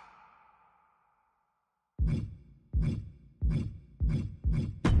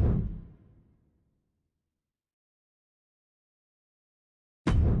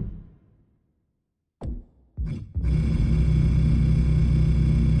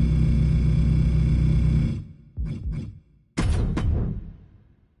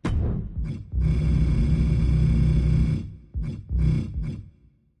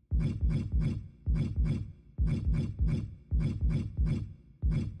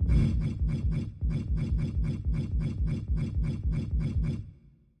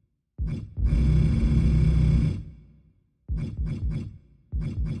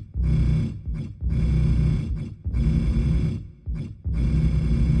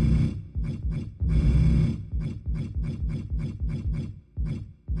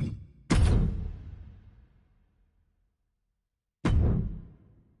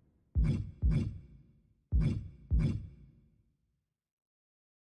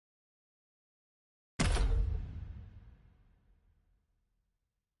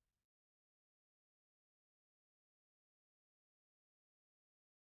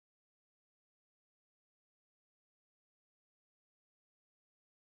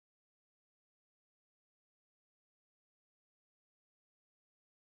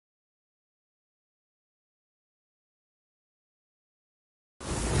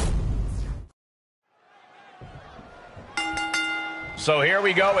 So here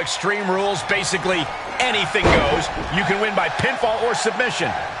we go, Extreme Rules. Basically, anything goes. You can win by pinfall or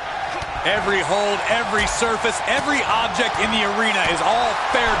submission. Every hold, every surface, every object in the arena is all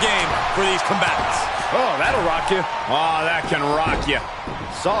fair game for these combatants. Oh, that'll rock you. Oh, that can rock you.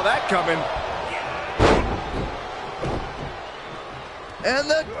 Saw that coming. And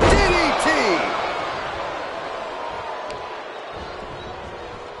the DDT.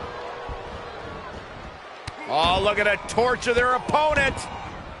 Oh, look at it, torture their opponent.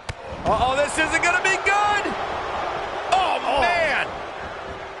 Uh-oh, this isn't going to be good. Oh, man.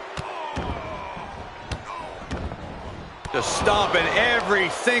 Just stomping every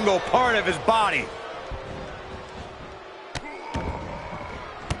single part of his body.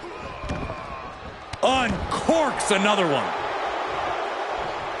 Uncorks another one.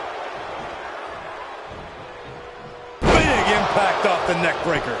 Big impact off the neck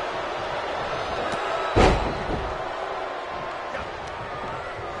breaker.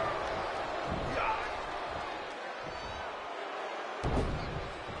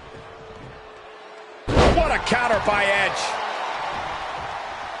 What a counter by Edge.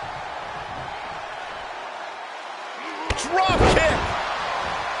 Drop kick.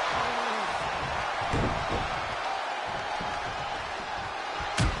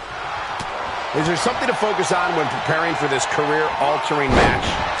 Is there something to focus on when preparing for this career-altering match?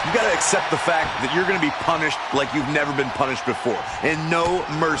 You got to accept the fact that you're going to be punished like you've never been punished before, and no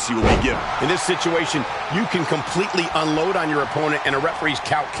mercy will be given. In this situation, you can completely unload on your opponent, and a referee's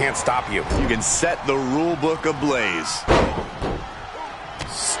count can't stop you. You can set the rule book ablaze.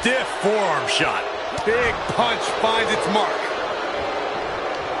 Stiff forearm shot. Big punch finds its mark.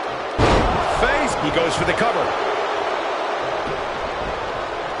 Face, he goes for the cover.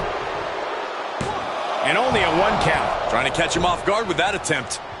 And only a 1 count. Trying to catch him off guard with that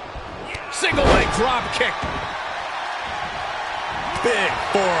attempt. Single leg drop kick. Big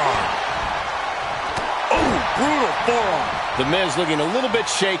forearm. Oh, brutal forearm. The Miz looking a little bit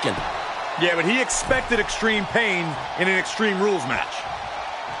shaken. Yeah, but he expected extreme pain in an Extreme Rules match.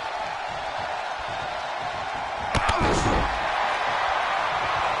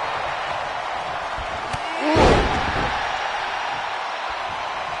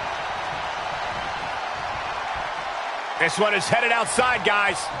 This one is headed outside,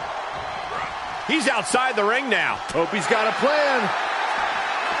 guys. He's outside the ring now. Hope he's got a plan.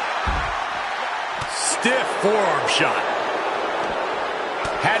 Stiff forearm shot.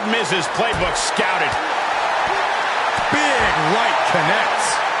 Had Miz's playbook scouted. Big right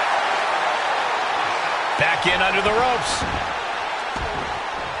connects. Back in under the ropes.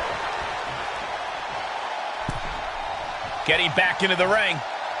 Getting back into the ring.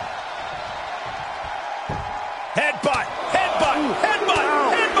 Headbutt, headbutt, headbutt,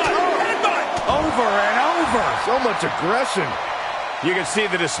 headbutt, headbutt. Over and over. So much aggression. You can see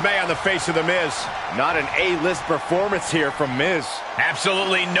the dismay on the face of the Miz. Not an A-list performance here from Miz.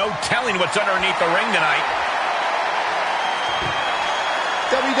 Absolutely no telling what's underneath the ring tonight.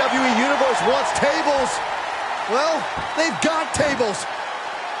 WWE Universe wants tables. Well, they've got tables.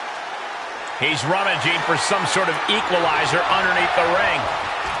 He's rummaging for some sort of equalizer underneath the ring.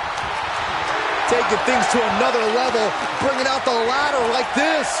 Taking things to another level, bringing out the ladder like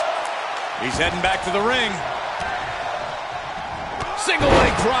this. He's heading back to the ring. Single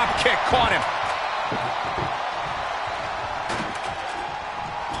leg drop kick caught him.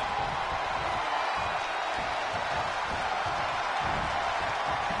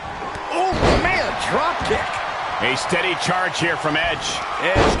 Oh, man, drop kick. A steady charge here from Edge.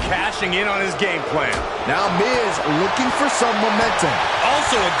 Edge cashing in on his game plan. Now Miz looking for some momentum.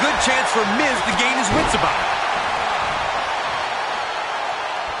 Also a good chance for Miz to gain his wits about it.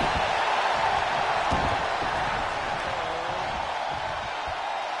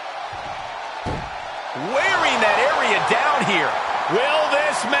 Wearing that area down here. Will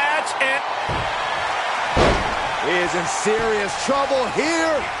this match end? He is in serious trouble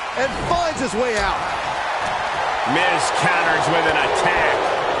here and finds his way out. Miz counters with an attack.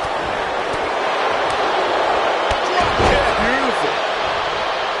 Drop kick. Beautiful.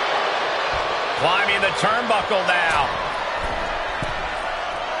 Climbing the turnbuckle now.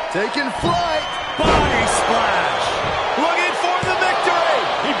 Taking flight. Body splash. Looking for the victory.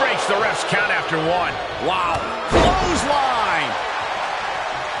 He breaks the ref's count after 1. Wow. Clothesline.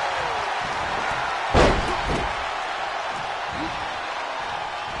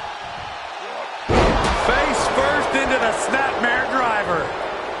 Face first into the snapmare driver.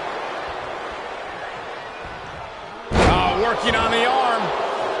 Working on the arm.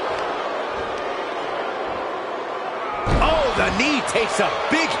 Oh, the knee takes a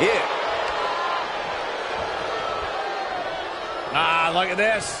big hit. look at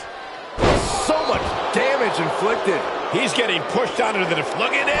this. So much damage inflicted. He's getting pushed onto the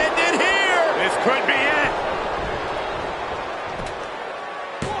Look at it here. This could be it.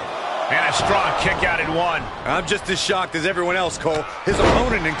 And a strong kick out at one. I'm just as shocked as everyone else, Cole, his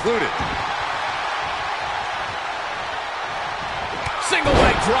opponent included. Single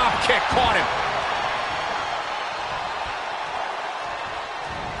leg drop kick caught him.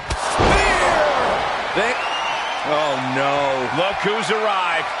 Spear! Oh, no. Look who's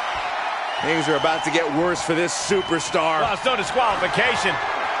arrived. Things are about to get worse for this superstar. Well, it's no disqualification.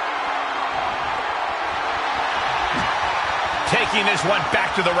 Taking this one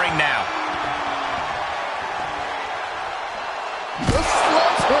back to the ring now. The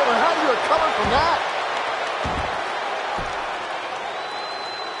sledgehammer, how do you recover from that?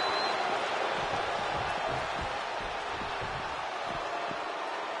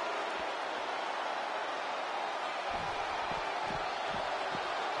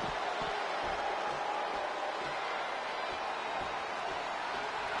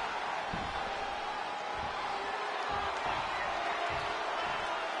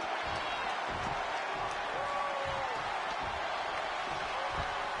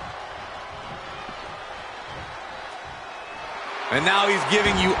 And now he's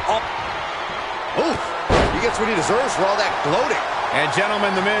giving you up. Oof, he gets what he deserves for all that gloating. And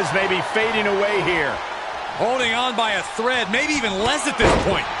gentlemen, The Miz may be fading away here. Holding on by a thread, maybe even less at this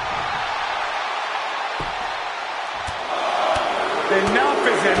point. Enough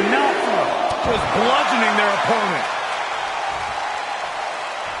is enough. Just bludgeoning their opponent.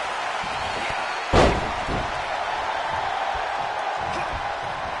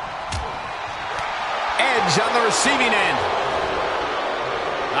 Edge on the receiving end.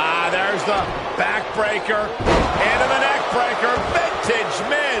 There's the backbreaker. Into the neckbreaker. Vintage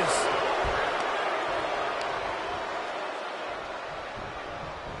Miz.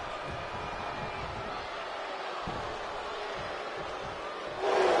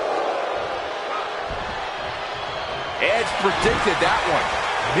 Edge predicted that one.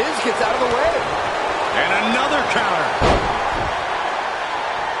 Miz gets out of the way. And another counter.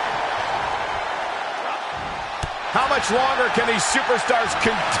 How much longer can these superstars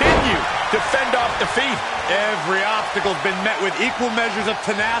continue to fend off defeat? Every obstacle's been met with equal measures of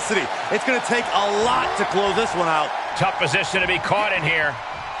tenacity. It's going to take a lot to close this one out. Tough position to be caught in here.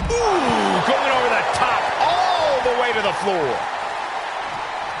 Ooh, going over the top, all the way to the floor.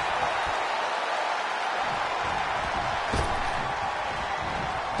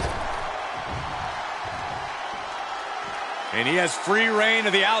 And he has free reign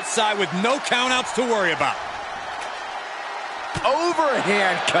to the outside with no countouts to worry about.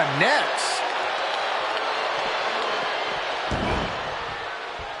 Overhand connects.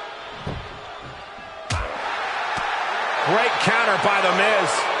 Great counter by The Miz.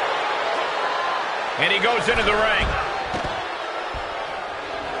 And he goes into the ring.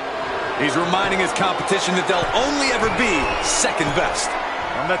 He's reminding his competition that they'll only ever be second best.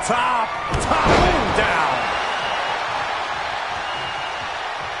 From the top and down.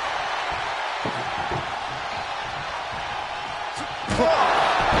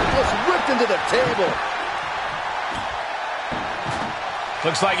 Just whipped into the table.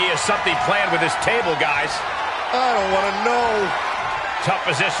 Looks like he has something planned with his table, guys. I don't want to know. Tough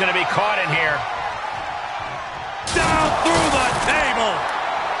position to be caught in here. Down through the table.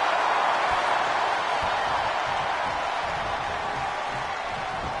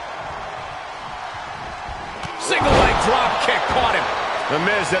 Single leg drop kick caught him. The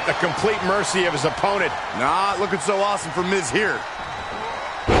Miz at the complete mercy of his opponent. Not looking so awesome for Miz here.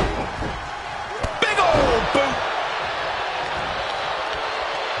 Big old boot.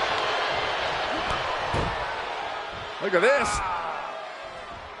 Look at this.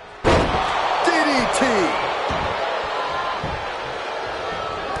 DDT.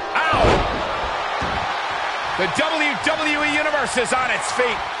 Ow. The WWE Universe is on its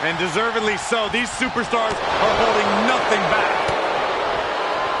feet. And deservedly so. These superstars are holding nothing back.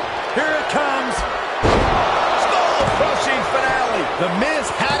 Here it comes. Skull-crushing finale. The Miz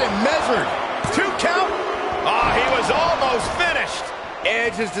had him measured. 2 count. Ah, he was almost finished.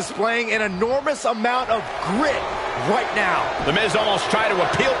 Edge is displaying an enormous amount of grit right now. The Miz almost tried to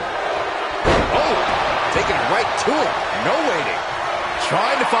appeal. Oh, taking it right to him. No waiting.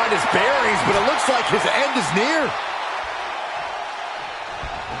 Trying to find his bearings, but it looks like his end is near.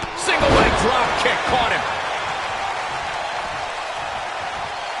 Single leg drop kick caught him.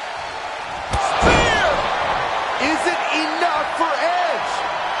 Spear! Is it enough for Edge?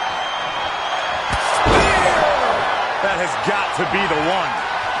 Spear! That has got to be the one.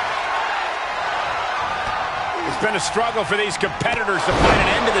 It's been a struggle for these competitors to find an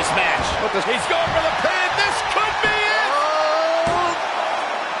end to this match. He's going for the pin. This could be it.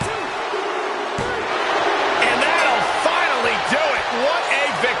 And that'll finally do it. What a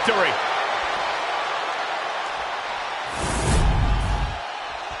victory.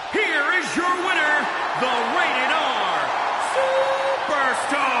 Here is your winner, the Rated R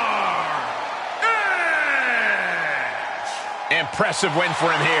Superstar, Edge. Impressive win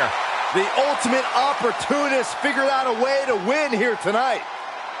for him here. The ultimate opportunist figured out a way to win here tonight.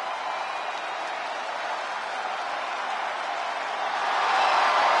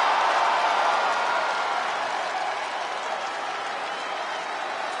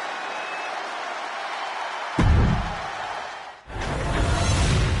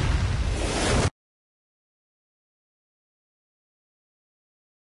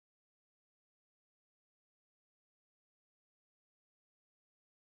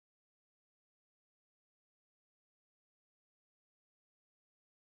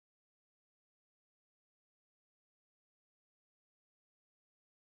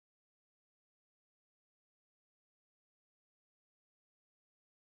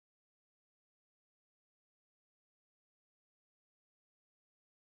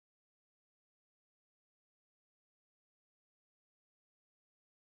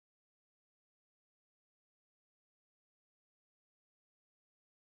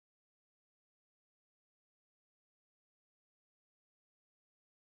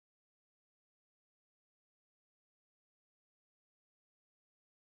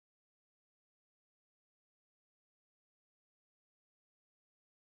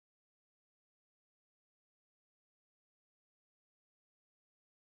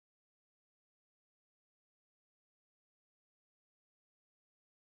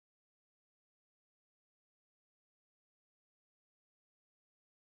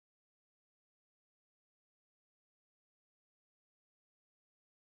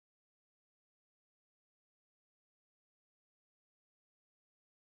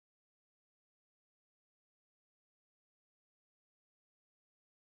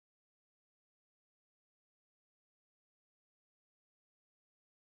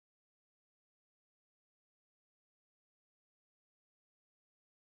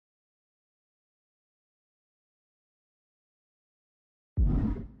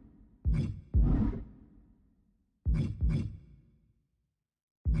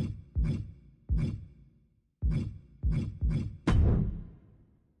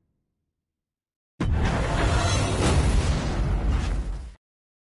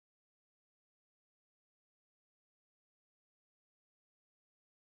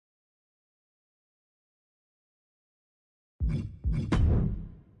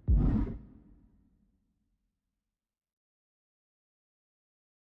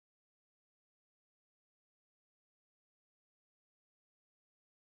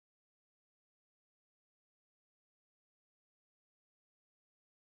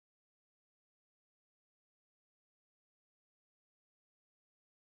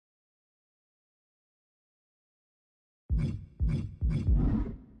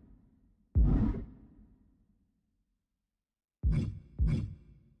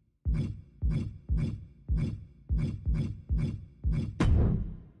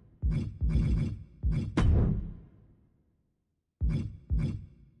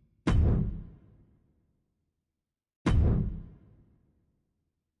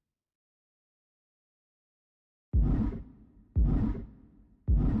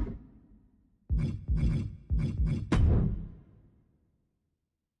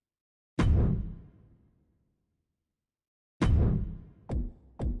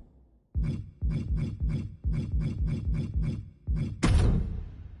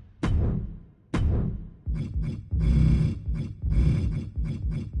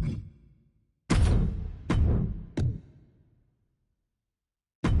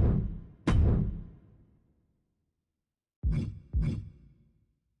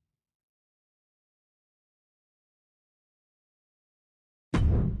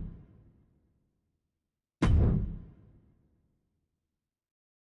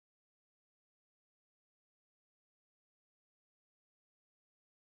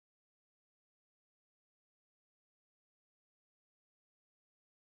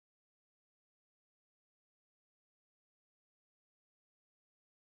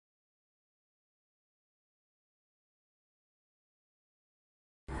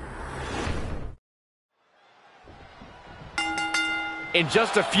 In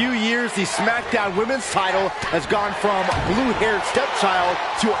just a few years, the SmackDown Women's title has gone from blue-haired stepchild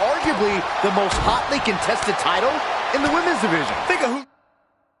to arguably the most hotly contested title in the women's division. Think of who...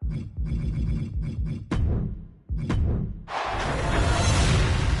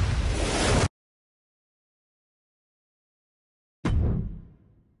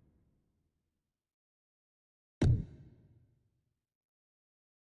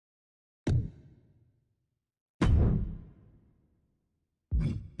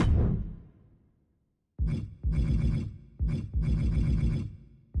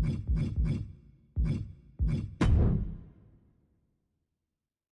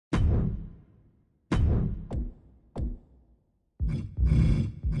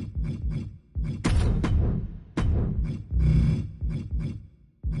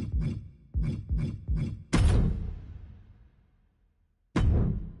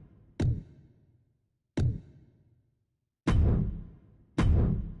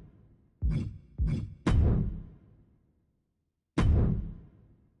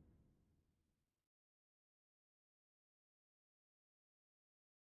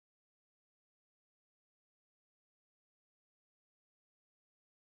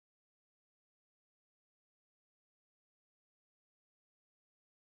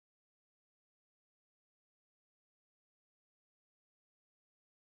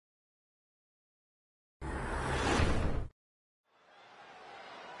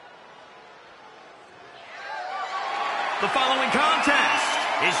 The following contest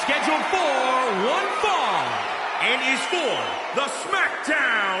is scheduled for one fall and is for the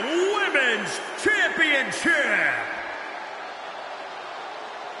SmackDown Women's Championship.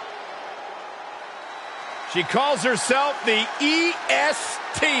 She calls herself the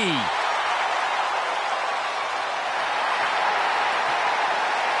EST.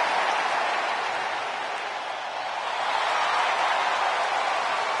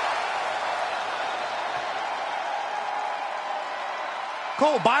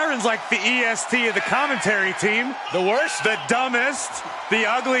 Cole, Byron's like the EST of the commentary team. The worst? The dumbest, the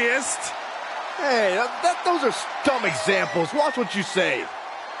ugliest. Hey, those are dumb examples. Watch what you say.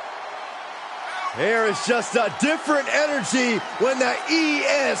 There is just a different energy when the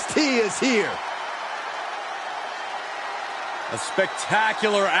EST is here. A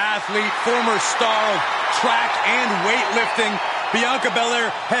spectacular athlete, former star of track and weightlifting, Bianca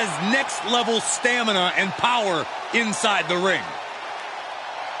Belair has next-level stamina and power inside the ring.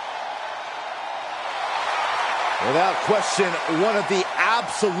 Without question, one of the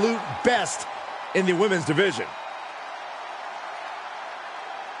absolute best in the women's division.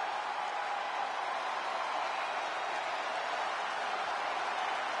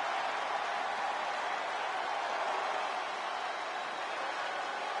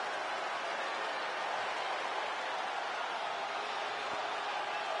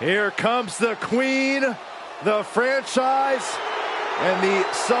 Here comes the queen, the franchise, and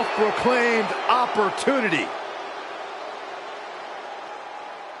the self-proclaimed opportunity.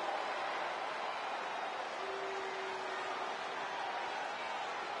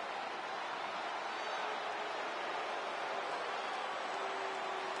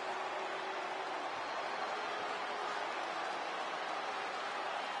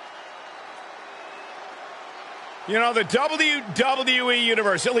 You know, the WWE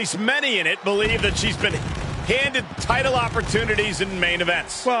Universe, at least many in it, believe that she's been handed title opportunities in main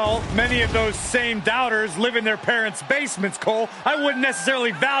events. Well, many of those same doubters live in their parents' basements, Cole. I wouldn't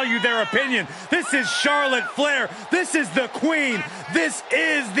necessarily value their opinion. This is Charlotte Flair. This is the queen. This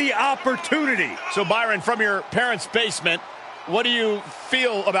is the opportunity. So, Byron, from your parents' basement, what do you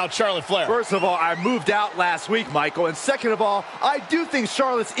feel about Charlotte Flair? First of all, I moved out last week, Michael. And second of all, I do think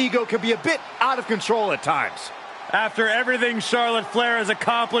Charlotte's ego can be a bit out of control at times. After everything Charlotte Flair has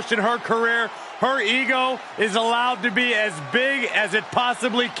accomplished in her career, her ego is allowed to be as big as it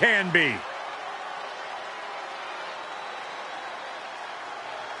possibly can be.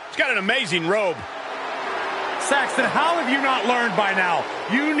 She's got an amazing robe. Saxton, how have you not learned by now?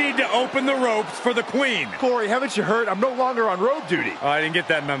 You need to open the ropes for the queen. Corey, haven't you heard? I'm no longer on robe duty. Oh, I didn't get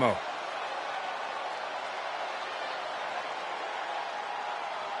that memo.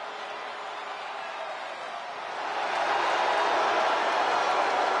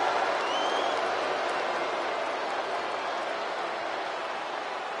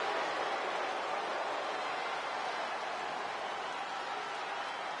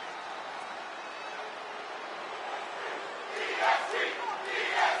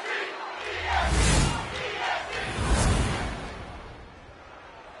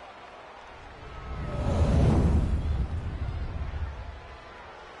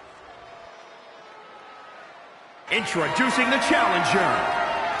 Introducing the challenger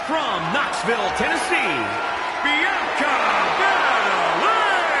from Knoxville, Tennessee, Bianca Belair.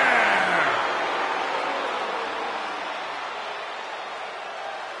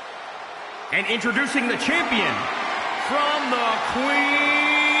 And introducing the champion from the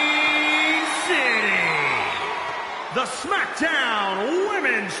Queen City, the SmackDown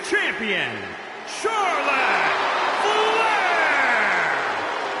Women's Champion, Charlotte Flair.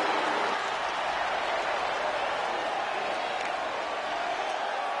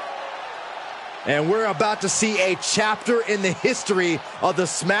 And we're about to see a chapter in the history of the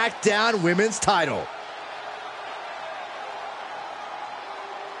SmackDown Women's title.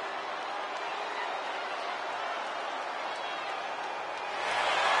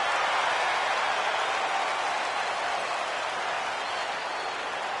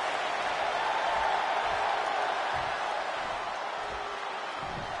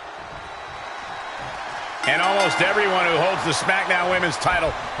 And almost everyone who holds the SmackDown Women's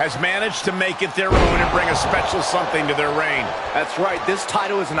title has managed to make it their own and bring a special something to their reign. That's right. This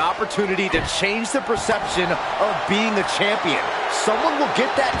title is an opportunity to change the perception of being a champion. Someone will get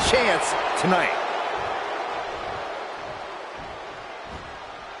that chance tonight.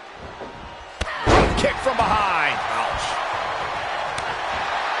 Front kick from behind. Ouch.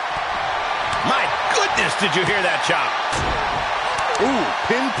 My goodness, did you hear that chop? Ooh,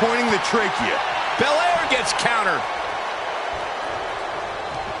 pinpointing the trachea. Belair gets countered.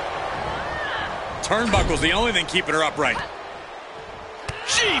 turnbuckle's the only thing keeping her upright.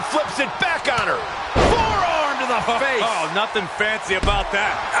 She flips it back on her. Forearm to the face. Oh, nothing fancy about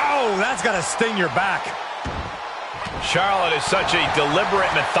that. Oh, that's got to sting your back. Charlotte is such a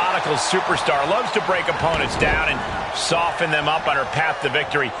deliberate, methodical superstar. Loves to break opponents down and soften them up on her path to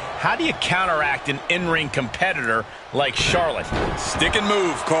victory. How do you counteract an in-ring competitor like Charlotte? Stick and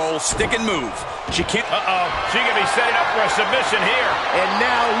move, Cole. Stick and move. She can't... Uh-oh. She could be setting up for a submission here. And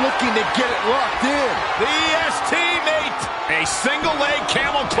now looking to get it locked in. The ST mate. A single leg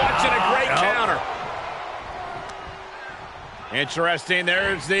camel clutch and a great counter. Interesting.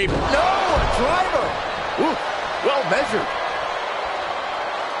 There's the... No, a driver. Ooh, well measured.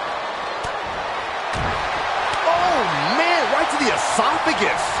 Oh, man, right to the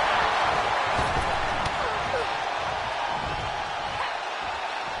esophagus.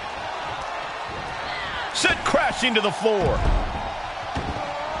 Sent crashing to the floor.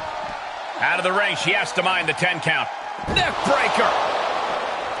 Out of the ring. She has to mind the 10 count. Neck breaker.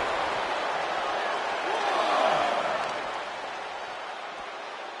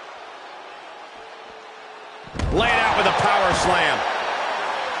 Laid out with a power slam.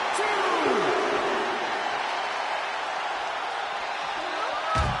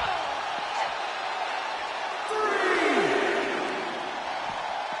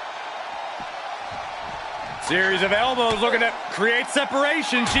 Series of elbows looking to create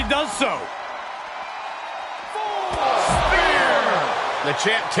separation. She does so. Spear! The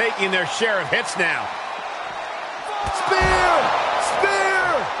champ taking their share of hits now. Spear!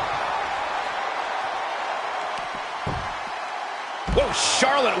 Spear! Whoa,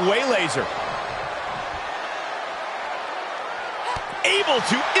 Charlotte waylays her. Able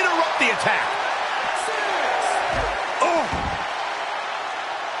to interrupt the attack. Oh!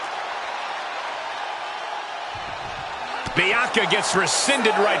 Bianca gets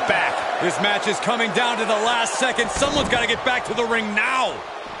rescinded right back. This match is coming down to the last second. Someone's got to get back to the ring now.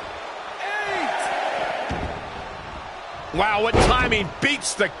 Wow, what timing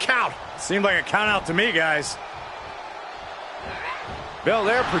beats the count. Seemed like a count out to me, guys.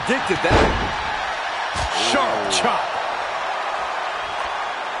 Belair predicted that. Sharp chop.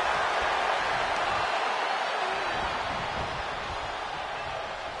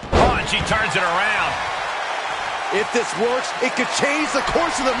 Oh, and she turns it around. If this works, it could change the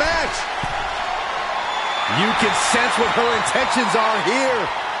course of the match. You can sense what her intentions are here.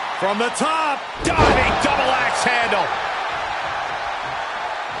 From the top. Diving double axe handle.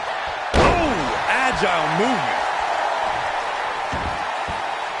 Oh, agile movement.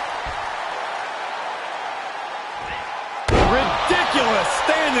 Ridiculous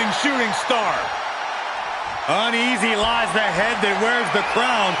standing shooting star. Uneasy lies the head that wears the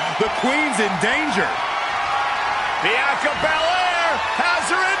crown. The queen's in danger. Bianca Belair has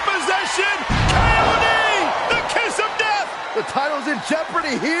her in possession. KOD, the kiss of death. The title's in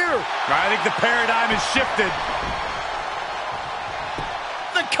jeopardy here. I think the paradigm has shifted.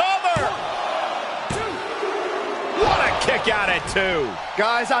 The cover. What a kick out at 2.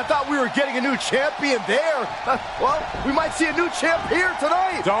 Guys, I thought we were getting a new champion there. Well, we might see a new champ here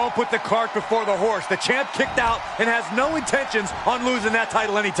tonight. Don't put the cart before the horse. The champ kicked out and has no intentions on losing that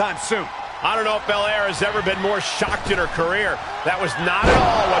title anytime soon. I don't know if Belair has ever been more shocked in her career. That was not at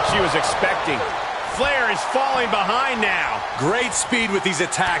all what she was expecting. Flair is falling behind now. Great speed with these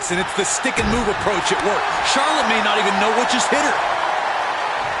attacks, and it's the stick and move approach at work. Charlotte may not even know what just hit her.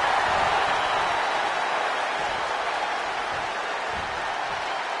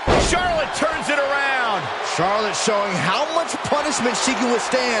 Charlotte turns it around. Charlotte showing how much punishment she can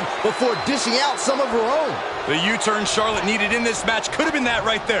withstand before dishing out some of her own. The U-turn Charlotte needed in this match could have been that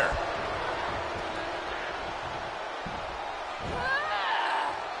right there.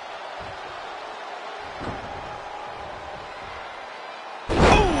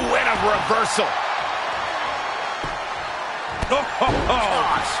 Reversal.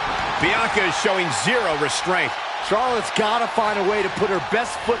 Gosh. Bianca is showing zero restraint. Charlotte's got to find a way to put her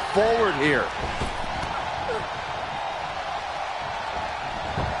best foot forward here.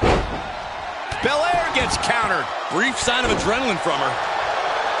 Belair gets countered. Brief sign of adrenaline from her.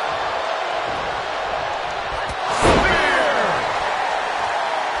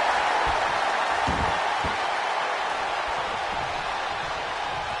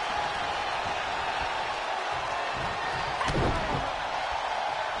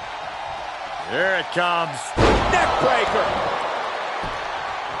 Here it comes. Neck breaker.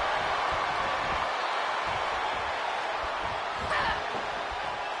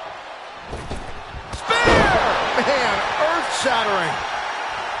 Spear! Man, earth-shattering.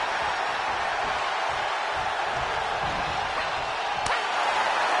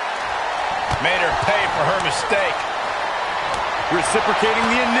 Made her for her mistake. Reciprocating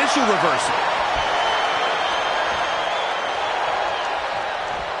the initial reversal.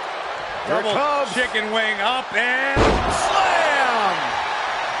 Double chicken wing up and slam!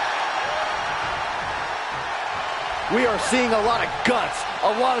 We are seeing a lot of guts,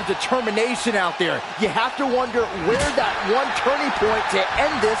 a lot of determination out there. You have to wonder where that one turning point to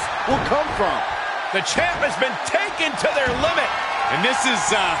end this will come from. The champ has been taken to their limit. And this is,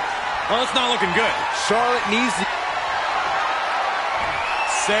 well, it's not looking good. Charlotte needs to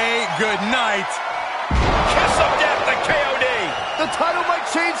say goodnight. Kiss of death, the KOD. The title might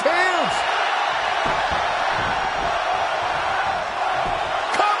change hands.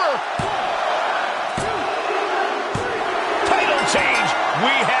 Cover. Title change.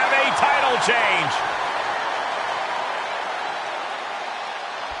 We have a title change.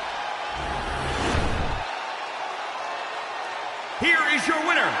 Here is your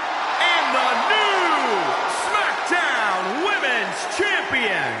winner, and the new SmackDown Women's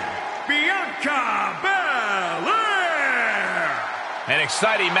Champion, Bianca Belair. An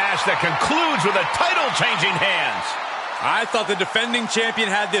exciting match that concludes with a title-changing hands. I thought the defending champion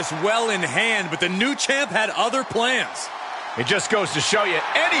had this well in hand, but the new champ had other plans. It just goes to show you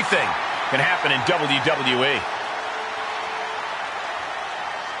anything can happen in WWE.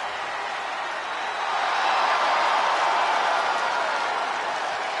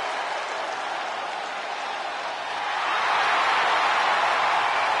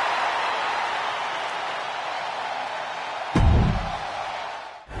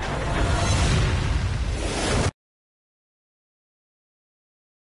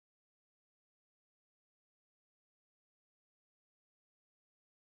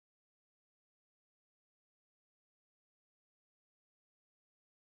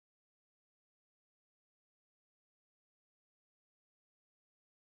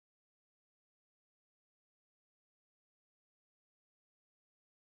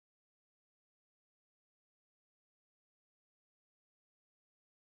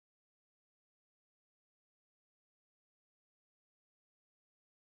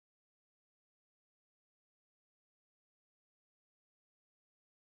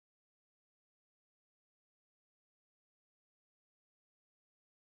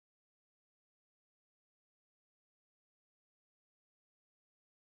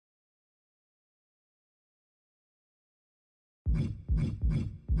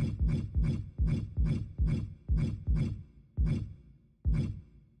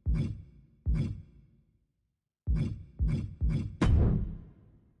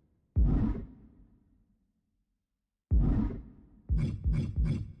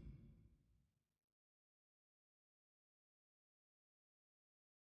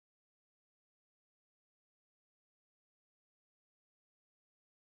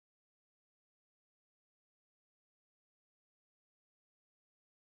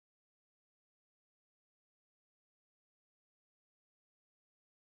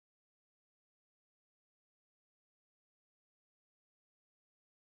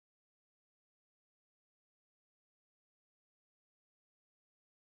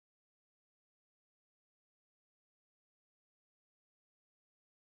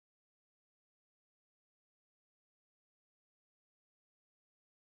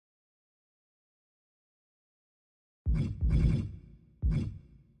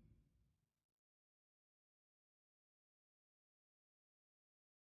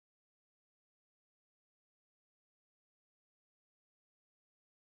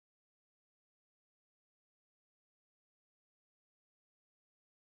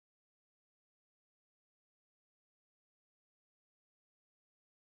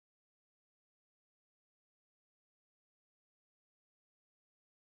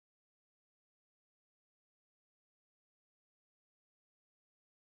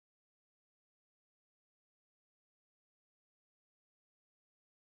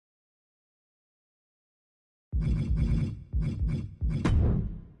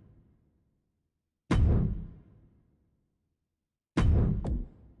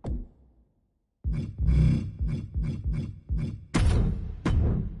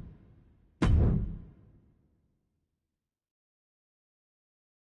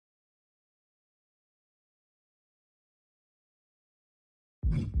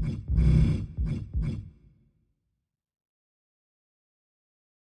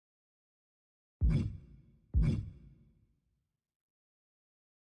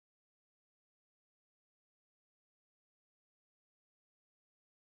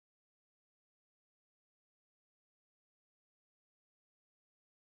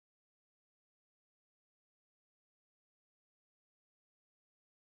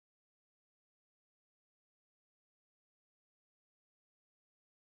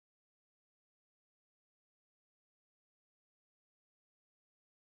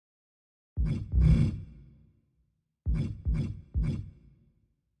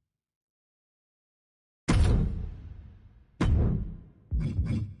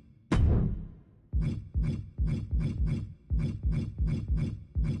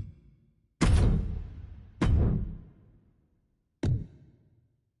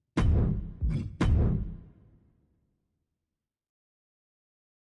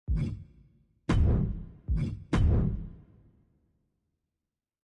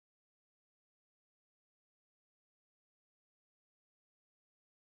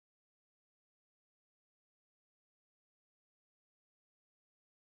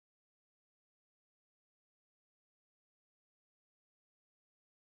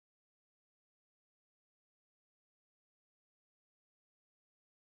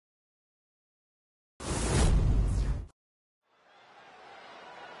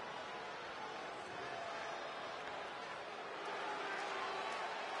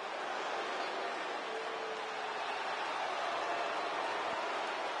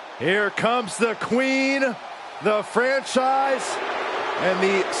 Here comes the queen, the franchise, and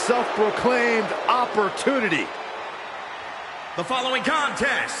the self-proclaimed opportunity. The following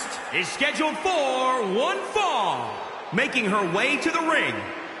contest is scheduled for one fall. Making her way to the ring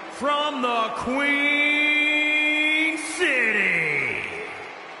from the Queen City,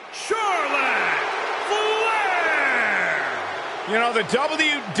 Charlotte Flair! You know, the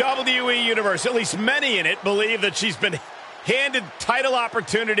WWE Universe, at least many in it, believe that she's been handed title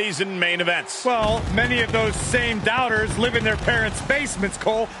opportunities in main events. Well, many of those same doubters live in their parents' basements,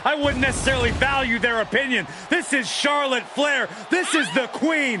 Cole. I wouldn't necessarily value their opinion. This is Charlotte Flair. This is the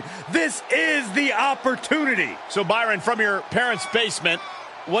queen. This is the opportunity. So, Byron, from your parents' basement,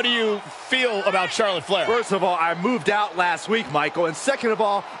 what do you feel about Charlotte Flair? First of all, I moved out last week, Michael. And second of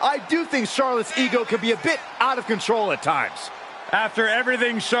all, I do think Charlotte's ego can be a bit out of control at times. After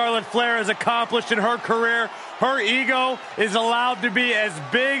everything Charlotte Flair has accomplished in her career, her ego is allowed to be as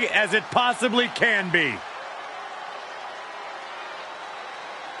big as it possibly can be.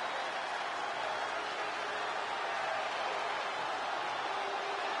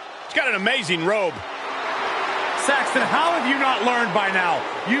 She's got an amazing robe. Saxton, how have you not learned by now?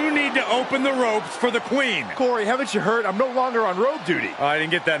 You need to open the ropes for the queen. Corey, haven't you heard? I'm no longer on road duty. Oh, I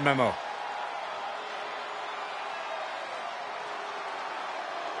didn't get that memo.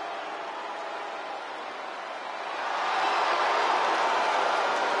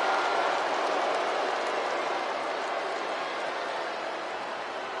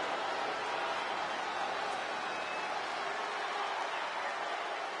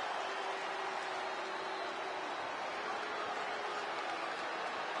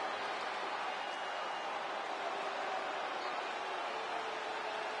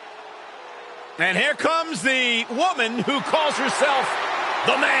 And here comes the woman who calls herself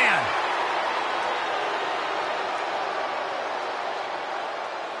the man.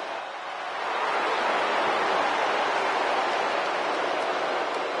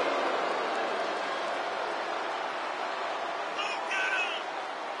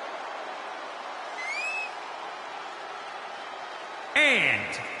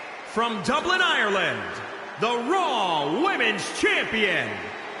 And from Dublin, Ireland, the Raw Women's Champion,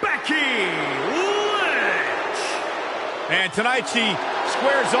 Becky Lynch. And tonight she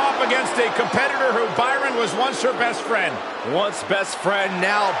squares off against a competitor who, Byron, was once her best friend. Once best friend,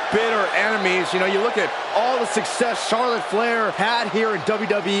 now bitter enemies. You know, you look at all the success Charlotte Flair had here in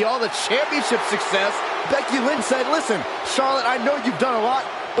WWE, all the championship success. Becky Lynch said, listen, Charlotte, I know you've done a lot,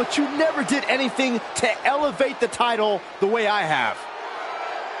 but you never did anything to elevate the title the way I have.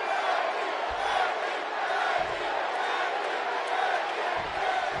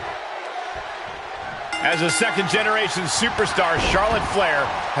 As a second-generation superstar, Charlotte Flair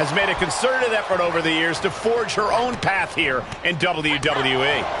has made a concerted effort over the years to forge her own path here in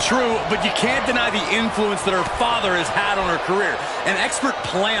WWE. True, but you can't deny the influence that her father has had on her career. An expert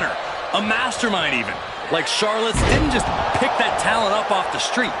planner, a mastermind even. Like Charlotte's didn't just pick that talent up off the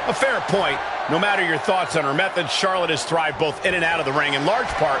street. A fair point. No matter your thoughts on her methods, Charlotte has thrived both in and out of the ring, in large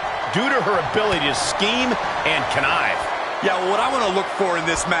part due to her ability to scheme and connive. Yeah, well, what I want to look for in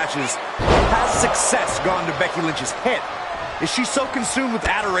this match is, has success gone to Becky Lynch's head? Is she so consumed with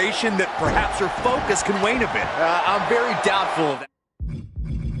adoration that perhaps her focus can wane a bit? I'm very doubtful of that.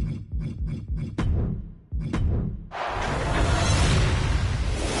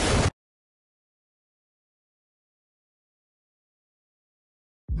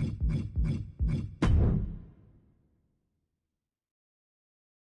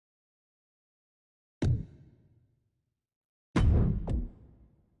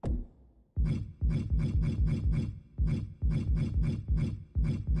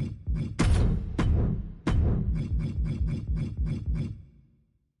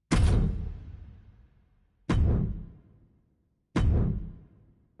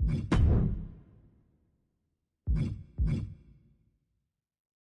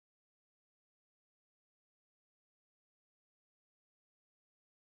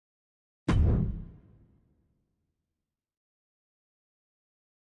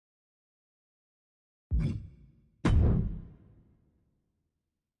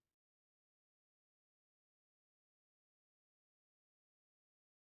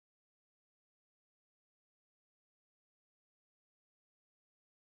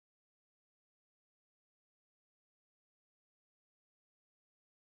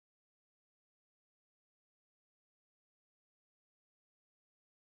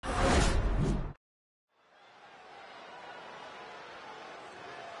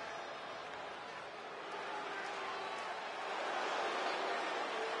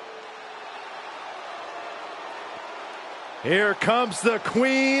 Here comes the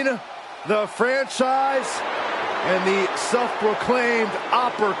queen, the franchise, and the self-proclaimed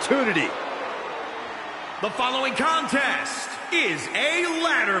opportunity. The following contest is a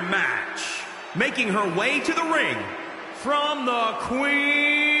ladder match. Making her way to the ring from the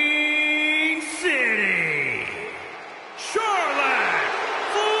Queen City, Charlotte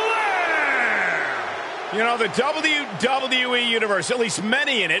Flair. You know, the WWE Universe, at least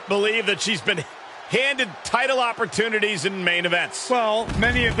many in it, believe that she's been handed title opportunities in main events. Well,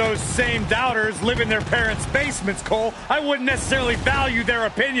 many of those same doubters live in their parents' basements, Cole. I wouldn't necessarily value their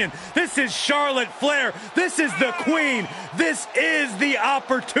opinion. This is Charlotte Flair. This is the queen. This is the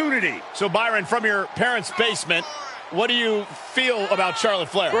opportunity. So, Byron, from your parents' basement, what do you feel about Charlotte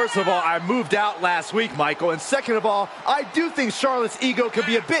Flair? First of all, I moved out last week, Michael. And second of all, I do think Charlotte's ego can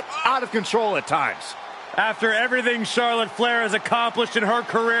be a bit out of control at times. After everything Charlotte Flair has accomplished in her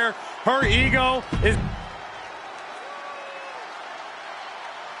career, her ego is...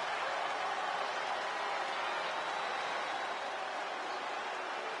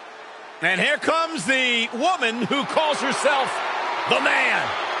 And here comes the woman who calls herself the Man.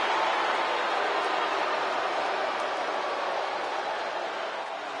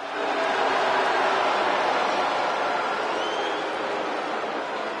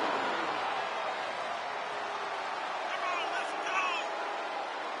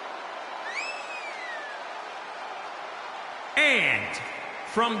 And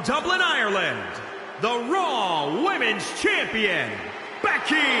from Dublin, Ireland, the Raw Women's Champion,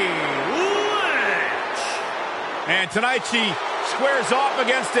 Becky Lynch. And tonight she squares off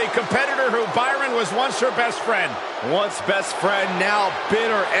against a competitor who, Byron, was once her best friend. Once best friend, now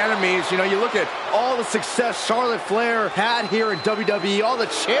bitter enemies. You know, you look at all the success Charlotte Flair had here in WWE, all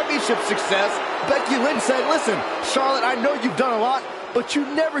the championship success. Becky Lynch said, listen, Charlotte, I know you've done a lot, but you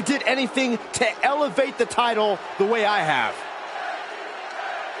never did anything to elevate the title the way I have.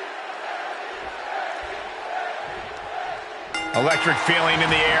 Electric feeling in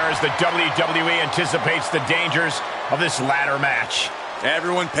the air as the WWE anticipates the dangers of this ladder match.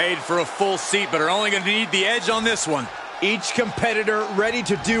 Everyone paid for a full seat, but are only going to need the edge on this one. Each competitor ready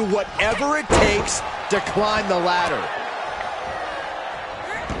to do whatever it takes to climb the ladder.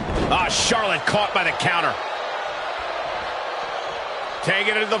 Charlotte caught by the counter.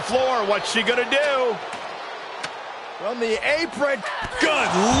 Taking it to the floor. What's she going to do? From the apron.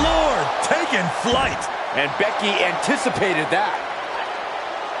 Good Lord, taking flight. And Becky anticipated that.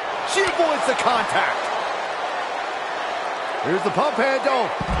 She avoids the contact. Here's the pump handle.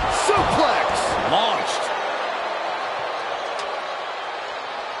 Suplex. Launched.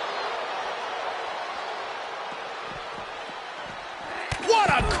 What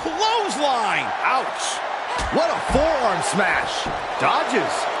a clothesline. Ouch. What a forearm smash.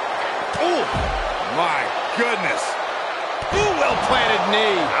 Dodges. Oh, my goodness. Ooh, well-planted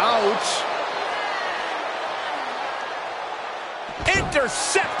knee. Ouch.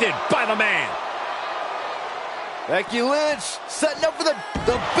 Intercepted by the Man. Becky Lynch setting up for the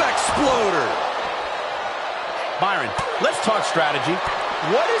Bexploder. Byron, let's talk strategy.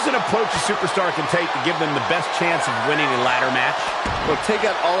 What is an approach a superstar can take to give them the best chance of winning a ladder match? Well, take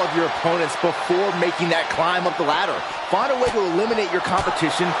out all of your opponents before making that climb up the ladder. Find a way to eliminate your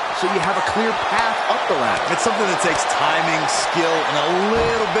competition so you have a clear path up the ladder. It's something that takes timing, skill, and a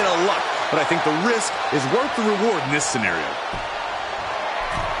little bit of luck. But I think the risk is worth the reward in this scenario.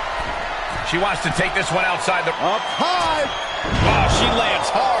 She wants to take this one outside the... Up high. Oh, she lands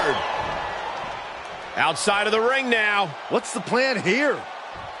hard. Outside of the ring now. What's the plan here?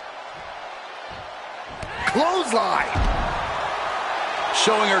 Clothesline.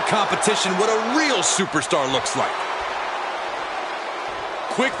 Showing her competition what a real superstar looks like.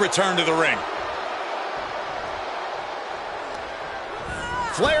 Quick return to the ring.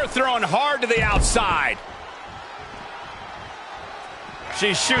 Flair throwing hard to the outside.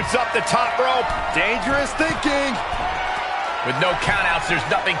 She shoots up the top rope. Dangerous thinking. With no countouts, there's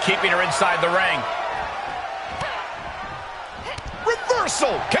nothing keeping her inside the ring.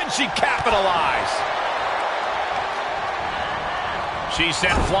 Reversal. Can she capitalize? She's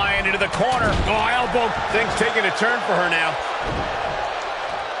sent flying into the corner. Oh, elbow. Things taking a turn for her now.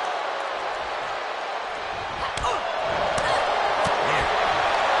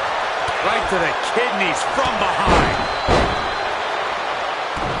 Right to the kidneys from behind.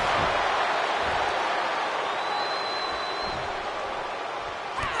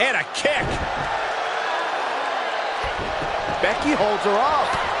 And a kick. Becky holds her off.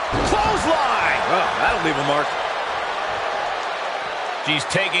 Clothesline. Oh, that'll leave a mark. She's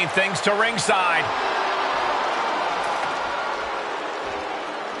taking things to ringside.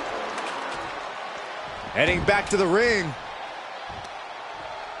 Heading back to the ring.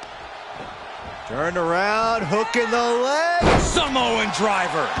 Turned around, hook in the leg. Samoan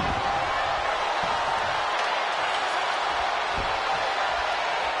driver.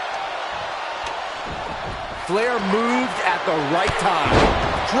 Flair moved at the right time.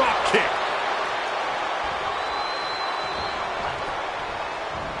 Drop kick.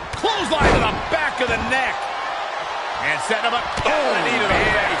 Clothesline to the back of the neck. And setting him up. Oh, knee to the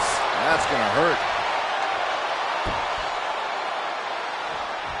face. That's going to hurt.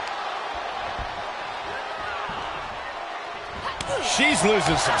 She's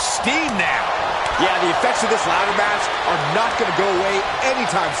losing some steam now. Yeah, the effects of this ladder match are not going to go away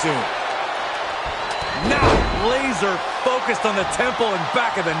anytime soon. Now laser focused on the temple and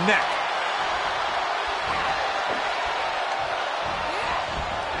back of the neck.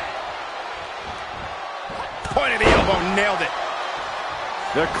 Point of the elbow, nailed it.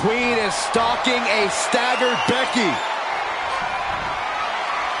 The Queen is stalking a staggered Becky.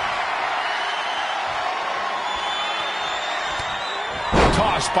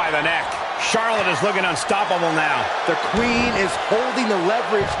 Tossed by the neck. Charlotte is looking unstoppable now. The Queen is holding the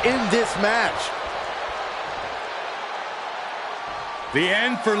leverage in this match. The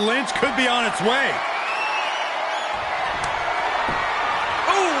end for Lynch could be on its way.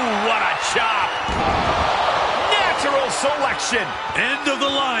 Ooh, what a chop. Natural selection. End of the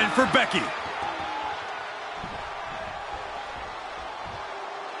line for Becky.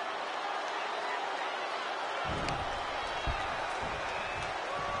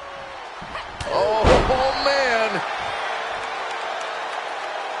 Oh, man.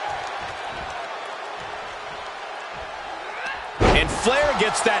 And Flair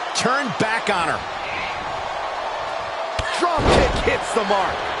gets that turned back on her. Drop kick hits the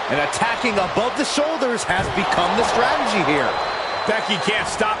mark. And attacking above the shoulders has become the strategy here. Becky can't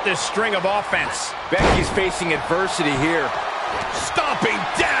stop this string of offense. Becky's facing adversity here. Stomping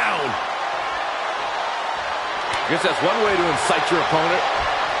down. Guess that's one way to incite your opponent.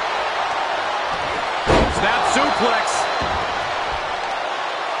 Snap suplex.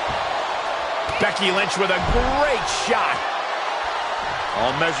 Becky Lynch with a great shot.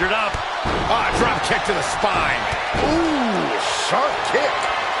 All measured up. Ah, drop kick to the spine. Ooh, sharp kick.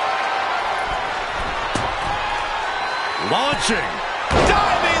 Launching.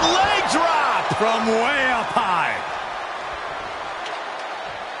 Diving leg drop. From way up high.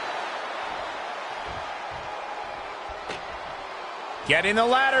 Getting the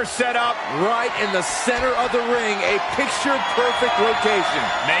ladder set up. Right in the center of the ring, a picture-perfect location.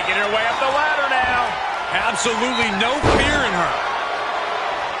 Making her way up the ladder now. Absolutely no fear in her.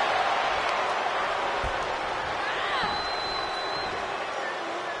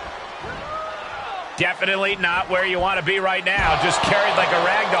 Definitely not where you want to be right now. Just carried like a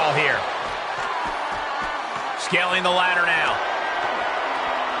rag doll here. Scaling the ladder now.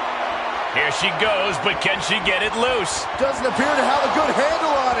 Here she goes, but can she get it loose? Doesn't appear to have a good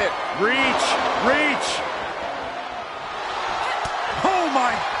handle on it. Reach, reach. Oh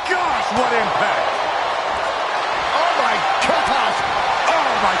my gosh, what impact. Oh my gosh.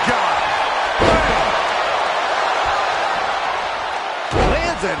 Oh my God.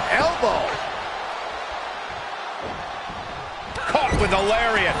 Lands an elbow. Caught with a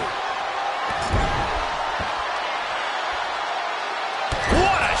lariat.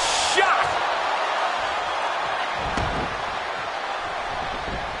 What a shot!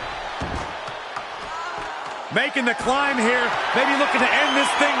 Making the climb here. Maybe looking to end this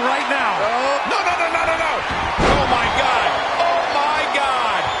thing right now. No, no, no, no, no, no! Oh my God! Oh my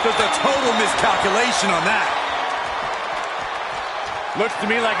God! Just a total miscalculation on that. Looks to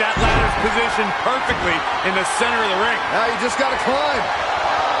me like that ladder's positioned perfectly in the center of the ring. Now you just got to climb.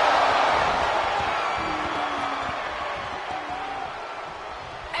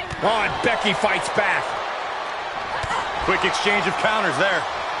 Oh, and Becky fights back. Quick exchange of counters there.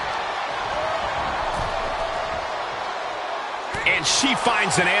 And she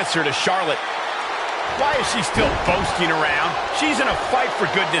finds an answer to Charlotte. Why is she still boasting around? She's in a fight, for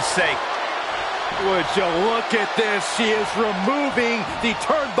goodness sake. Would you look at this? She is removing the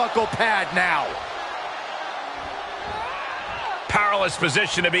turnbuckle pad now. Powerless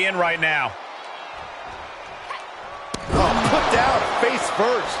position to be in right now. Oh, put down face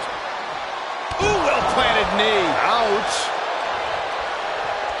first. Ooh, well-planted knee. Ouch.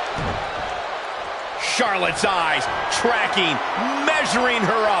 Charlotte's eyes tracking, measuring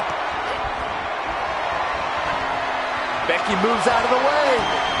her up. Becky moves out of the way.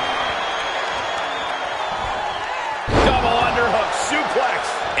 Double underhook suplex.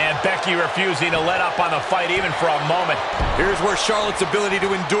 And Becky refusing to let up on the fight even for a moment. Here's where Charlotte's ability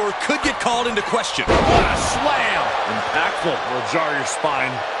to endure could get called into question. What a slam. Impactful. Will jar your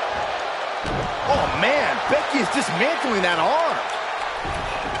spine. Oh, man, Becky is dismantling that arm.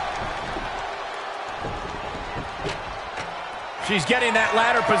 She's getting that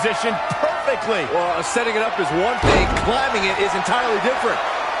ladder position perfectly. Well, setting it up is one thing. Climbing it is entirely different.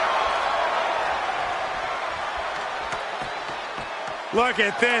 Look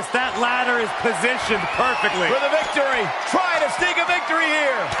at this. That ladder is positioned perfectly. For the victory. Trying to sneak a victory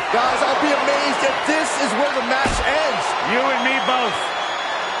here. Guys, I'll be amazed if this is where the match ends. You and me both.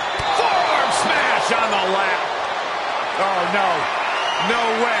 Forearm smash on the lap. Oh, no.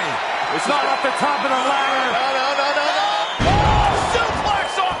 No way. It's not off the top of the ladder. No. Oh,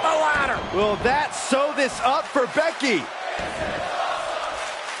 suplex off the ladder. Will that sew this up for Becky?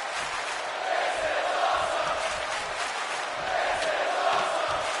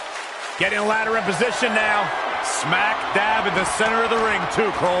 Getting a ladder in position now. Smack dab in the center of the ring, too,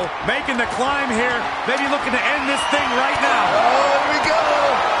 Cole. Making the climb here. Maybe looking to end this thing right now. Oh, here we go.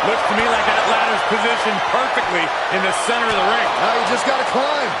 Looks to me like that ladder's positioned perfectly in the center of the ring. Now you just got to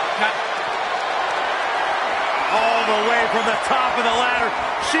climb. All the way from the top of the ladder.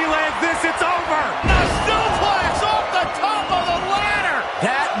 She lands this. It's over. A suplex off the top of the ladder.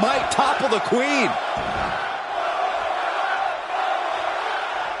 That might topple the queen.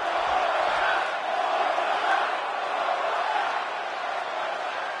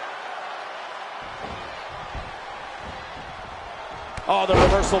 Oh, the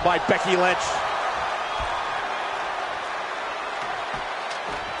reversal by Becky Lynch.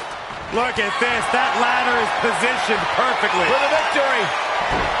 Look at this. That ladder is positioned perfectly. For the victory.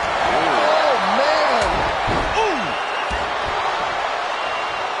 Oh, man. Ooh.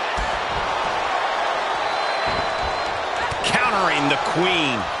 Countering the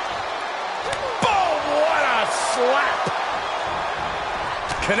queen. Boom! What a slap.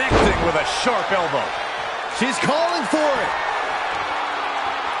 Connecting with a sharp elbow. She's calling for it.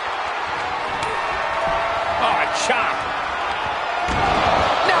 Oh, a chop.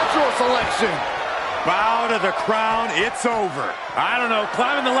 Natural selection. Bow to the crown. It's over. I don't know.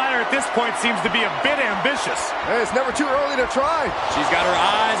 Climbing the ladder at this point seems to be a bit ambitious. Hey, it's never too early to try. She's got her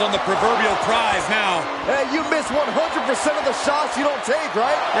eyes on the proverbial prize now. Hey, you miss 100% of the shots you don't take,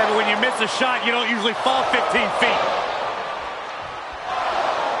 right? Yeah, but when you miss a shot, you don't usually fall 15 feet.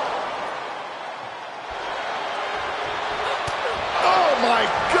 Oh, my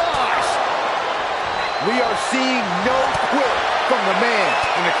gosh. We are seeing no quit from the man.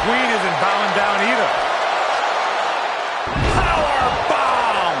 And the queen isn't bowing down either. Power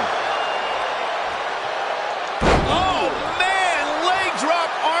bomb. Oh, man. Leg drop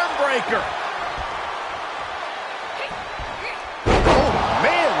arm breaker. Oh,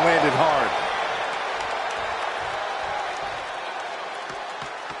 man, landed hard.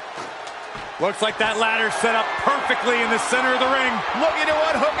 Looks like that ladder's set up perfectly in the center of the ring. Looking to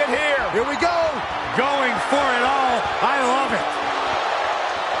unhook it here. Here we go. Going for it all. I love it.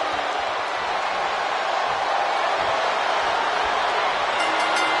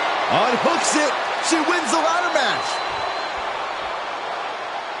 Unhooks it. She wins the ladder match.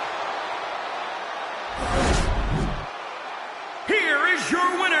 Here is your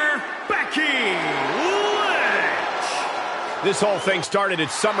winner, Becky Lynch. This whole thing started at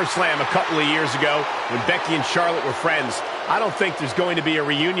SummerSlam a couple of years ago when Becky and Charlotte were friends. I don't think there's going to be a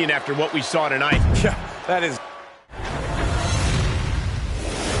reunion after what we saw tonight. Yeah, that is...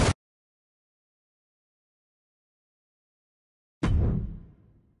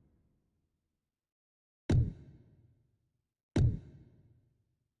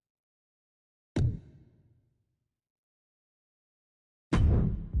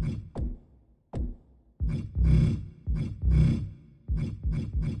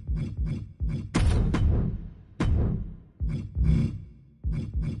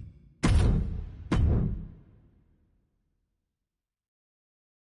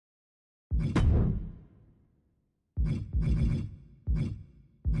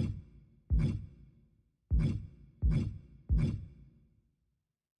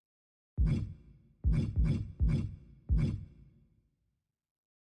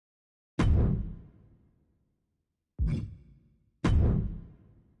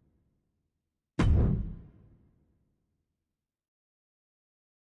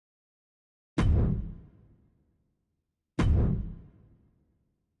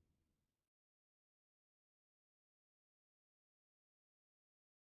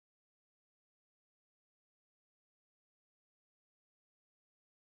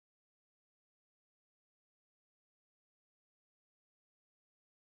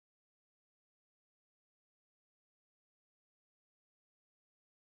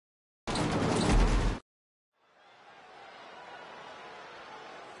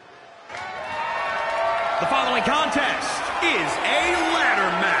 The following contest is a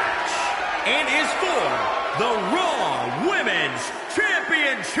ladder match and is for the Raw Women's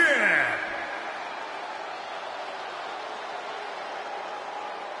Championship.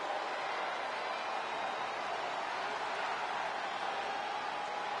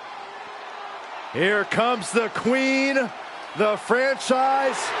 Here comes the Queen, the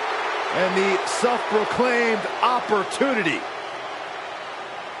franchise, and the self-proclaimed opportunity.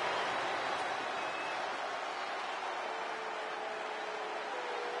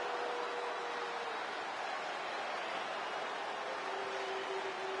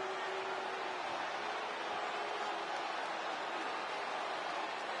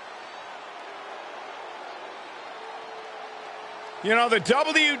 You know, the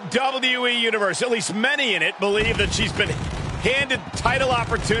WWE Universe, at least many in it, believe that she's been handed title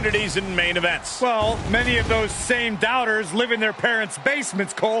opportunities in main events. Well, many of those same doubters live in their parents'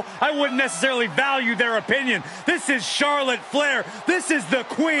 basements, Cole. I wouldn't necessarily value their opinion. This is Charlotte Flair. This is the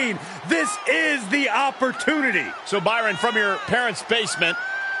Queen. This is the opportunity. So, Byron, from your parents' basement,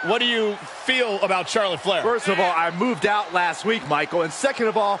 what do you feel about Charlotte Flair? First of all, I moved out last week, Michael. And second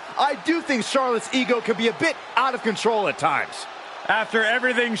of all, I do think Charlotte's ego can be a bit out of control at times. After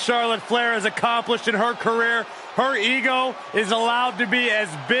everything Charlotte Flair has accomplished in her career, her ego is allowed to be as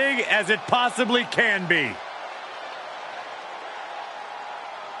big as it possibly can be.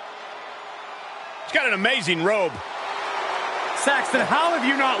 She's got an amazing robe. Saxton, how have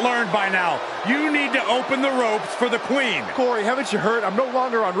you not learned by now? You need to open the ropes for the Queen. Corey, haven't you heard? I'm no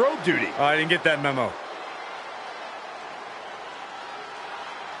longer on robe duty. Oh, I didn't get that memo.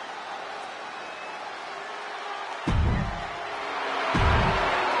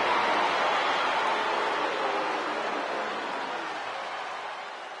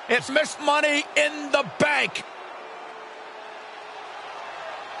 It's Miss Money in the Bank.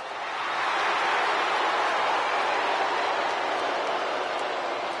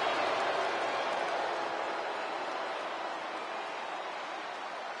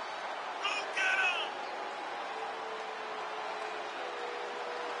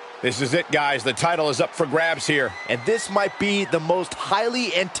 This is it, guys. The title is up for grabs here. And this might be the most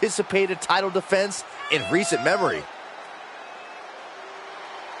highly anticipated title defense in recent memory.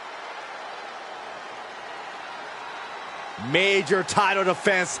 Major title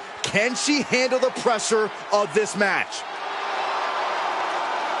defense. Can she handle the pressure of this match?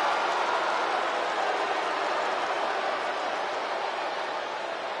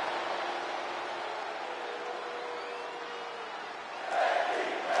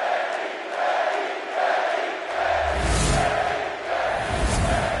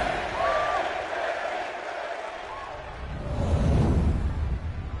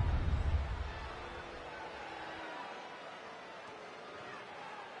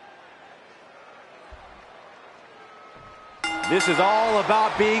 This is all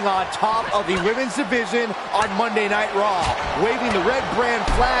about being on top of the women's division on Monday Night Raw, waving the red brand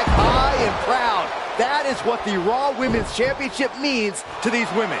flag high and proud. That is what the Raw Women's Championship means to these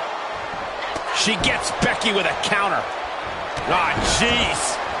women. She gets Becky with a counter. Ah,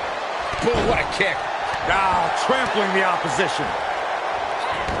 jeez. Boom, what a kick. Ah, trampling the opposition.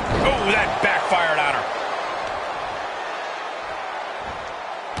 Oh, that backfired on her.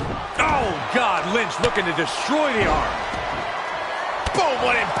 Oh, God, Lynch looking to destroy the arm. Boom,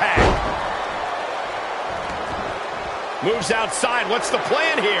 what impact. Moves outside. What's the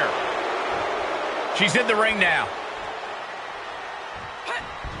plan here? She's in the ring now.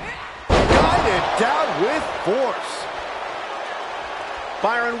 Guided down with force.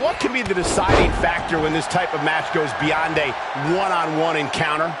 Byron, what can be the deciding factor when this type of match goes beyond a one-on-one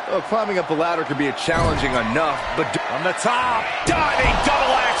encounter? Well, climbing up the ladder could be challenging enough, but On the top. Diving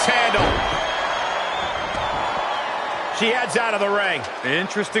double axe handle. She heads out of the ring.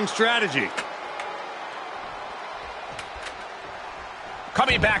 Interesting strategy.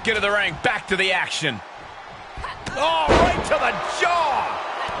 Coming back into the ring. Back to the action. Oh, right to the jaw.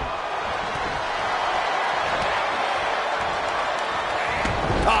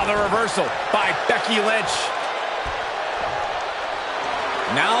 Oh, the reversal by Becky Lynch.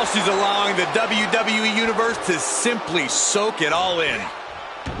 Now she's allowing the WWE Universe to simply soak it all in.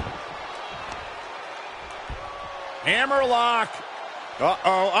 Hammerlock.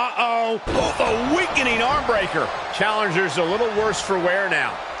 Uh-oh. Oh, the weakening arm breaker. Challenger's a little worse for wear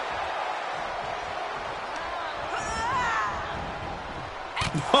now.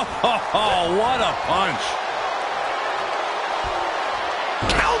 Oh, what a punch.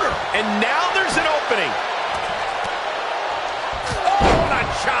 Counter. And now there's an opening. Oh, what a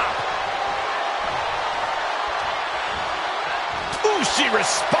chop. Ooh, she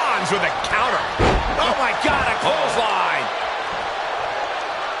responds with a counter. Oh, my God, a clothesline.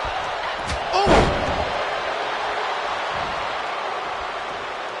 Oh!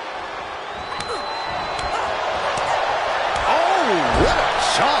 What a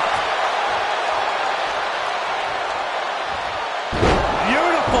chop!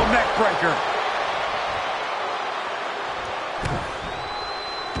 Beautiful neck breaker.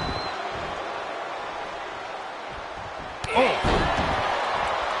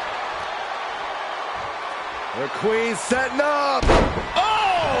 The Queen's setting up.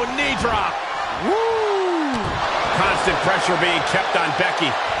 Oh, knee drop. Woo! Constant pressure being kept on Becky.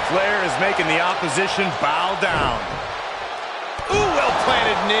 Flair is making the opposition bow down. Ooh,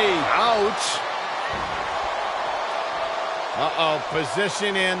 well-planted knee. Ouch. Uh-oh,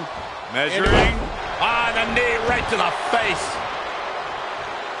 position in. Measuring. Ah, the knee right to the face.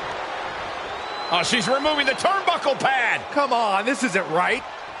 Oh, she's removing the turnbuckle pad. Come on, this isn't right.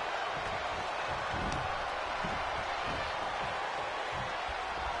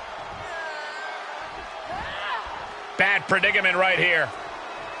 Bad predicament right here.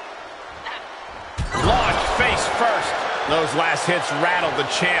 Launched face first. Those last hits rattled the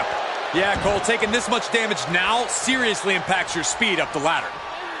champ. Yeah, Cole, taking this much damage now seriously impacts your speed up the ladder.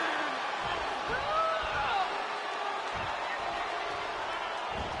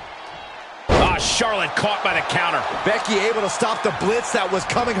 Ah, Charlotte caught by the counter. Becky able to stop the blitz that was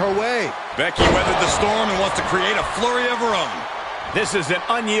coming her way. Becky weathered the storm and wants to create a flurry of her own. This is an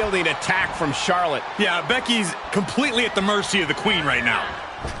unyielding attack from Charlotte. Yeah, Becky's completely at the mercy of the Queen right now.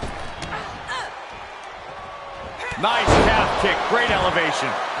 Nice calf kick, great elevation.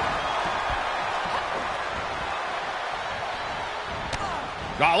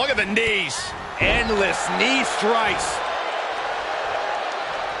 Oh, look at the knees. Endless knee strikes.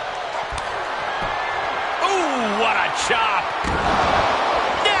 Ooh, what a chop.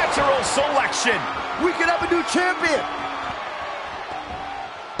 Natural selection. We could have a new champion.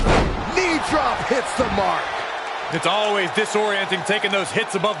 Knee drop hits the mark. It's always disorienting taking those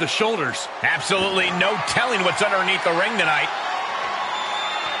hits above the shoulders. Absolutely no telling what's underneath the ring tonight.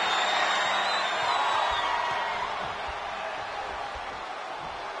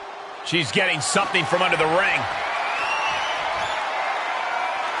 She's getting something from under the ring.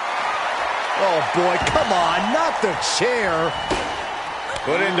 Oh boy, come on, not the chair.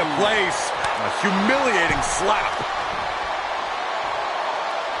 Put into place. A humiliating slap.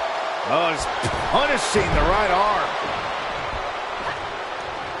 Oh, it's punishing the right arm.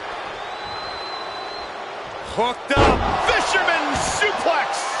 Hooked up. Fisherman suplex.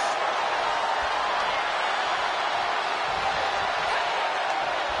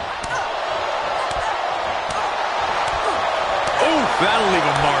 Ooh, that'll leave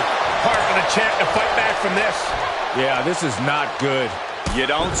a mark. Hard for the champ to fight back from this. Yeah, this is not good. You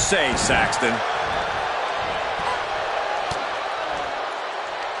don't say, Saxton.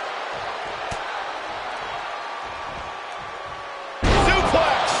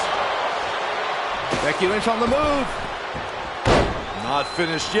 Becky Lynch on the move. Not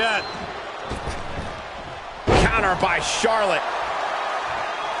finished yet. Counter by Charlotte.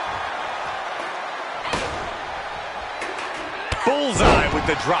 Bullseye with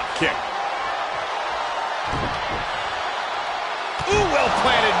the drop kick. Ooh,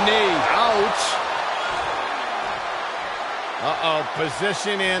 well-planted knee. Ouch. Uh-oh,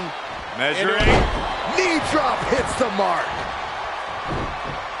 position in. Measuring. Knee drop hits the mark.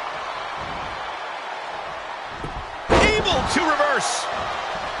 Able to reverse.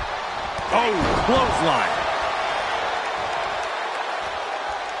 Oh, clothesline.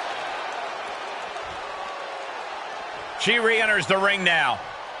 She re-enters the ring now.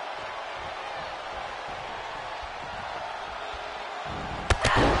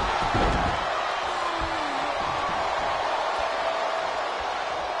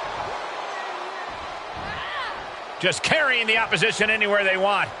 Just carrying the opposition anywhere they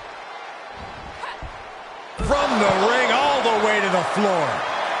want. From the ring all the way to the floor.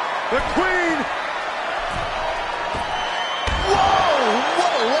 The Queen. Whoa,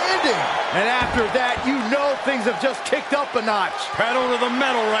 what a landing. And after that, you know things have just kicked up a notch. Pedal to the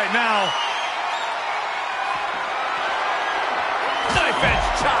metal right now. Knife edge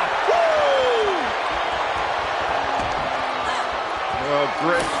chop. Oh,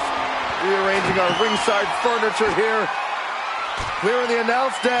 Grit. Rearranging our ringside furniture here. Clearing the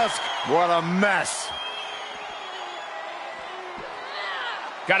announce desk. What a mess.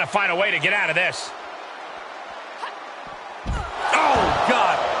 Got to find a way to get out of this. Oh,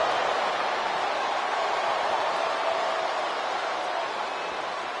 God.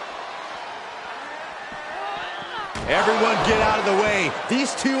 Everyone get out of the way.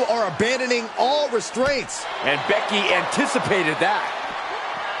 These two are abandoning all restraints. And Becky anticipated that.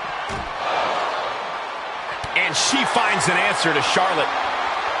 And she finds an answer to Charlotte.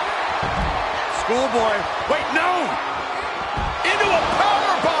 Schoolboy. Wait, no! Into a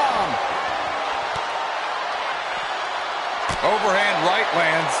powerbomb! Overhand right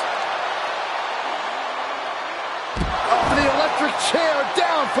lands. Up the electric chair,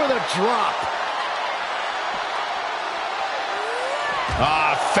 down for the drop.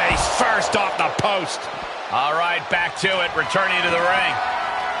 Face first off the post. All right, back to it, returning to the ring.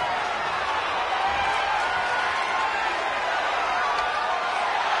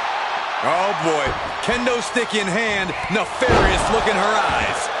 Oh, boy. Kendo stick in hand, nefarious look in her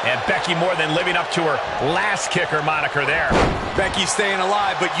eyes. And Becky more than living up to her last kicker moniker there. Becky's staying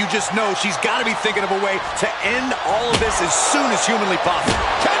alive, but you just know she's got to be thinking of a way to end all of this as soon as humanly possible.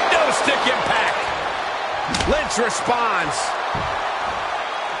 Kendo stick impact. Lynch responds.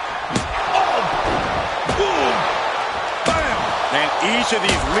 Oh, boom. Bam! And each of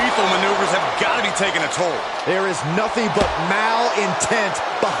these lethal maneuvers have got to be taking a toll. There is nothing but malintent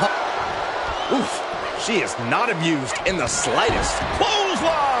behind. Oof, she is not amused in the slightest.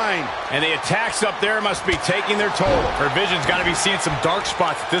 Clothesline! And the attacks up there must be taking their toll. Her vision's got to be seeing some dark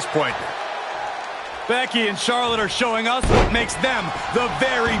spots at this point. Becky and Charlotte are showing us what makes them the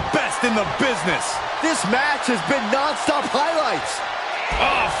very best in the business. This match has been non-stop highlights.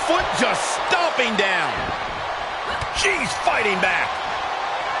 Oh, foot just stomping down. She's fighting back.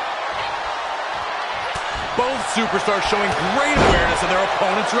 Both superstars showing great awareness of their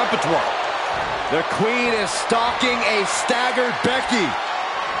opponent's repertoire. The Queen is stalking a staggered Becky.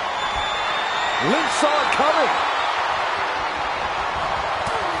 Lynch saw it coming.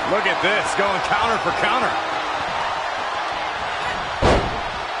 Look at this, going counter for counter.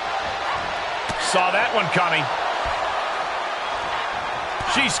 Saw that one coming.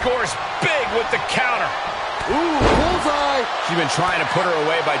 She scores big with the counter. Ooh, bullseye. She's been trying to put her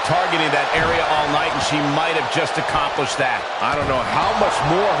away by targeting that area all night, and she might have just accomplished that. I don't know how much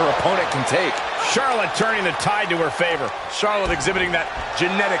more her opponent can take. Charlotte turning the tide to her favor. Charlotte exhibiting that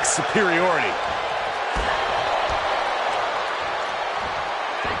genetic superiority.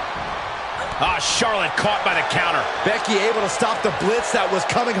 Charlotte caught by the counter. Becky able to stop the blitz that was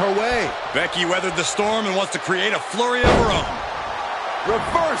coming her way. Becky weathered the storm and wants to create a flurry of her own.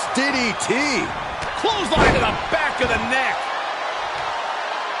 Reverse DDT. Clothesline to the back of the neck.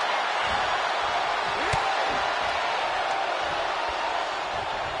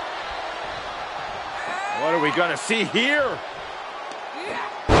 What are we going to see here?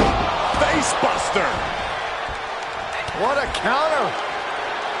 Face buster. What a counter.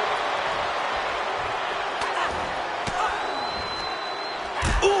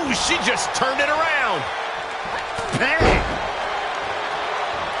 Ooh, she just turned it around. Bang.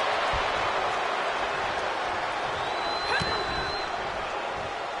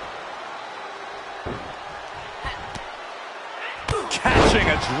 Catching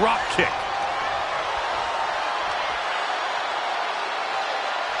a drop kick.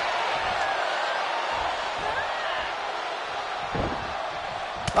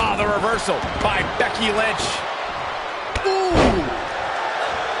 The reversal by Becky Lynch. Ooh.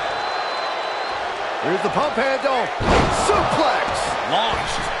 Here's the pump handle. Suplex.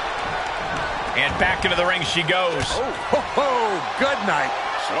 Launched. And back into the ring she goes. Oh, good night.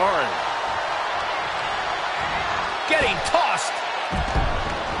 Sorry. Getting tossed.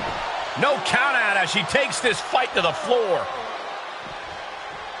 No count out as she takes this fight to the floor.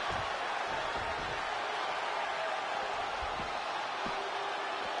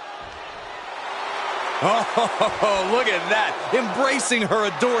 Oh, look at that. Embracing her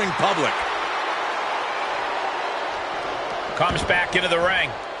adoring public. Comes back into the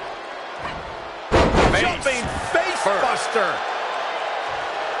ring. Jumping face buster.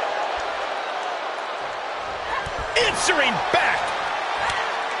 Answering back.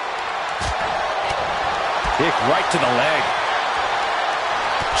 Kick right to the leg.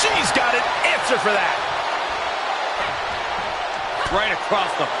 She's got an answer for that. Right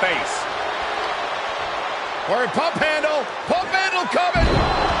across the face. Or pump handle. Pump handle coming.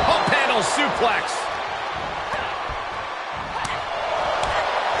 Pump handle suplex.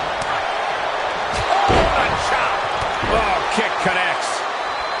 Oh, a chop. Oh, kick connects.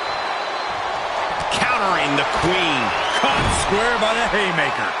 Countering the Queen. Caught square by the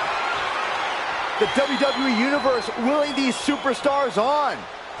haymaker. The WWE Universe willing these superstars on.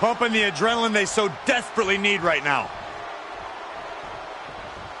 Pumping the adrenaline they so desperately need right now.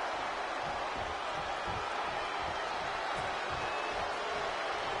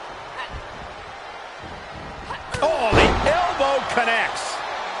 Oh, the elbow connects.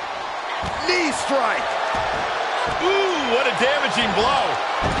 Knee strike. Ooh, what a damaging blow.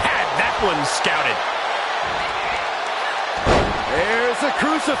 Had that one scouted. There's a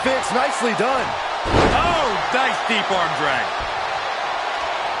crucifix. Nicely done. Oh, nice deep arm drag.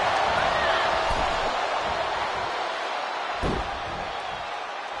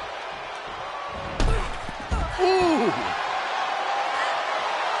 Ooh.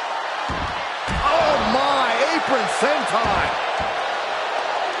 Oh, my. Apron senton.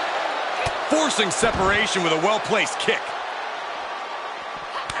 Forcing separation with a well-placed kick.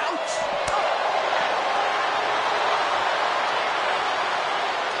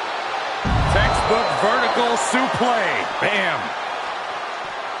 Textbook vertical suplex. Bam.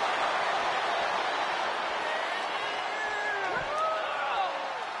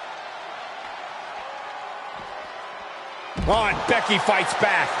 Oh, and Becky fights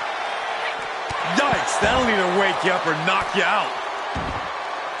back. Yikes, that'll either wake you up or knock you out.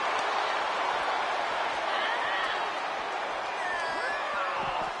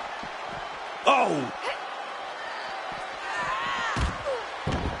 Oh!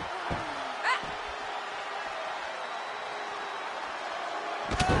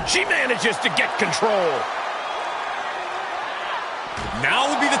 She manages to get control. Now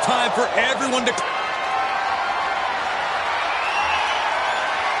would be the time for everyone to...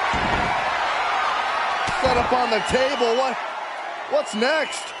 Set up on the table. What's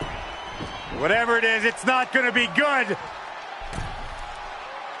next? Whatever it is, it's not going to be good.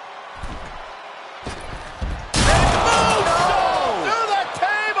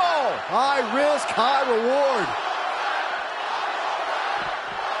 High risk, high reward.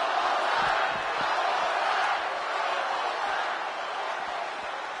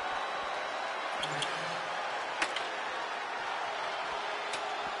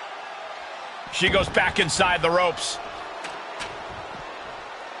 She goes back inside the ropes.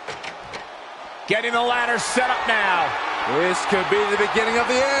 Getting the ladder set up now. This could be the beginning of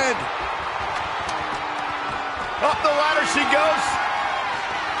the end. Up the ladder she goes.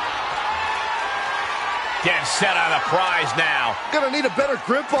 Getting set on a prize now. Gonna need a better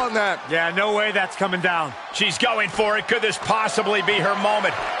grip on that. Yeah, no way that's coming down. She's going for it. Could this possibly be her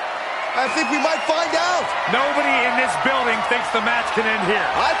moment? I think we might find out. Nobody in this building thinks the match can end here.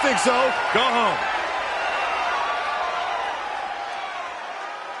 I think so. Go home.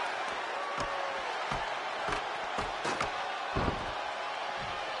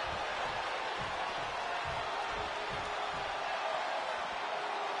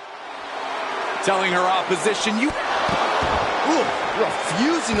 Telling her opposition, you... Ooh,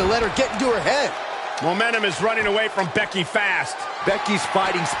 refusing to let her get into her head. Momentum is running away from Becky fast. Becky's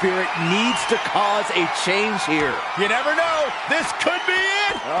fighting spirit needs to cause a change here. You never know. This could be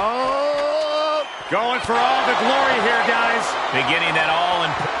it. Oh! Going for all the glory here, guys. Beginning that all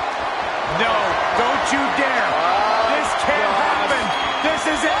in... No, don't you dare. This can't happen. This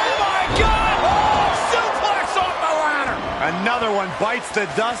is it. Oh, my God. Oh, suplex off the ladder. Another one bites the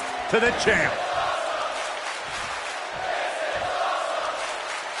dust to the champ.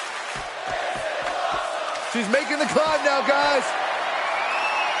 She's making the climb now, guys.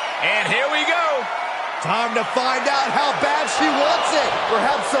 And here we go. Time to find out how bad she wants it.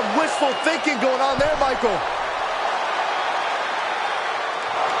 Perhaps some wishful thinking going on there, Michael.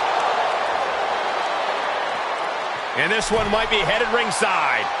 And this one might be headed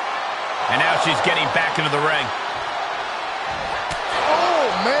ringside. And now she's getting back into the ring. Oh,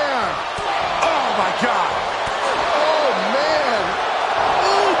 man. Oh, my God. Oh, man.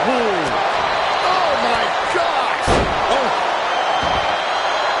 Ooh. Oh, my gosh. Oh.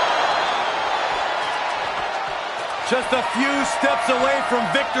 Just a few steps away from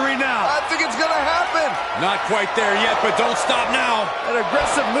victory now. I think it's going to happen. Not quite there yet, but don't stop now. An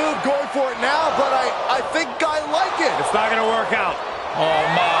aggressive move going for it now, but I think I like it. It's not going to work out. Oh,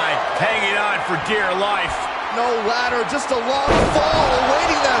 my. Hanging on for dear life. No ladder, just a long fall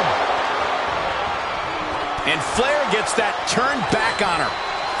awaiting them. And Flair gets that turned back on her.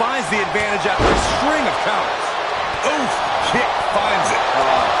 Finds the advantage after a string of counters. Oof, kick finds it.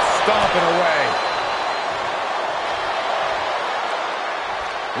 Stomping away.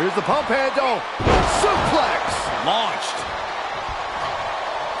 Here's the pump handle. Suplex. Launched.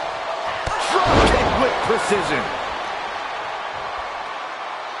 Drop kick with precision.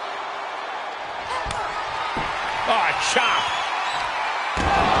 Oh, chop.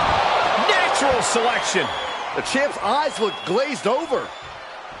 Natural selection. The champ's eyes look glazed over.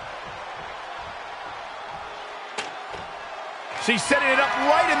 She's setting it up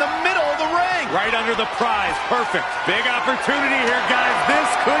right in the middle of the ring. Right under the prize. Perfect. Big opportunity here, guys. This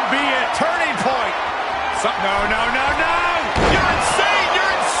could be it. Turning point. No, no, no, no! You're insane!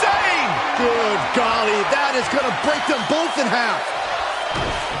 You're insane! Good golly, that is going to break them both in half.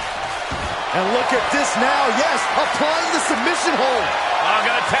 And look at this now. Yes, applying the submission hold. I'm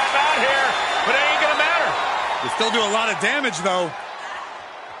going to tap out here, but it ain't going to matter. You still do a lot of damage, though.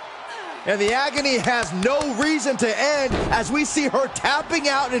 And the agony has no reason to end as we see her tapping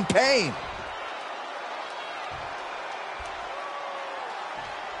out in pain.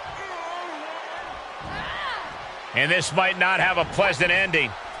 And this might not have a pleasant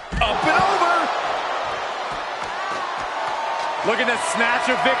ending. Up and over. Looking to snatch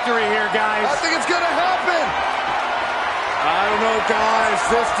a victory here, guys. I think it's going to happen. I don't know, guys.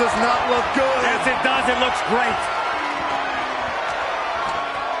 This does not look good. Yes, it does. It looks great.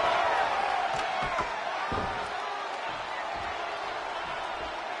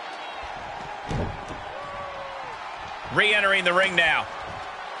 Re-entering the ring now.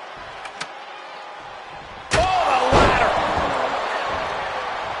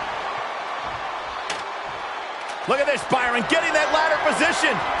 Look at this, Byron, getting that ladder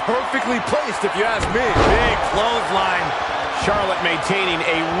position. Perfectly placed, if you ask me. Big clothesline. Charlotte maintaining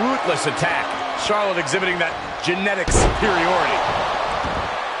a ruthless attack. Charlotte exhibiting that genetic superiority.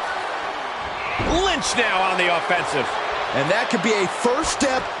 Lynch now on the offensive. And that could be a first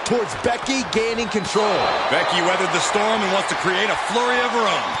step towards Becky gaining control. Becky weathered the storm and wants to create a flurry of her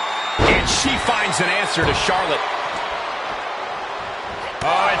own. And she finds an answer to Charlotte.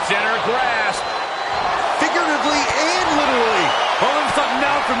 Oh, it's in her grasp. Figuratively and literally. Pulling something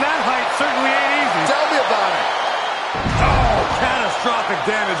down from that height certainly ain't easy. Tell me about it. Oh, catastrophic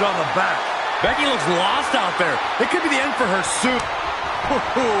damage on the back. Becky looks lost out there. It could be the end for her soup.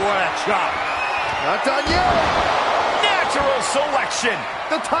 What a chop. Not done yet. Natural selection.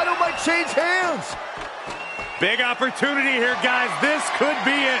 The title might change hands. Big opportunity here, guys. This could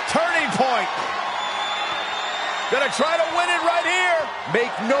be it. Turning point. Gonna try to win it right here.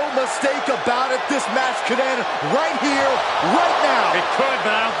 Make no mistake about it. This match could end right here, right now. It could,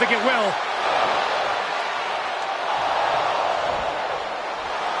 but I don't think it will.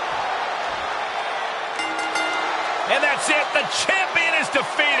 And that's it. The champion is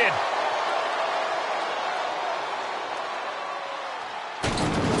defeated.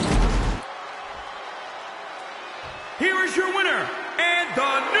 Here is your winner and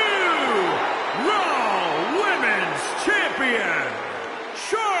the new Raw Women's Champion,